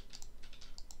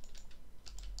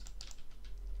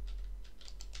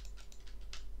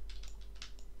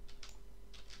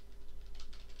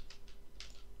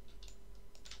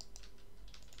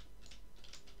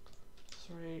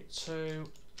 3, 2,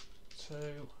 2,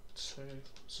 2.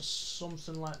 So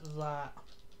something like that.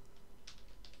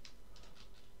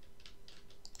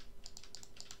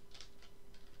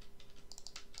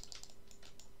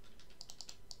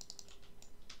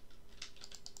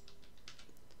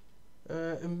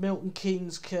 In Milton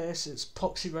Keynes' case, it's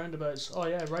Poxy Roundabouts. Oh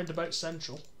yeah, Roundabout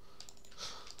Central.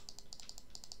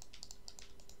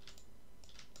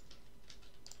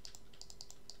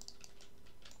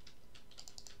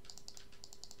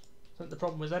 I think the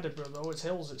problem with Edinburgh though, it's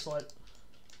hills. It's like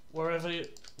wherever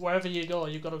you go,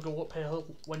 you've got to go uphill.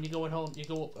 When you're going home, you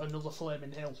go up another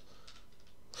flaming hill.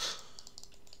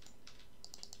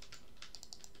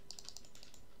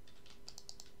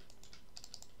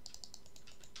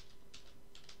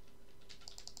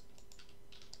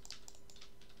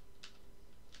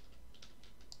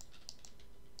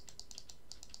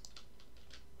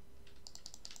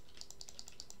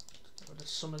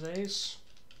 some of these.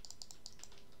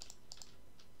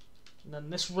 And then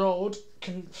this road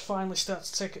can finally start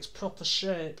to take its proper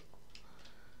shape.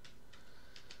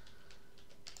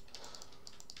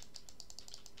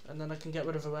 And then I can get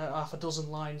rid of about half a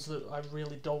dozen lines that I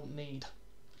really don't need.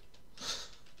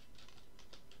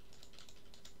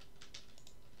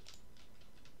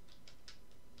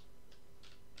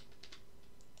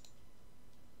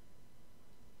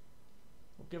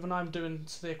 Given I'm doing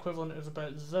the equivalent of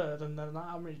about there, then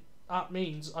that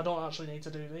means I don't actually need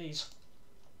to do these.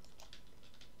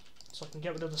 So I can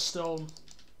get rid of the stone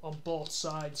on both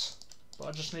sides. But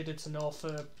I just needed to know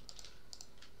for...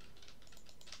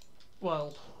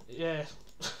 well, yeah.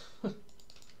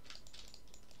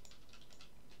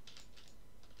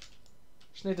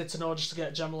 Just needed to know just to get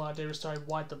a general idea as to how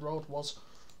wide the road was.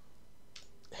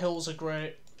 Hills are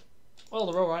great.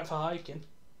 Well, they're alright for hiking.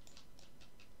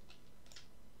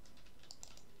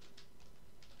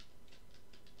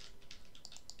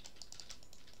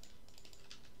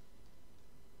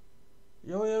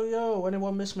 Yo yo yo,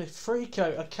 anyone miss me? Freak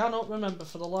out. I cannot remember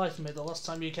for the life of me the last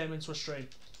time you came into a stream.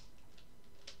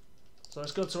 So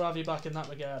it's good to have you back in that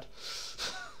regard.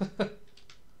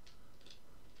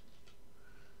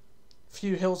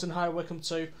 Few hills in High Wycombe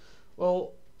too.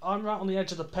 Well, I'm right on the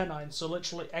edge of the Pennines, so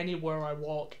literally anywhere I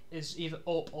walk is either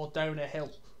up or down a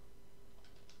hill.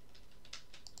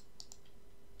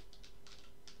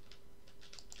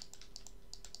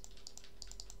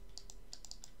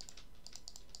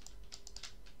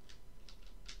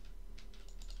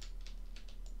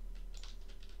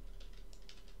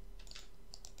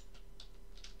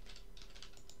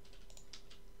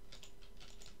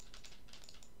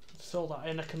 Fill that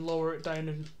in, I can lower it down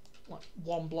in like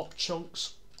 1 block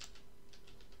chunks.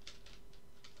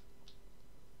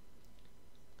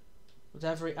 With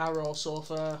every arrow so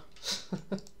far.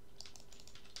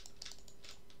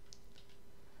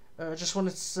 I just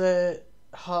wanted to say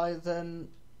hi then.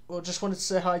 Well, just wanted to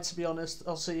say hi, to be honest.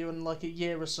 I'll see you in like a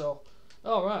year or so.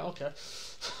 Oh, right, okay.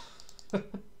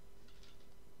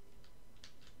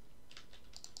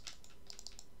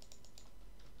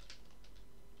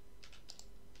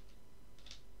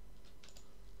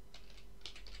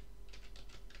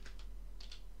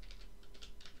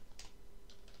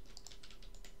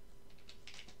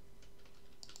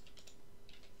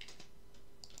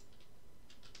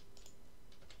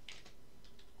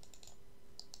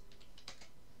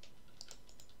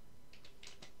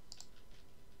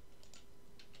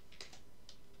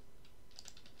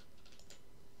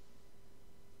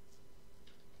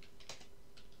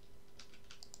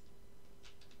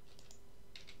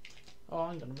 Oh,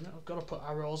 hang on a minute, I've got to put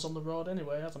arrows on the road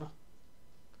anyway, haven't I?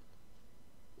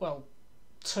 Well,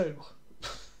 2.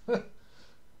 And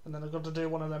then I've got to do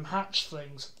one of them hatch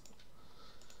things.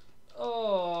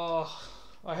 Oh,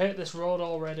 I hate this road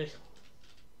already.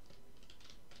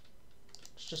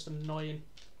 It's just annoying.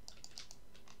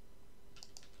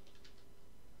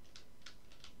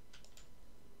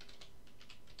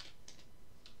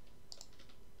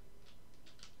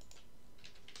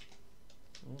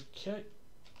 Okay.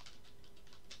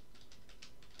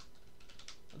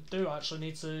 I do actually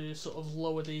need to sort of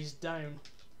lower these down,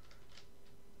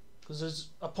 because as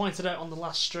I pointed out on the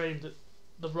last stream that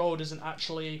the road isn't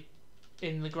actually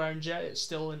in the ground yet, it's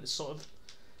still in its sort of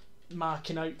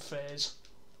marking out phase,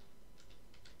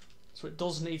 so it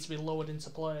does need to be lowered into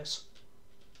place.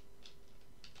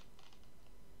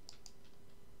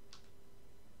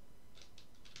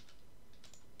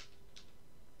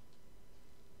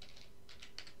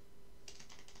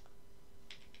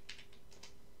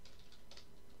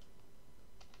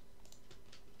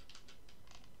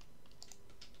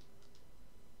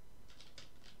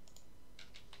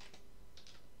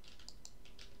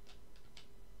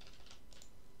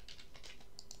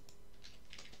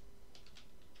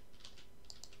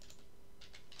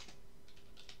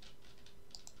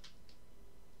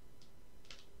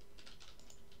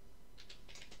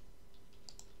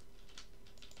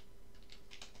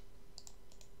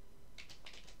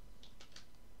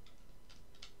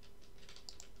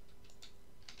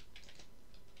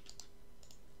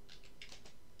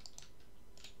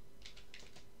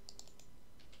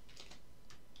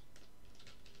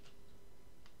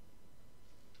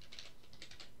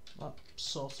 That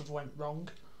sort of went wrong.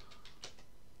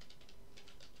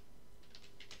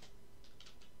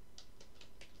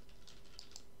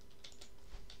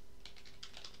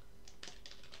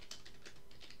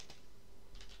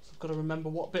 So I've got to remember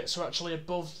what bits are actually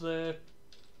above the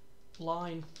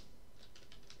line.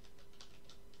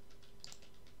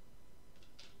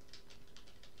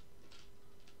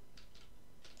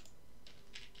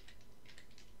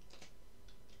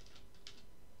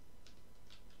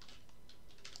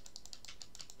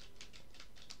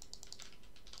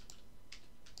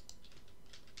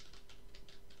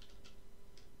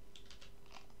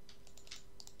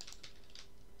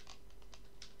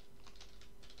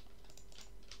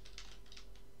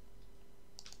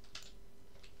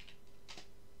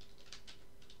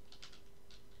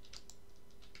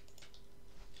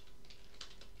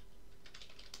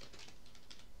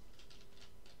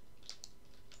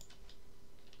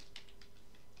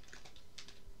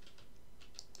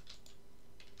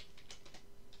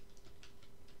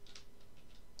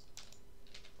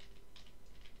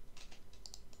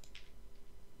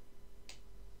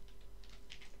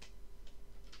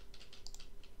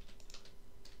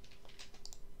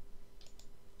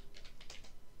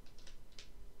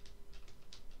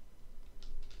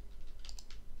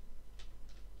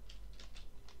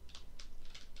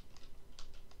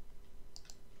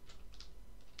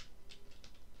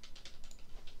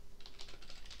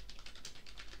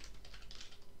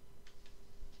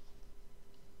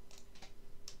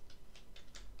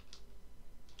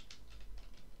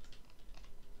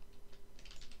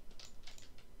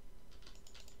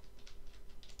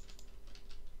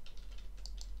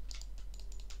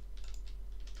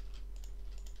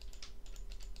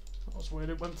 That's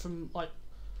weird. It went from like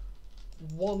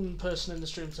one person in the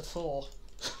stream to 4.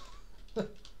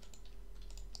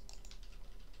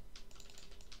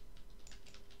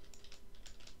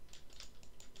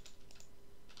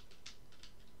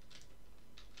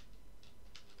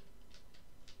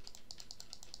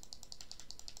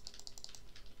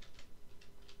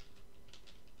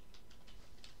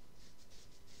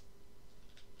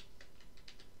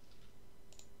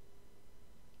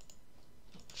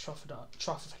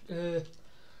 Traffic.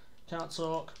 Can't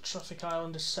talk. Traffic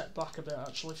island is set back a bit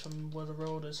actually from where the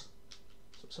road is.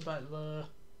 So it's about there.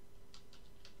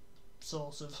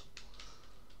 Sort of.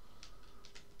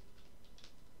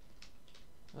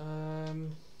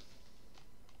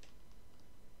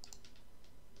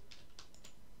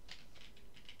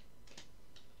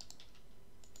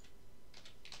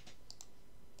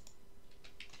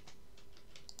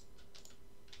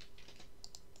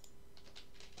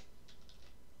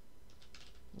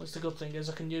 What's the good thing is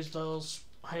I can use those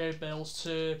hay bales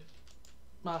to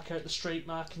mark out the street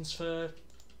markings for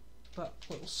that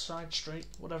little side street,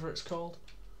 whatever it's called.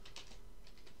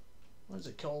 What is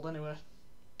it called anyway?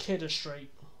 Kidder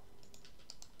Street.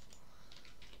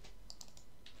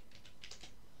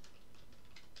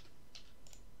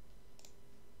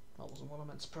 That wasn't what I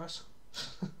meant to press.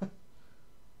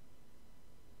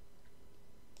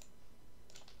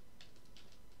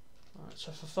 Alright, so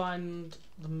if I find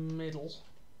the middle,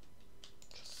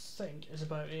 which I think is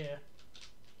about here.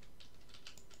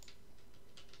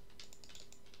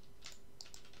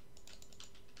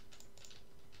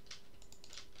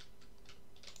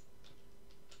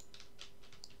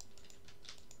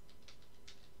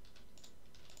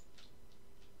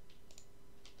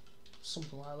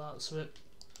 Something like that. It's a bit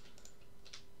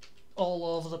all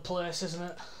over the place, isn't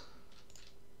it?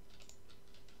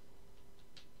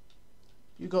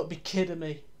 You got to be kidding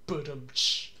me,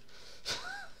 budumch.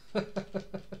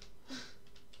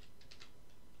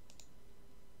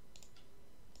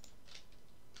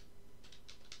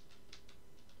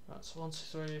 That's 1, 2,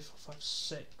 3, 4, 5,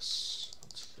 6. 1,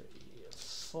 2, 3,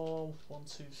 4. 1,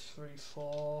 2, 3,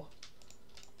 4,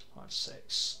 5,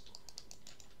 6.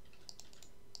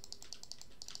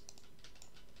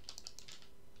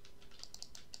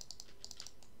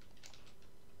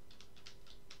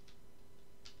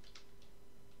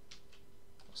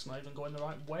 It's not even going the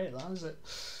right way, that is it?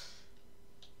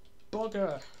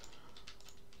 Bugger!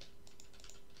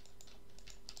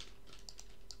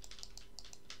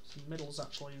 The middle's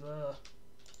actually there.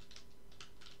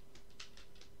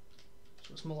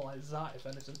 So it's more like that, if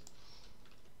anything.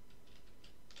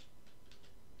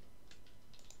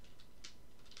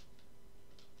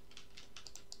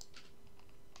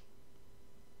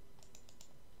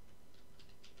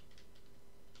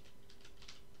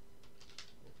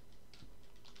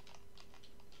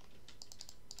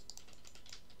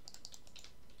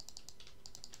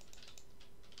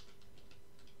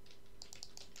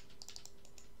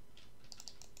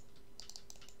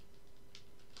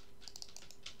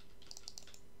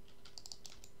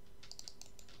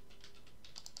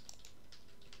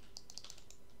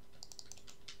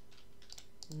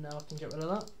 Now I can get rid of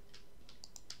that.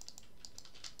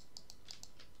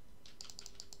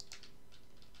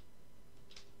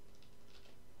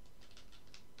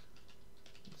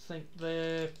 I think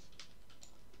the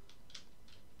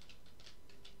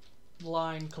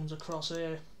line comes across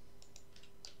here.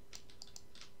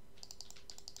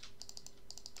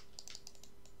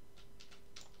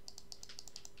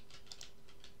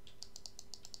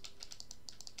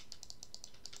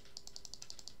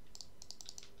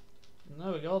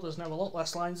 There we go, there's now a lot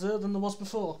less lines there than there was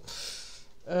before.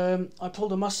 I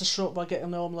pulled a master stroke by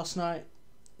getting home last night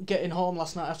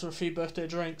after a few birthday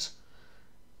drinks.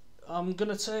 I'm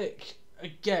gonna take a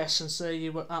guess and say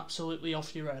you were absolutely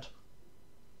off your head.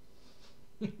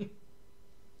 I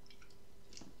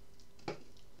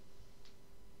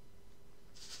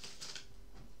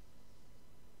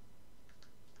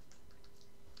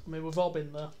mean, we've all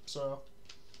been there, so...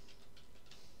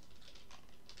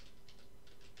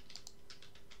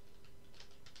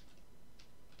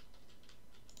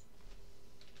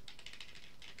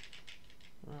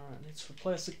 Alright, I need to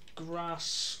replace the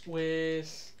grass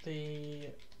with the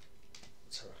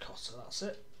terracotta, that's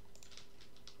it.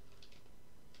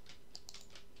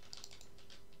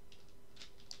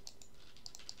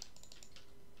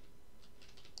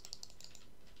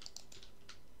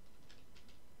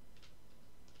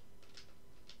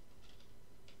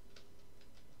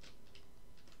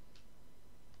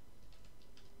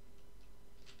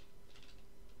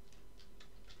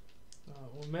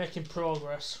 We're making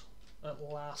progress at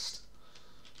last.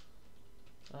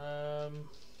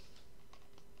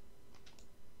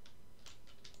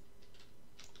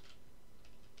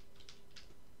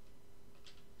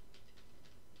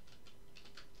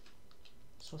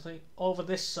 So I think over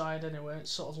this side anyway, it's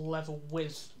sort of level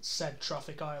with said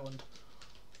traffic island.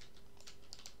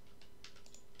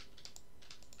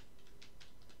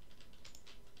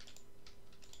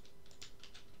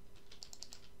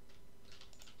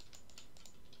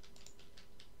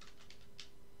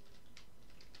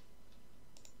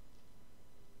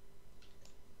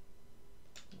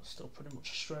 Still pretty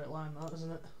much a straight line, that,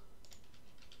 isn't it?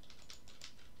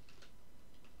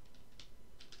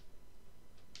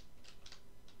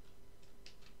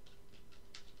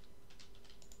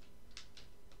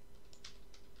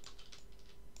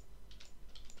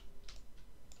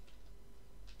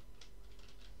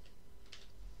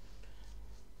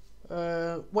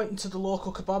 Went into the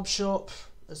local kebab shop,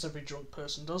 as every drunk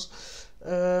person does.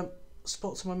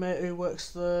 Spoke to my mate who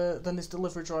works there. Then his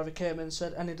delivery driver came in and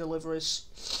said, any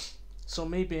deliveries? So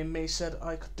me being me said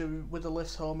I could do with a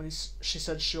lift home, and she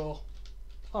said sure.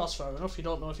 Oh, that's fair enough. You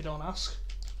don't know if you don't ask.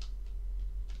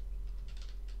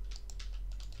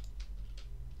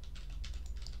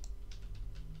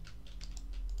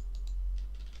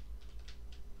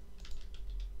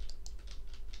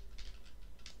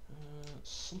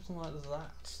 Something like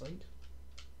that, I think.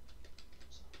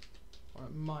 Or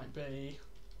it might be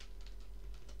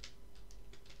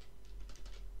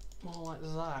more like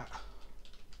that.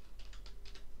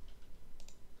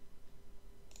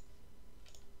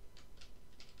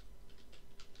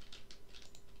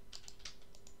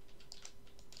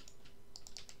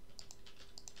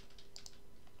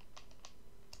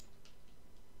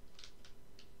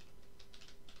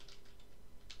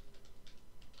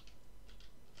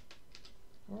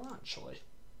 Or actually,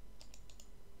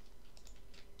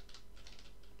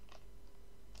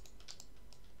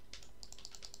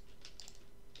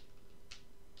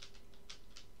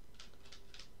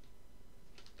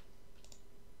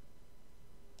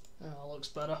 yeah, that looks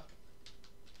better.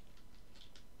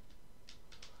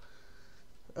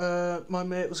 My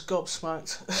mate was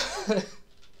gobsmacked. I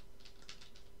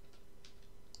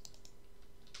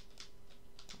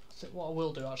think what I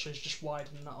will do actually is just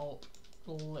widen that up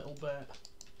a little bit.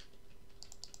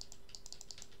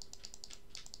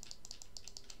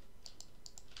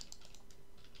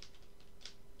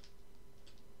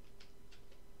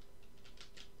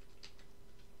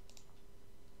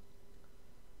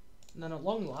 And then at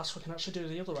long last we can actually do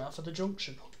the other half of the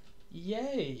junction.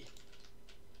 Yay!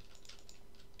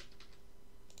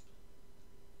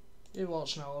 You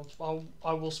watch now,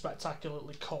 I will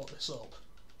spectacularly cut this up.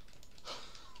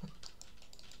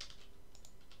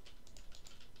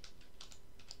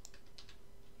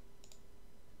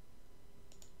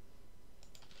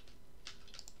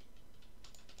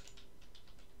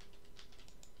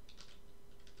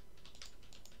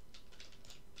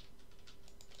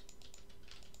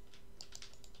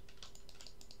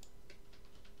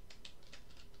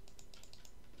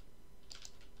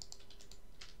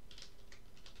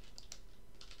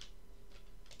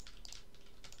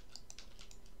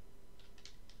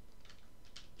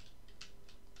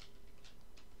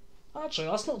 Actually,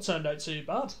 that's not turned out too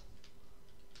bad.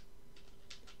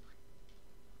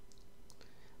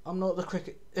 I'm not at the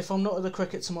cricket. If I'm not at the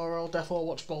cricket tomorrow, I'll definitely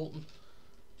watch Bolton.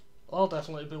 I'll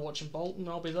definitely be watching Bolton.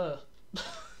 I'll be there.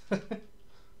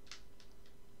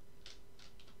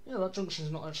 Yeah, that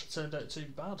junction's not actually turned out too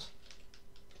bad.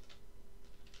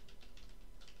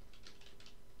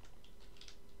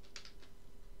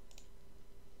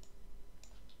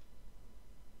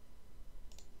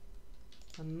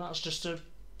 And that's just a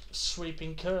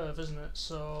sweeping curve, isn't it?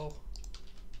 So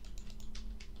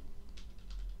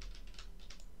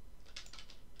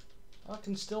I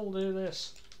can still do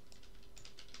this.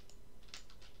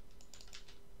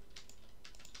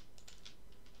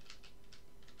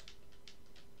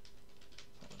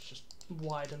 Let's just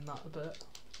widen that a bit.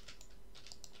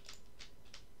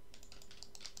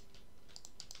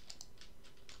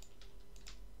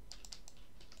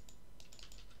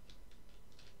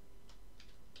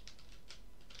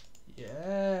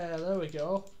 Yeah, there we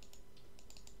go.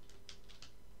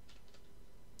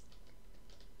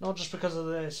 Not just because of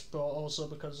this, but also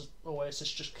because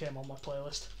Oasis just came on my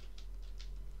playlist.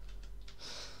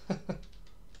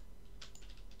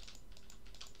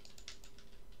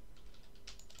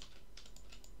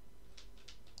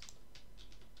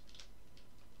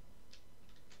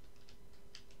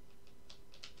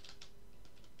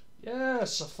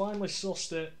 Yes, I finally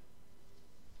sussed it.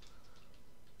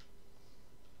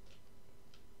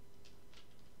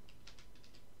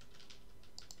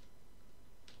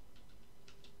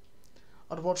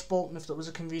 I'd watch Bolton if there was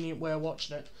a convenient way of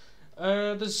watching it.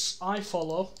 There's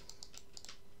iFollow.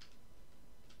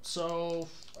 So,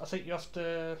 I think you have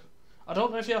to... I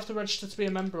don't know if you have to register to be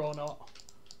a member or not.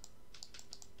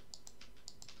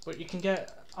 But you can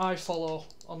get iFollow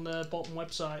on the Bolton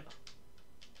website.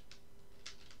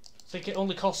 I think it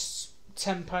only costs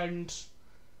 £10.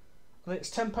 I think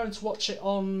it's £10 to watch it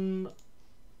on,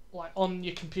 like, on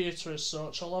your computer as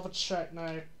such. I'll have a check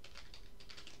now.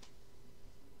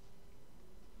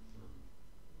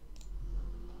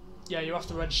 Yeah, you have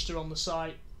to register on the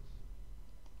site.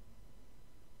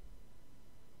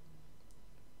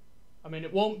 I mean,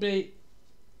 it won't be.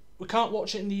 We can't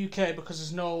watch it in the UK because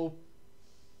there's no.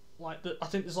 I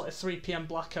think there's like a 3 PM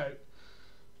blackout,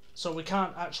 so we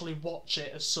can't actually watch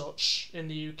it as such in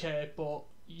the UK. But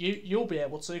you'll be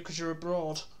able to because you're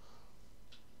abroad.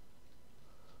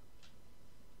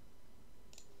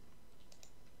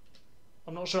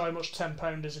 I'm not sure how much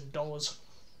 £10 is in dollars.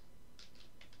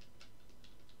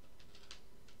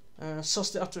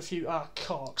 Sussed it after a few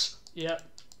cocks. Yep.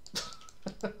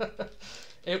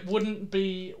 It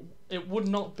would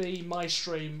not be my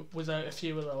stream without a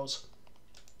few of those.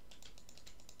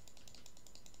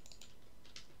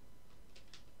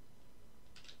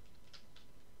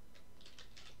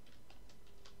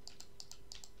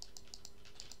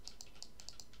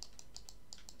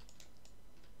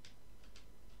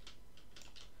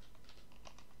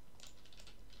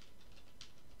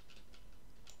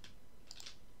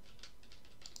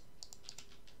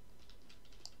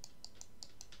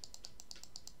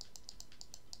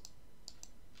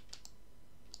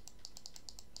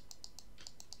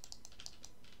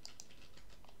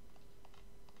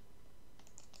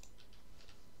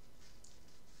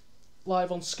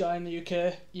 Live on Sky in the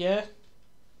UK, yeah.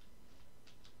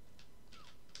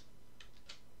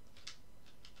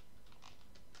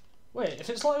 Wait, if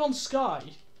it's live on Sky,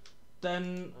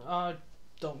 then I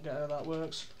don't get how that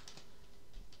works.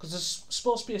 Because there's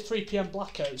supposed to be a 3 PM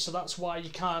blackout, so that's why you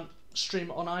can't stream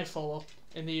it on iFollow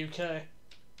in the UK.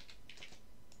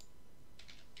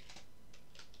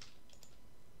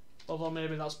 Although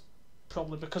maybe that's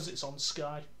probably because it's on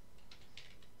Sky.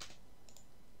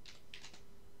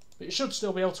 But you should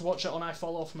still be able to watch it on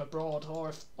iFollow from abroad, or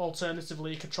if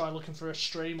alternatively you could try looking for a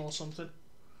stream or something.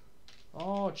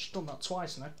 Oh, I've just done that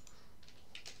twice now.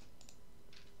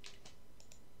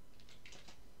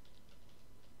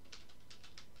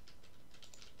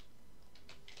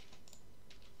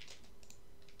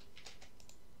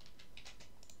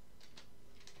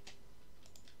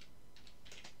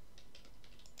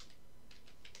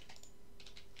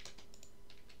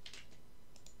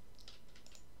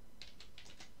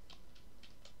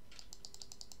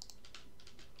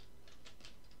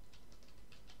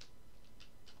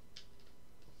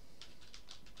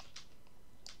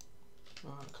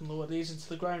 Right, I can lower these into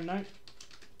the ground now. I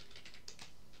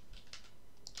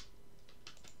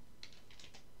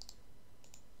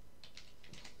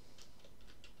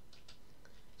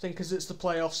think as it's the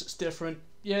playoffs, it's different.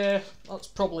 Yeah, that's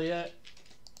probably it.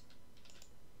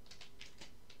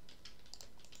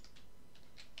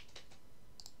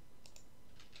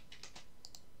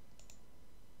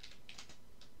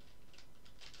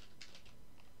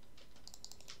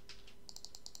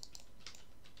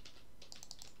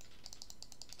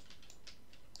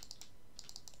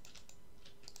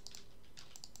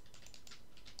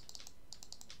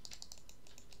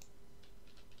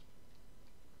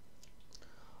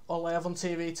 All I have on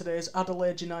TV today is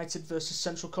Adelaide United versus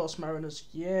Central Coast Mariners.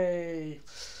 Yay!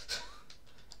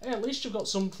 Hey, at least you've got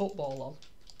some football on.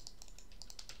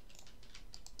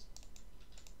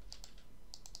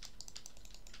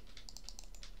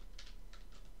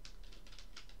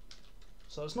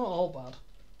 So it's not all bad.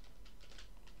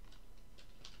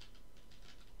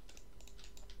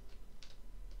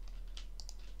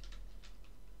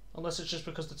 Unless it's just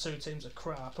because the two teams are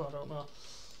crap, I don't know.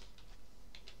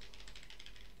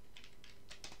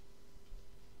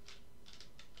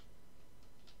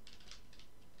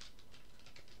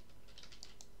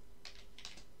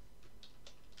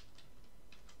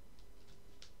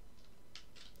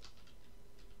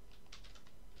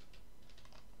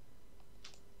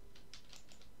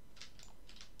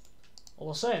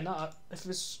 Well, saying that, if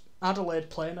it's Adelaide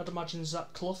playing, I'd imagine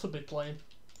Zach Clough would be playing.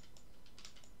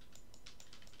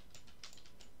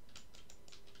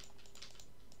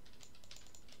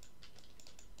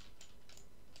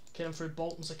 Came through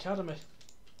Bolton's academy.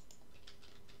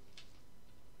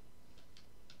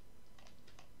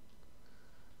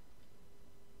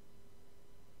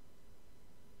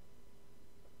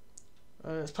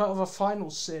 It's part of a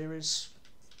finals series.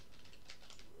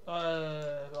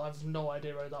 I have no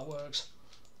idea how that works.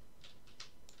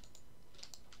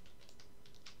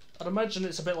 I'd imagine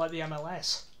it's a bit like the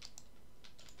MLS.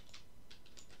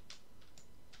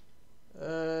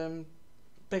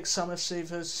 Big Sam FC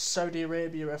versus Saudi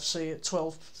Arabia FC at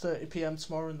 12:30 PM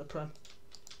tomorrow in the Prem.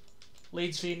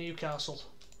 Leeds v Newcastle.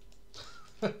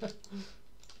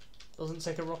 Doesn't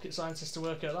take a rocket scientist to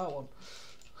work out that one.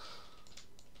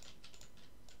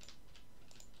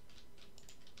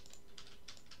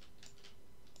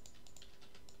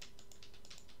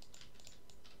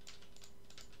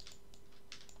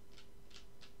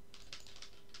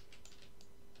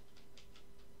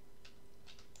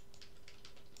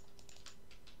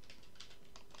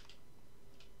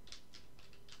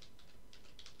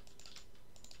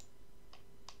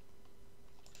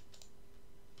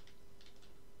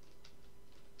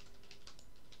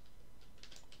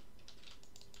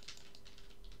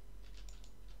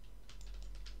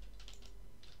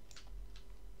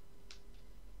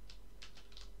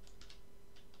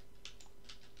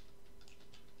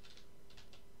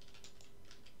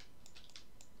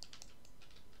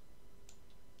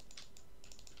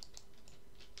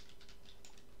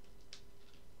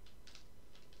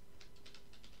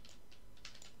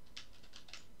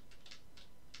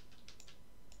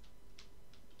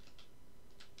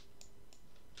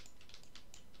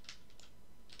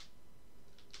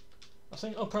 I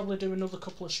think I'll probably do another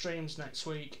couple of streams next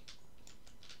week.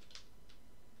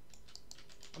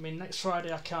 I mean, next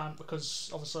Friday I can't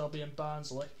because obviously I'll be in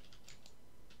Barnsley.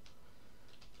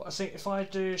 But I think if I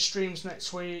do streams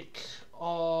next week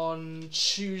on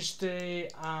Tuesday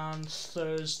and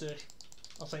Thursday,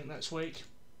 I think next week.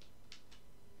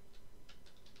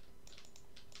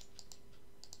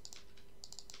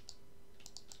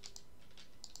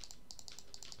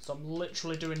 So I'm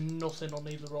literally doing nothing on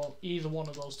either one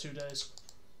of those 2 days.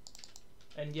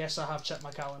 And yes, I have checked my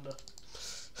calendar.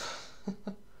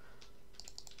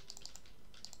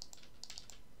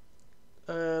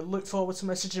 Look forward to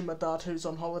messaging my dad who's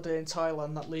on holiday in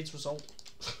Thailand that Leeds result.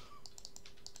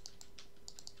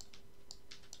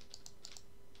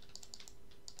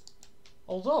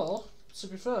 Although, to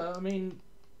be fair, I mean,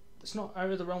 it's not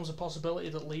out of the realms of possibility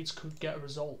that Leeds could get a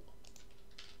result.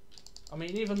 I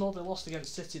mean, even though they lost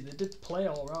against City, they did play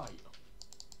alright.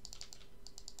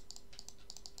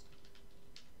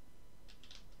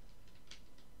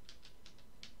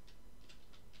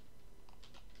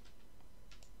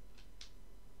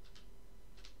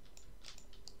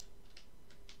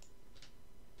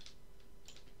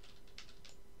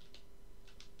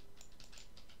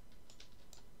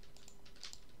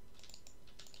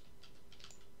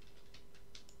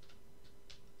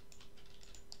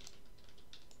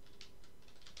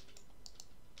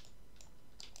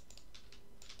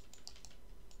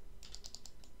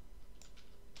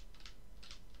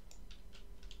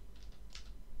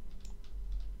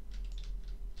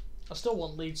 I still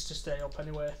want Leeds to stay up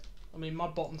anyway. I mean, my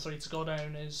bottom 3 to go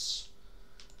down is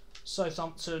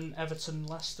Southampton, Everton,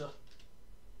 Leicester.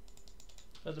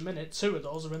 At the minute, 2 of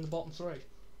those are in the bottom 3.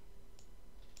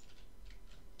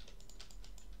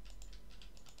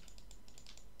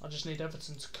 I just need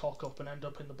Everton to cock up and end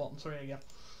up in the bottom 3 again.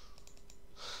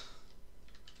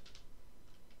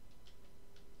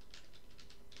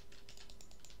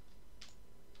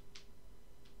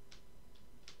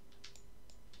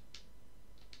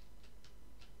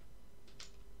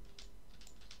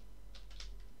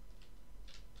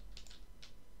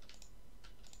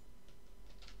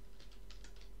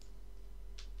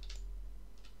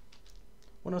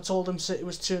 When I told him City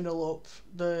was 2-0 up,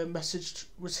 the message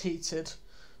was heated.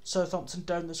 Southampton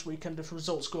down this weekend if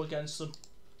results go against them.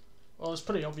 Well, it's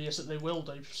pretty obvious that they will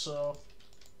do, so...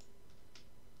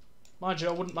 Mind you,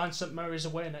 I wouldn't mind St Mary's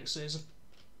away next season.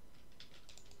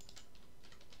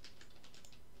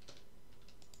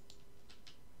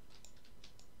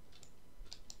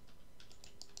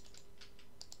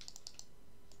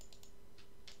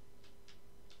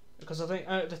 Because I think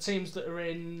out of the teams that are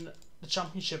in the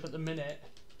Championship at the minute,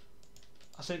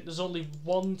 I think there's only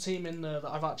one team in there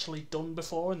that I've actually done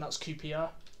before, and that's QPR.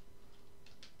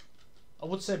 I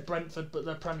would say Brentford, but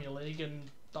they're Premier League, and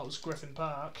that was Griffin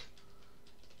Park.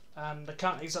 And I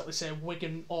can't exactly say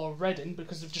Wigan or Reading,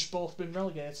 because they've just both been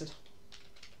relegated.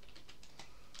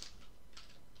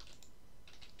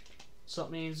 So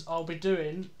that means I'll be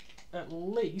doing at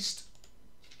least...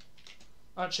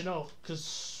 Actually no,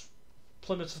 because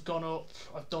Plymouth have gone up,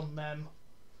 I've done them.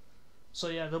 So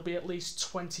yeah, there'll be at least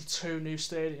 22 new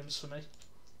stadiums for me.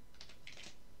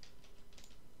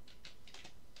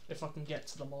 If I can get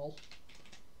to them all.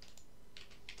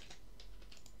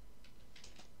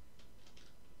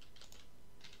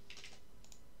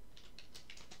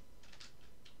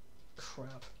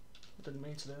 Crap. I didn't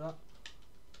mean to do that.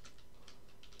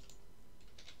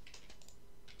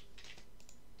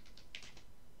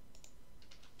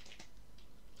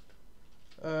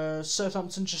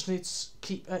 Southampton just needs to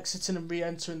keep exiting and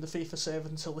re-entering the FIFA save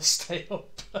until they stay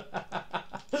up.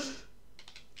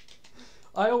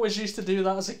 I always used to do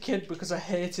that as a kid because I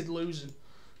hated losing.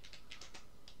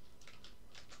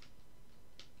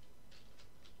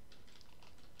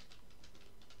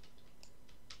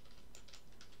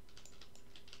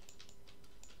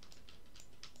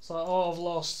 It's like, oh, I've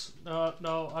lost.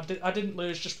 No, I didn't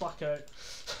lose, just back out.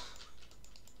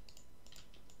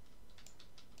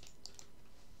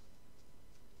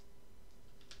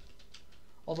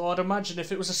 Although I'd imagine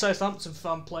if it was a Southampton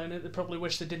fan playing it, they'd probably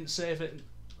wish they didn't save it.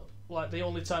 Like, the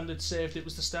only time they'd saved it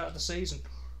was the start of the season.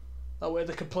 That way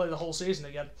they could play the whole season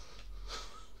again.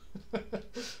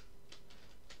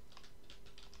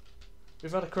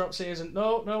 We've had a crap season.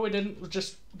 No, we didn't. We'll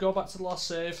just go back to the last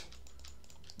save.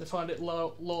 They find it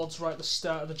loads right at the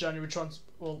start of the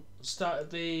start of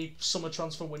the summer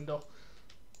transfer window.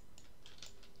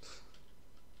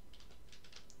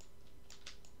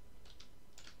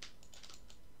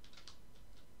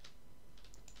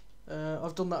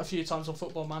 I've done that a few times on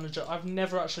Football Manager. I've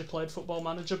never actually played Football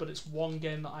Manager, but it's one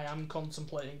game that I am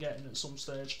contemplating getting at some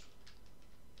stage.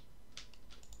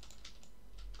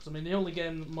 Because, I mean, the only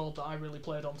game mode that I really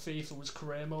played on FIFA was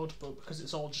career mode, but because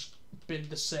it's all just been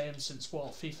the same since,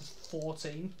 what, FIFA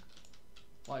 14?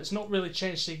 Like, it's not really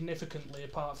changed significantly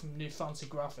apart from new fancy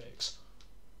graphics.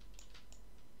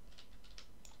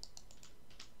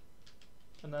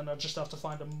 And then I just have to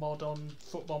find a mod on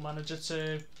Football Manager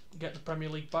to get the Premier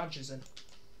League badges in.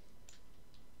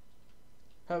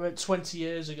 How about 20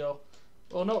 years ago?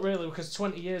 Well, not really, because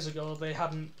 20 years ago they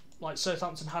hadn't, like,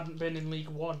 Southampton hadn't been in League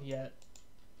One yet.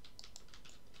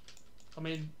 I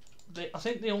mean, I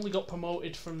think they only got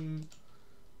promoted from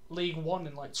League One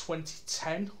in like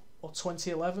 2010 or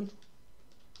 2011.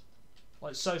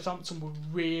 Like, Southampton were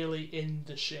really in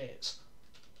the shit.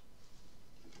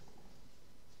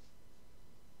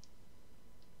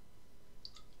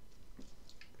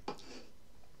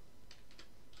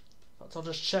 I'll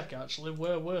just check actually,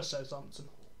 where were Southampton?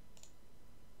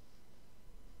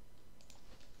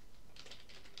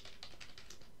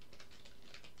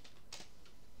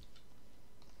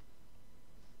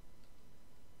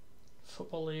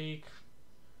 Football League.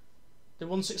 They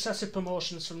won successive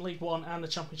promotions from League 1 and the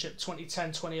Championship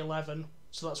 2010-2011,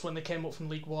 so that's when they came up from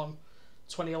League 1.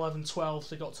 2011-12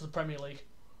 they got to the Premier League.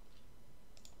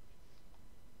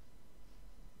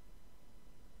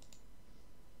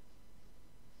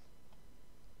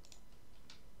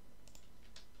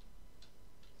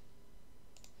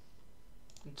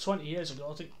 And 20 years ago,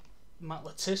 I think Matt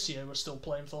Letizia was still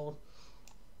playing for them.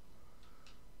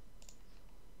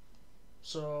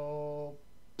 So,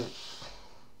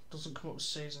 doesn't come up with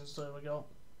seasons, there we go.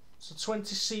 So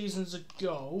 20 seasons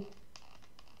ago,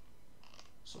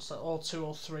 so it's like 02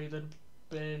 or 03 they'd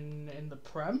been in the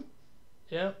Prem.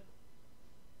 Yeah.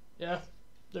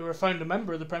 They were a founder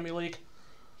member of the Premier League.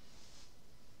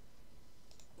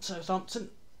 Southampton.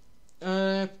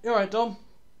 Alright, Dom.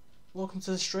 Welcome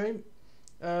to the stream.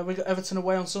 We got Everton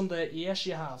away on Sunday. Yes,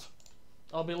 you have.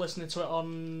 I'll be listening to it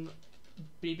on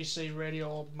BBC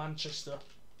Radio Manchester.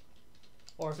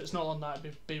 Or if it's not on that,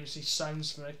 it'd be BBC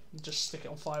Sounds for me. Just stick it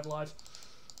on 5 Live.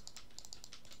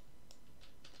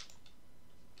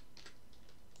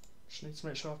 Just need to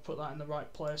make sure I've put that in the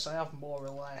right place. I have more or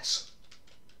less.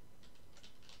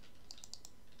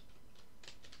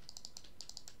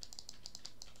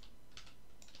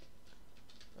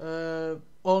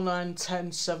 All 9, 10,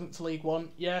 7th League One.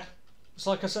 Yeah, it's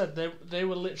like I said, they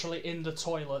were literally in the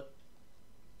toilet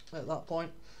at that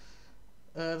point.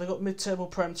 They got mid-table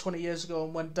Prem 20 years ago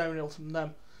and went downhill from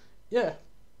them. Yeah,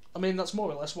 I mean that's more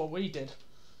or less what we did.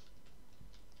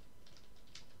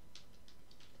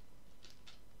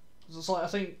 It's like, I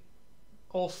think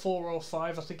 04,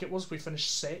 05, I think it was, we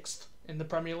finished 6th in the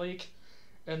Premier League,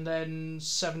 and then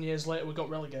 7 years later we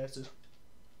got relegated.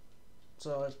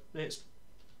 So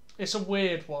it's a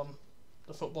weird one,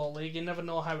 the Football League. You never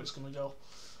know how it's going to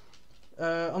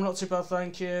go. I'm not too bad,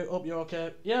 thank you. Hope you're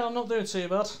okay. Yeah, I'm not doing too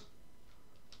bad.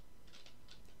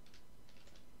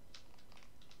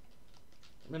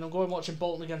 I mean, I'm going watching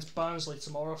Bolton against Barnsley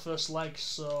tomorrow, first leg,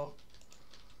 so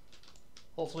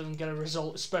hopefully we can get a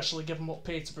result, especially given what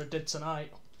Peterborough did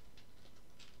tonight.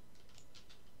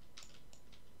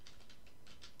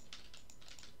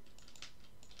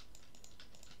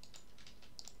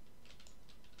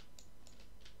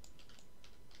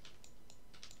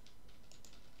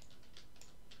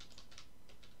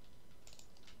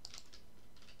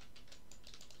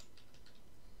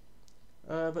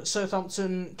 But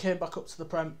Southampton came back up to the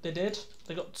Prem. They did.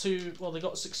 They got they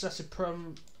got successive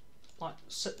Prem, like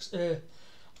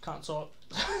can't talk.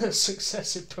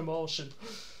 Successive promotion.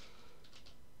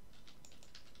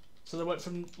 So they went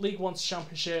from League One to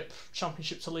Championship,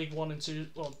 Championship to League One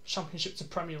Championship to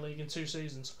Premier League in 2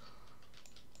 seasons.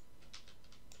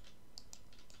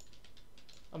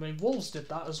 I mean, Wolves did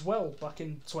that as well back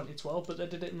in 2012, but they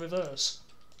did it in reverse.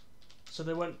 So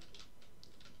they went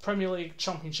Premier League,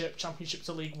 Championship, Championship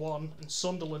to League One, and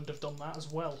Sunderland have done that as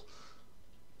well.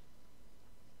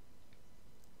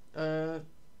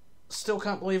 Still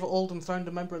can't believe Oldham found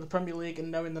a member of the Premier League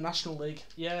and now in the National League.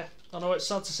 Yeah, I know it's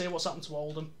sad to see what's happened to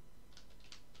Oldham.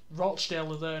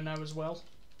 Rochdale are there now as well.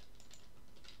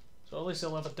 So at least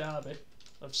they'll have a derby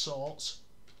of sorts.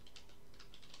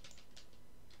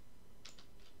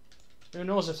 Who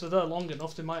knows, if they're there long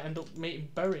enough, they might end up meeting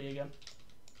Bury again.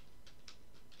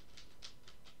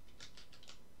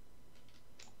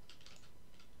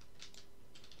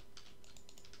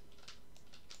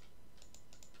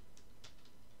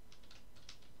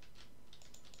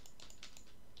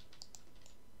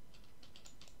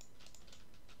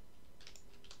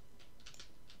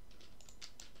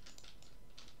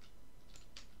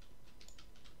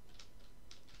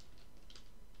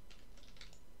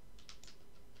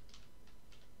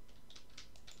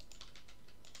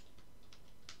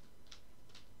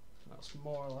 That's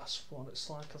more or less what it's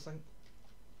like, I think.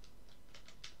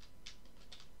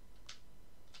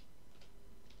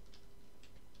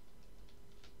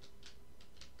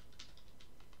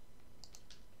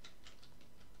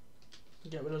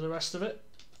 Get rid of the rest of it.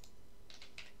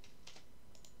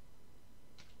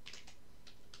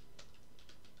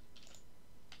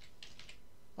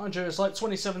 Mind you, it's like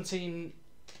 2017-18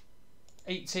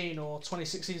 or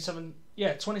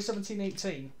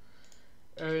 2017-18,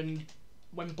 and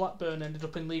when Blackburn ended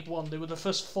up in League One, they were the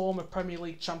first former Premier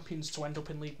League champions to end up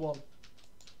in League One.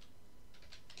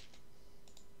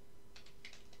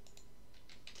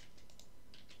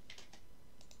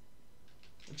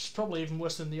 Which is probably even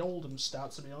worse than the Oldham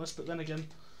start, to be honest, but then again,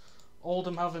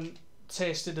 Oldham haven't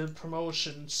tasted a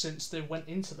promotion since they went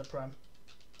into the Prem.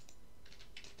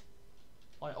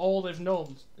 Like, all they've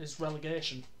known is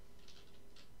relegation.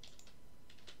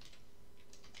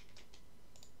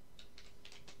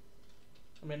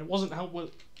 I mean, it wasn't helped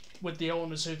with the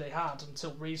owners who they had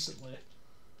until recently,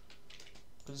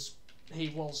 because he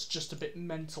was just a bit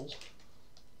mental.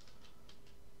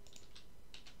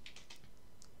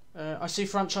 I see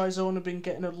franchise owner been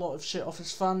getting a lot of shit off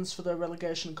his fans for their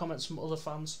relegation and comments from other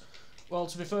fans. Well,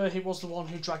 to be fair, he was the one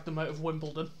who dragged them out of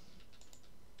Wimbledon.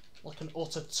 Like an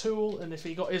utter tool, and if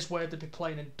he got his way, they'd be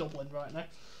playing in Dublin right now.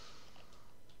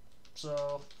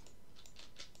 So...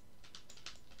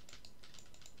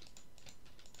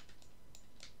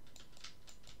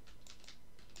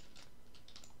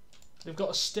 they've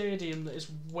got a stadium that is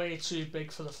way too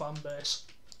big for the fan base.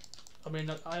 I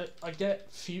mean, I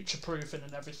get future-proofing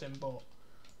and everything, but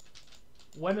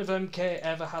when have MK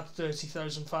ever had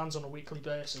 30,000 fans on a weekly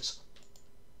basis?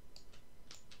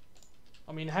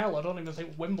 I mean, hell, I don't even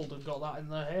think Wimbledon got that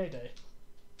in their heyday.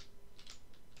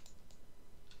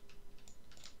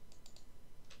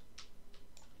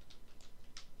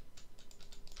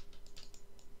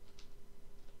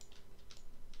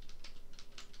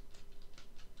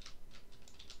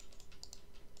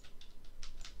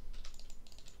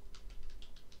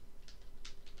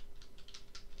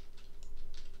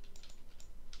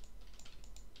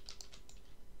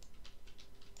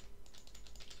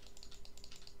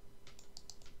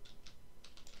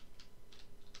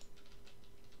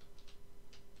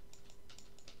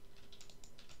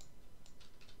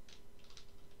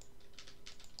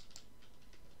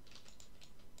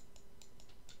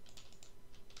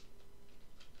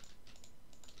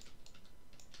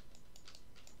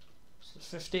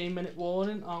 So 15-minute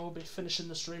warning, I will be finishing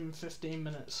the stream in 15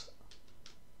 minutes.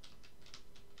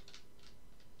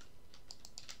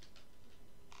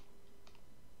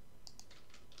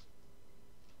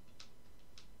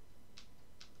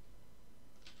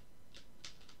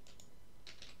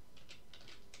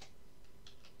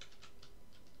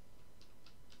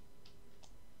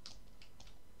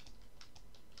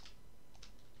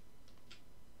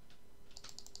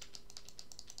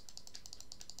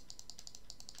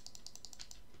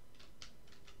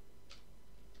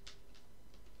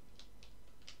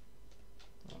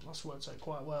 That's worked out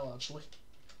quite well, actually.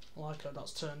 I like how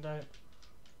that's turned out.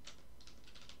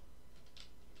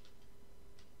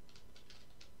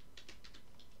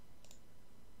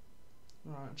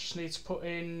 Right, just need to put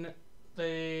in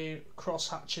the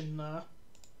crosshatch in there.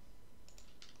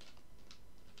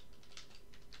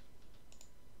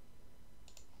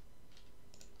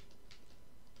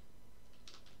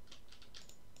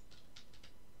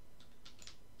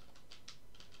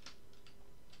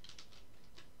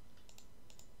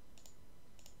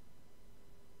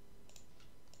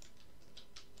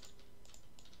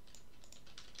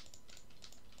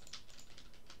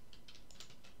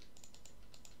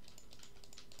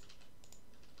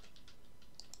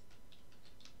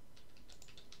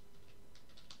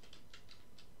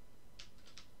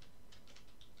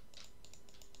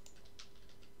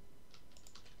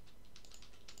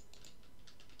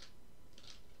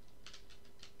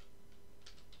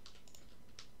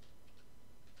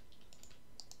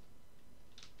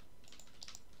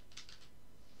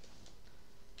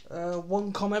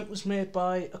 one comment was made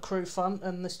by a Crew fan,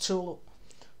 and this two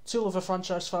other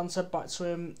franchise fans said back to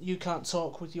him, "You can't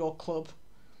talk with your club.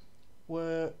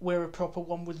 We're a proper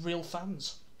one with real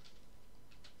fans."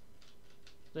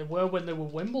 They were when they were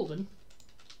Wimbledon.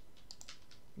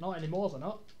 Not anymore, they're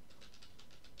not.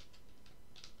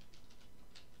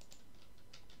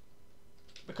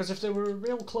 Because if they were a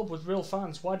real club with real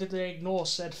fans, why did they ignore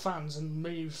said fans and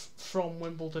move from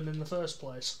Wimbledon in the first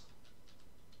place?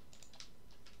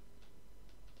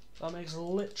 That makes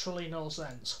literally no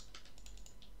sense.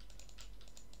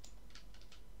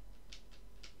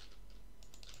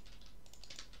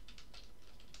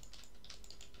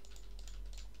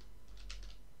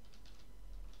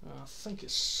 I think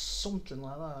it's something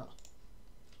like that.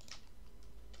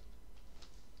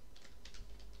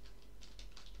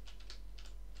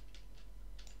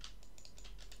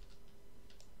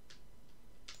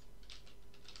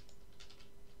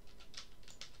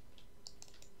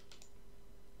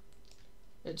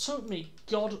 It took me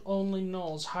God only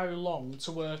knows how long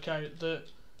to work out that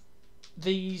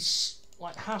these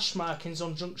like hash markings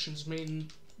on junctions mean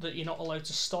that you're not allowed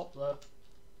to stop there.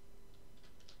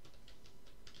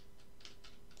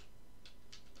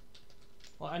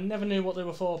 Like, I never knew what they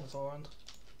were for beforehand.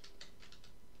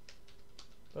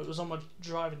 But it was on my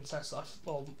driving test that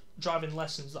driving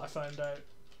lessons that I found out.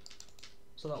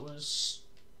 So that was,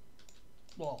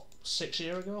 what, 6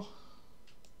 years ago?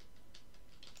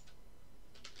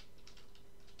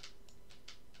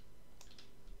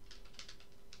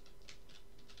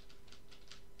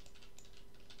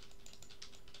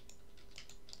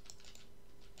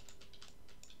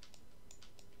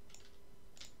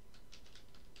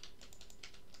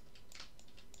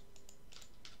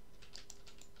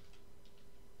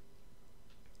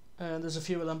 And there's a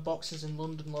few of them boxes in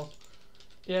London, though.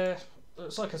 Yeah,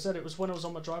 it's like I said, it was when I was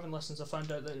on my driving lessons I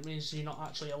found out that it means you're not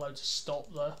actually allowed to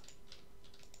stop there.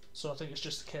 So I think it's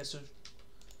just a case of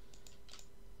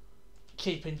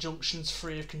keeping junctions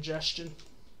free of congestion,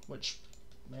 which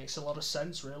makes a lot of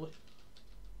sense, really.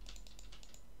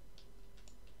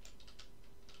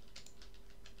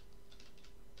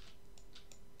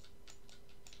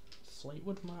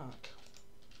 Fleetwood Mac.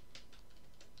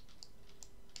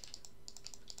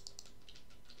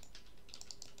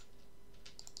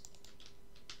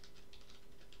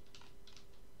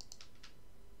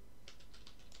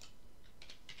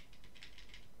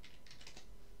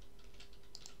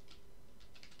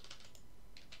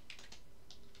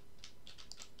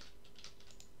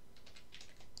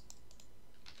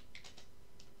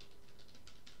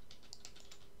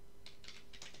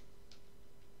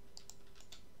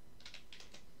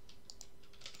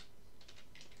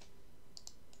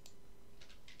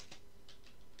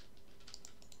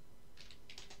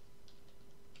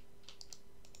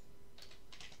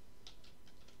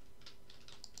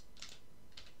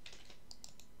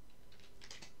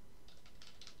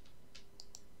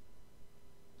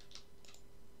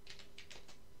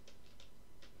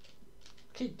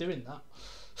 Keep doing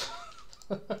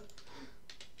that.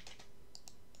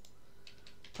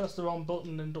 Press the wrong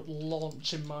button and end up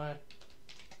launching my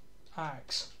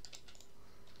axe.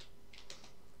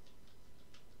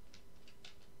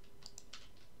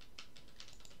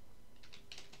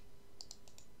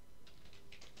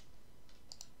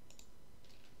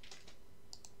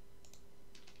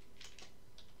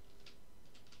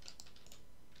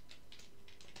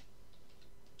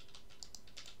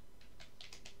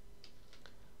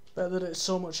 Bet that it's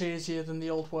so much easier than the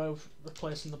old way of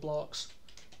replacing the blocks.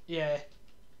 Yeah.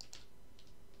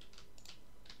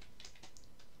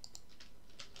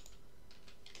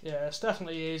 Yeah, it's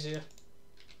definitely easier.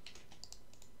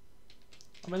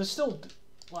 I mean, I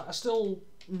still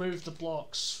move the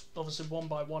blocks, obviously one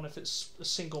by one if it's a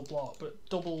single block, but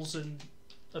doubles and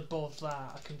above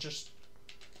that, I can just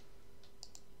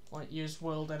like use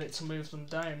World Edit to move them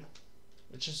down,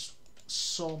 which is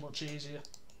so much easier.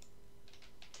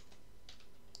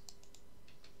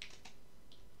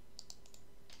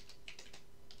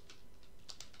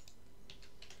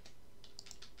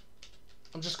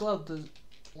 I'm just glad that,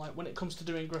 like, when it comes to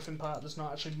doing Griffin Park, there's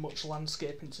not actually much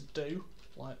landscaping to do.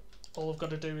 Like, all I've got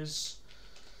to do is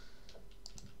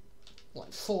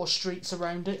like 4 streets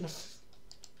around it and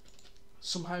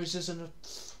some houses and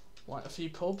like a few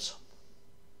pubs.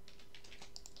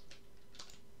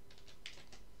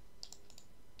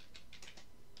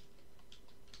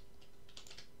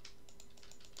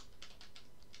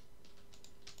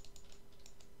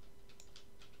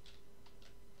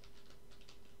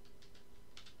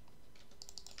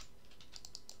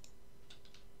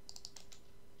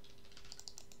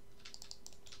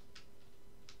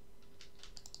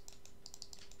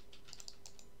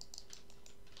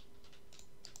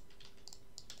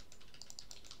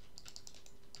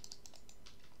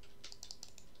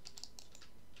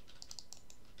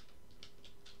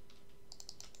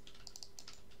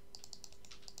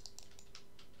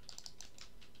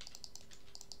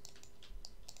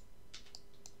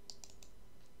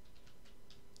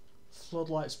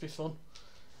 Floodlights be fun.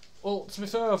 Well, to be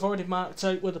fair, I've already marked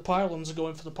out where the pylons are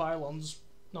going for the pylons.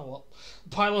 No, what?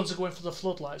 The pylons are going for the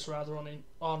floodlights rather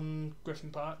on Griffin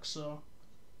Park, so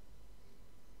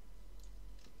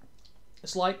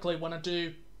it's likely when I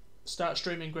do start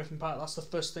streaming Griffin Park, that's the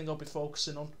first thing I'll be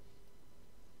focusing on.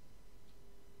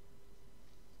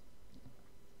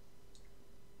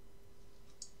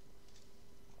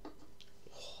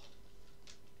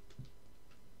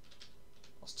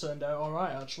 That's turned out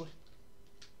alright, actually.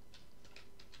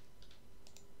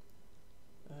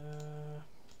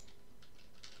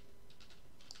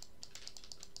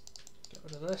 Get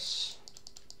rid of this.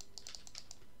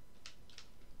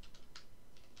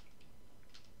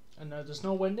 And now there's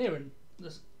nowhere near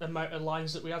the amount of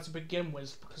lines that we had to begin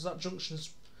with, because that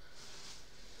junction's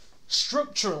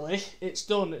structurally it's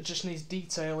done. It just needs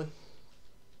detailing.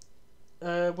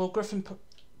 Will Griffin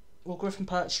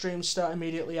Park streams start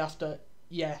immediately after?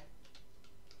 Yeah.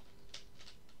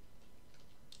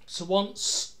 So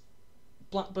once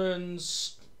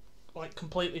Blackburn's like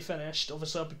completely finished,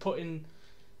 obviously I'll be putting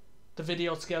the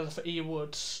video together for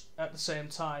Ewood at the same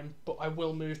time, but I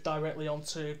will move directly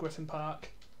onto Griffin Park.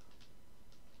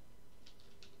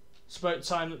 It's about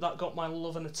time that got my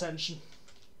love and attention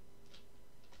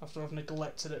after I've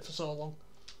neglected it for so long.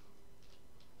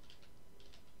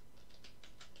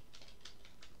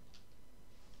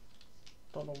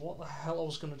 Don't know what the hell I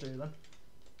was going to do then.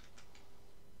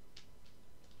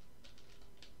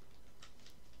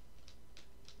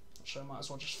 Actually, I might as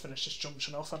well just finish this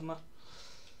junction off, hadn't I?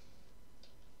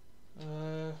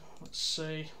 Let's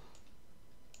see.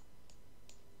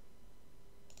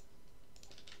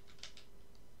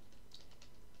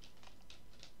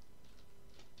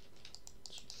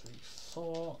 2, 3,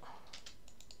 4.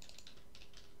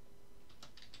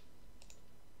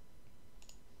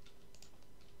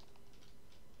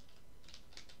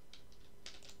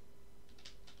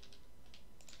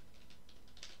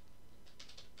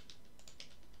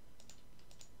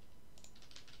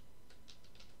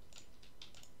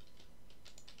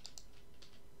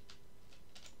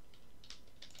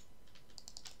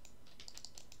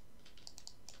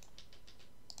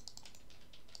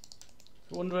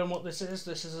 Wondering what this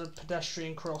is a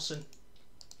pedestrian crossing.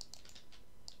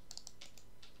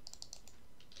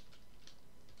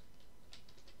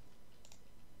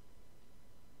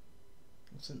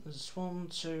 I think there's 1,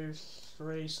 2,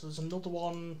 3, so there's another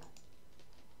one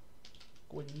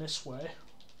going this way.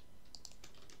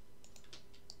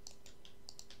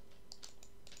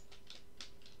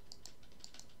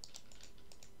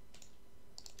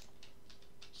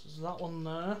 So there's that one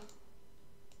there.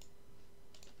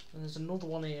 And there's another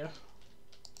one here.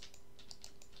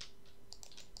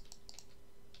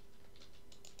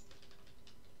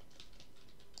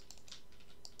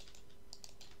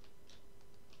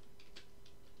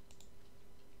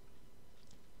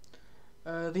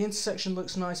 The intersection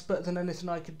looks nice, better than anything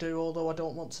I could do, although I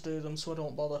don't want to do them, so I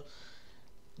don't bother.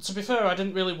 To be fair, I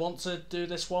didn't really want to do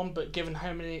this one, but given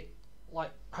how many,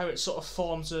 like, how it sort of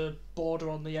forms a border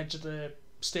on the edge of the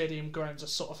stadium grounds, I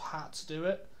sort of had to do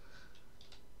it.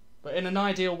 But in an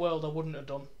ideal world, I wouldn't have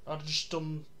done. I'd have just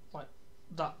done like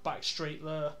that back street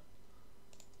there.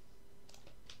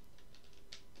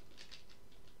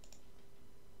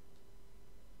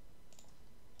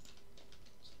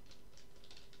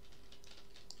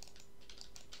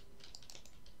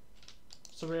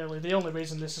 So really, the only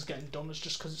reason this is getting done is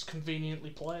just because it's conveniently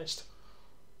placed.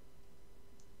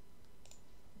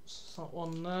 So that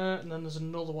one there, and then there's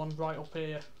another one right up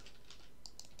here.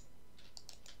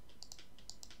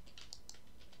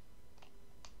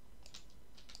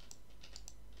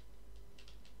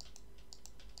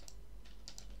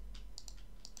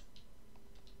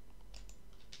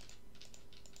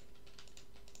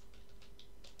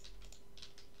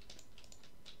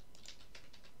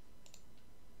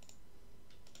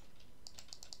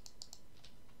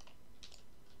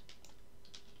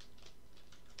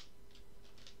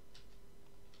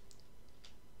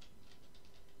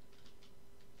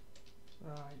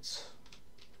 Right.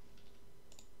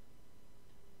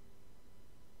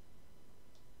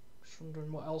 Just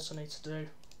wondering what else I need to do. Right,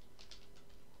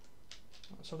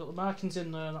 so I've got the markings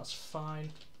in there, that's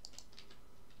fine.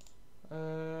 I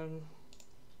know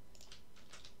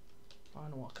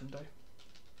what I can do.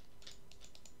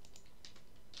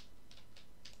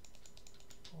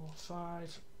 4,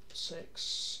 5,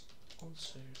 6. 1,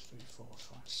 2, 3, 4,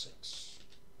 5, 6.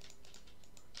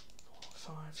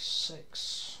 4, 5,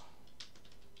 6.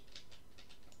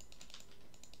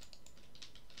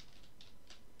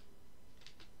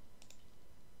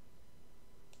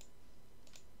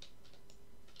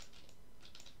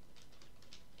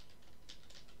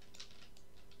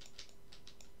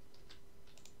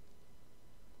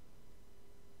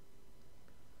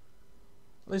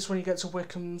 At least when you get to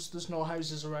Wickham's, there's no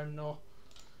houses around, no.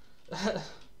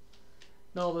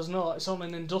 No, there's not. It's on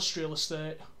an industrial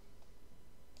estate.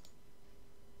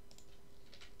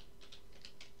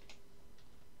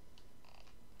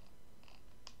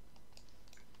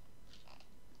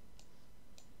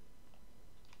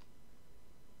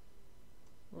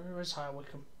 Where is High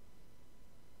Wycombe?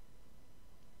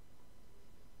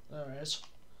 There it is.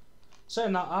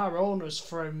 Saying that, our owner's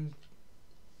from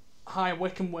High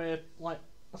Wycombe, where, like,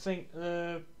 I think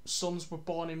sons were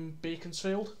born in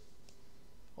Beaconsfield.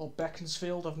 Or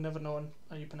Beaconsfield, I've never known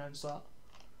how you pronounce that.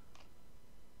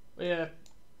 But yeah,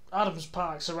 Adams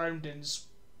Park surroundings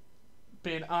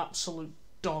being absolute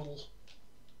doddle.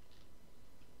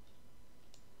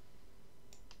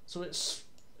 So it's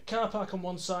a car park on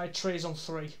one side, trees on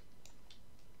three.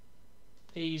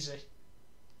 Easy.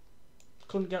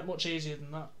 Couldn't get much easier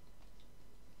than that.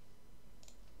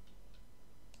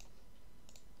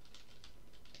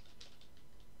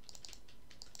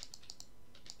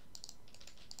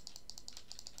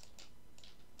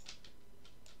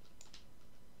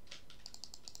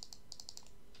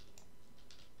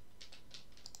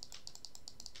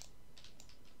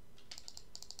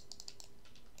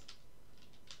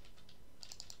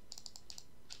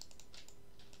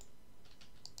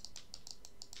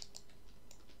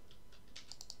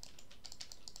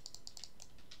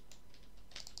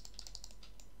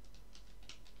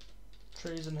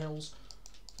 Trees and hills.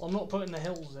 Well, I'm not putting the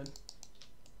hills in.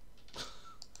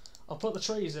 I'll put the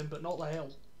trees in, but not the hill.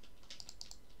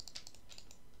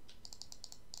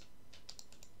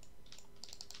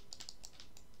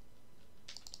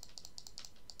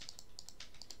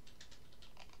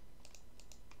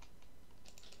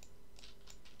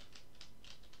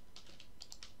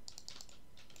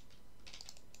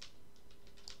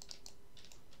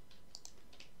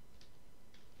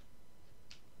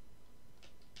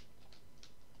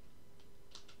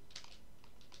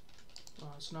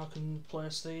 So now I can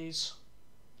place these.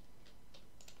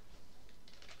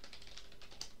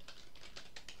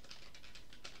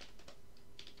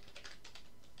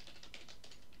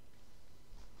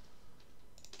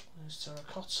 There's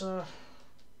terracotta.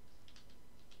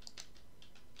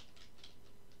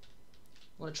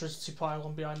 Electricity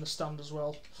pylon behind the stand as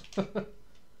well. Is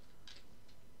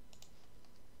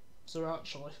there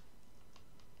actually?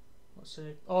 Let's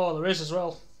see. Oh, there is as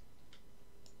well.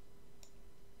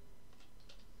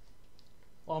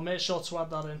 I'll make sure to add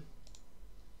that in.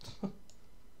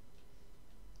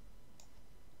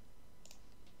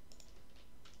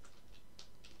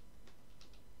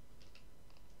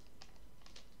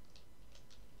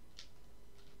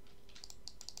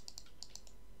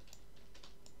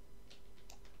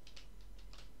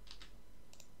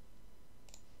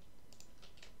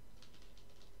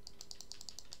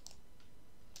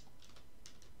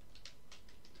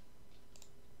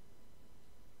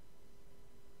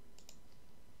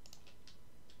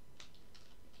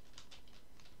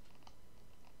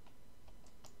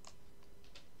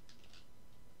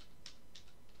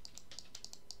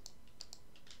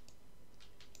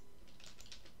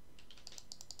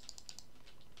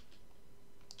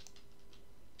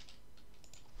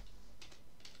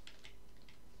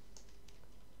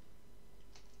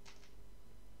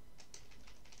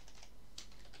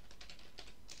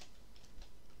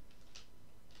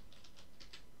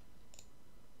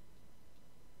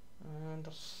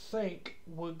 I think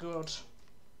we're good.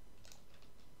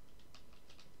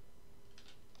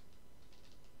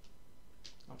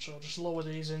 Actually, I'll just lower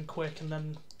these in quick and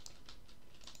then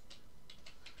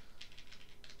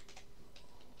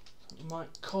I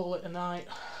might call it a night.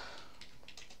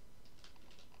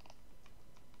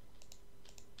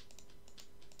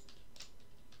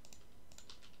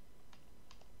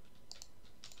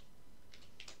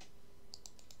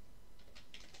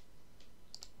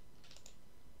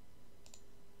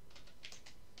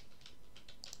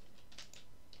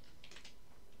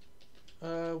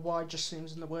 Why just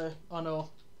seems in the way. I know.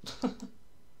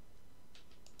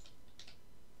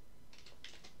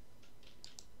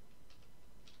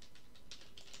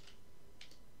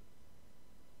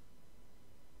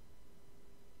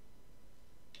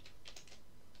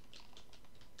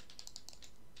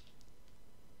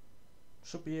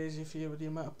 Should be easy for you with the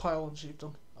amount of pylons you've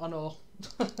done. I know.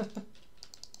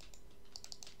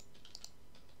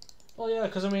 Well, yeah,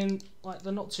 because I mean, like,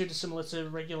 they're not too dissimilar to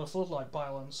regular floodlight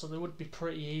pylons, so they would be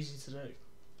pretty easy to do.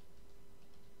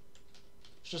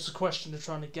 It's just a question of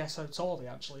trying to guess how tall they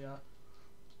actually are.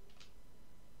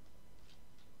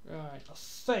 Right, I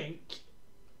think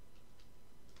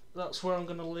that's where I'm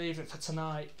going to leave it for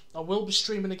tonight. I will be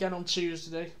streaming again on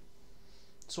Tuesday,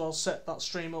 so I'll set that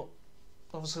stream up,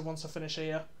 obviously, once I finish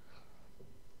here.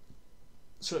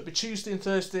 So it'll be Tuesday and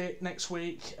Thursday next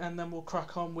week, and then we'll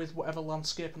crack on with whatever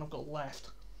landscaping I've got left.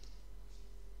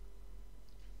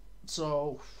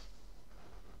 So,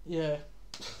 yeah.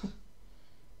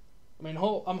 I mean,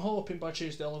 I'm hoping by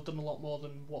Tuesday I'll have done a lot more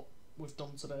than what we've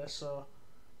done today, so...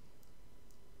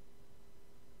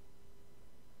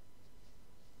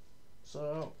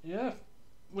 So, yeah.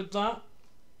 With that,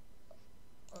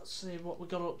 let's see what we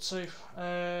got up to.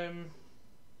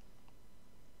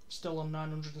 Still on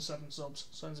 907 subs,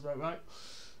 sounds about right.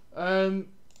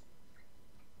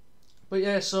 But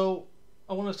yeah, so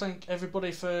I want to thank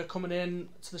everybody for coming in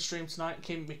to the stream tonight and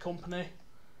keeping me company.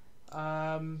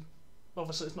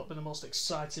 Obviously it's not been the most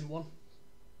exciting one,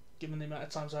 given the amount of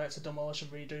times I had to demolish and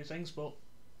redo things, but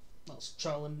that's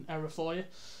trial and error for you.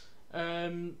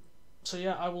 So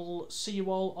yeah, I will see you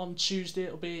all on Tuesday.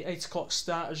 It'll be 8 o'clock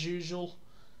start as usual.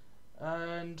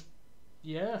 And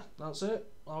yeah, that's it.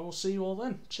 I will see you all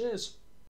then. Cheers.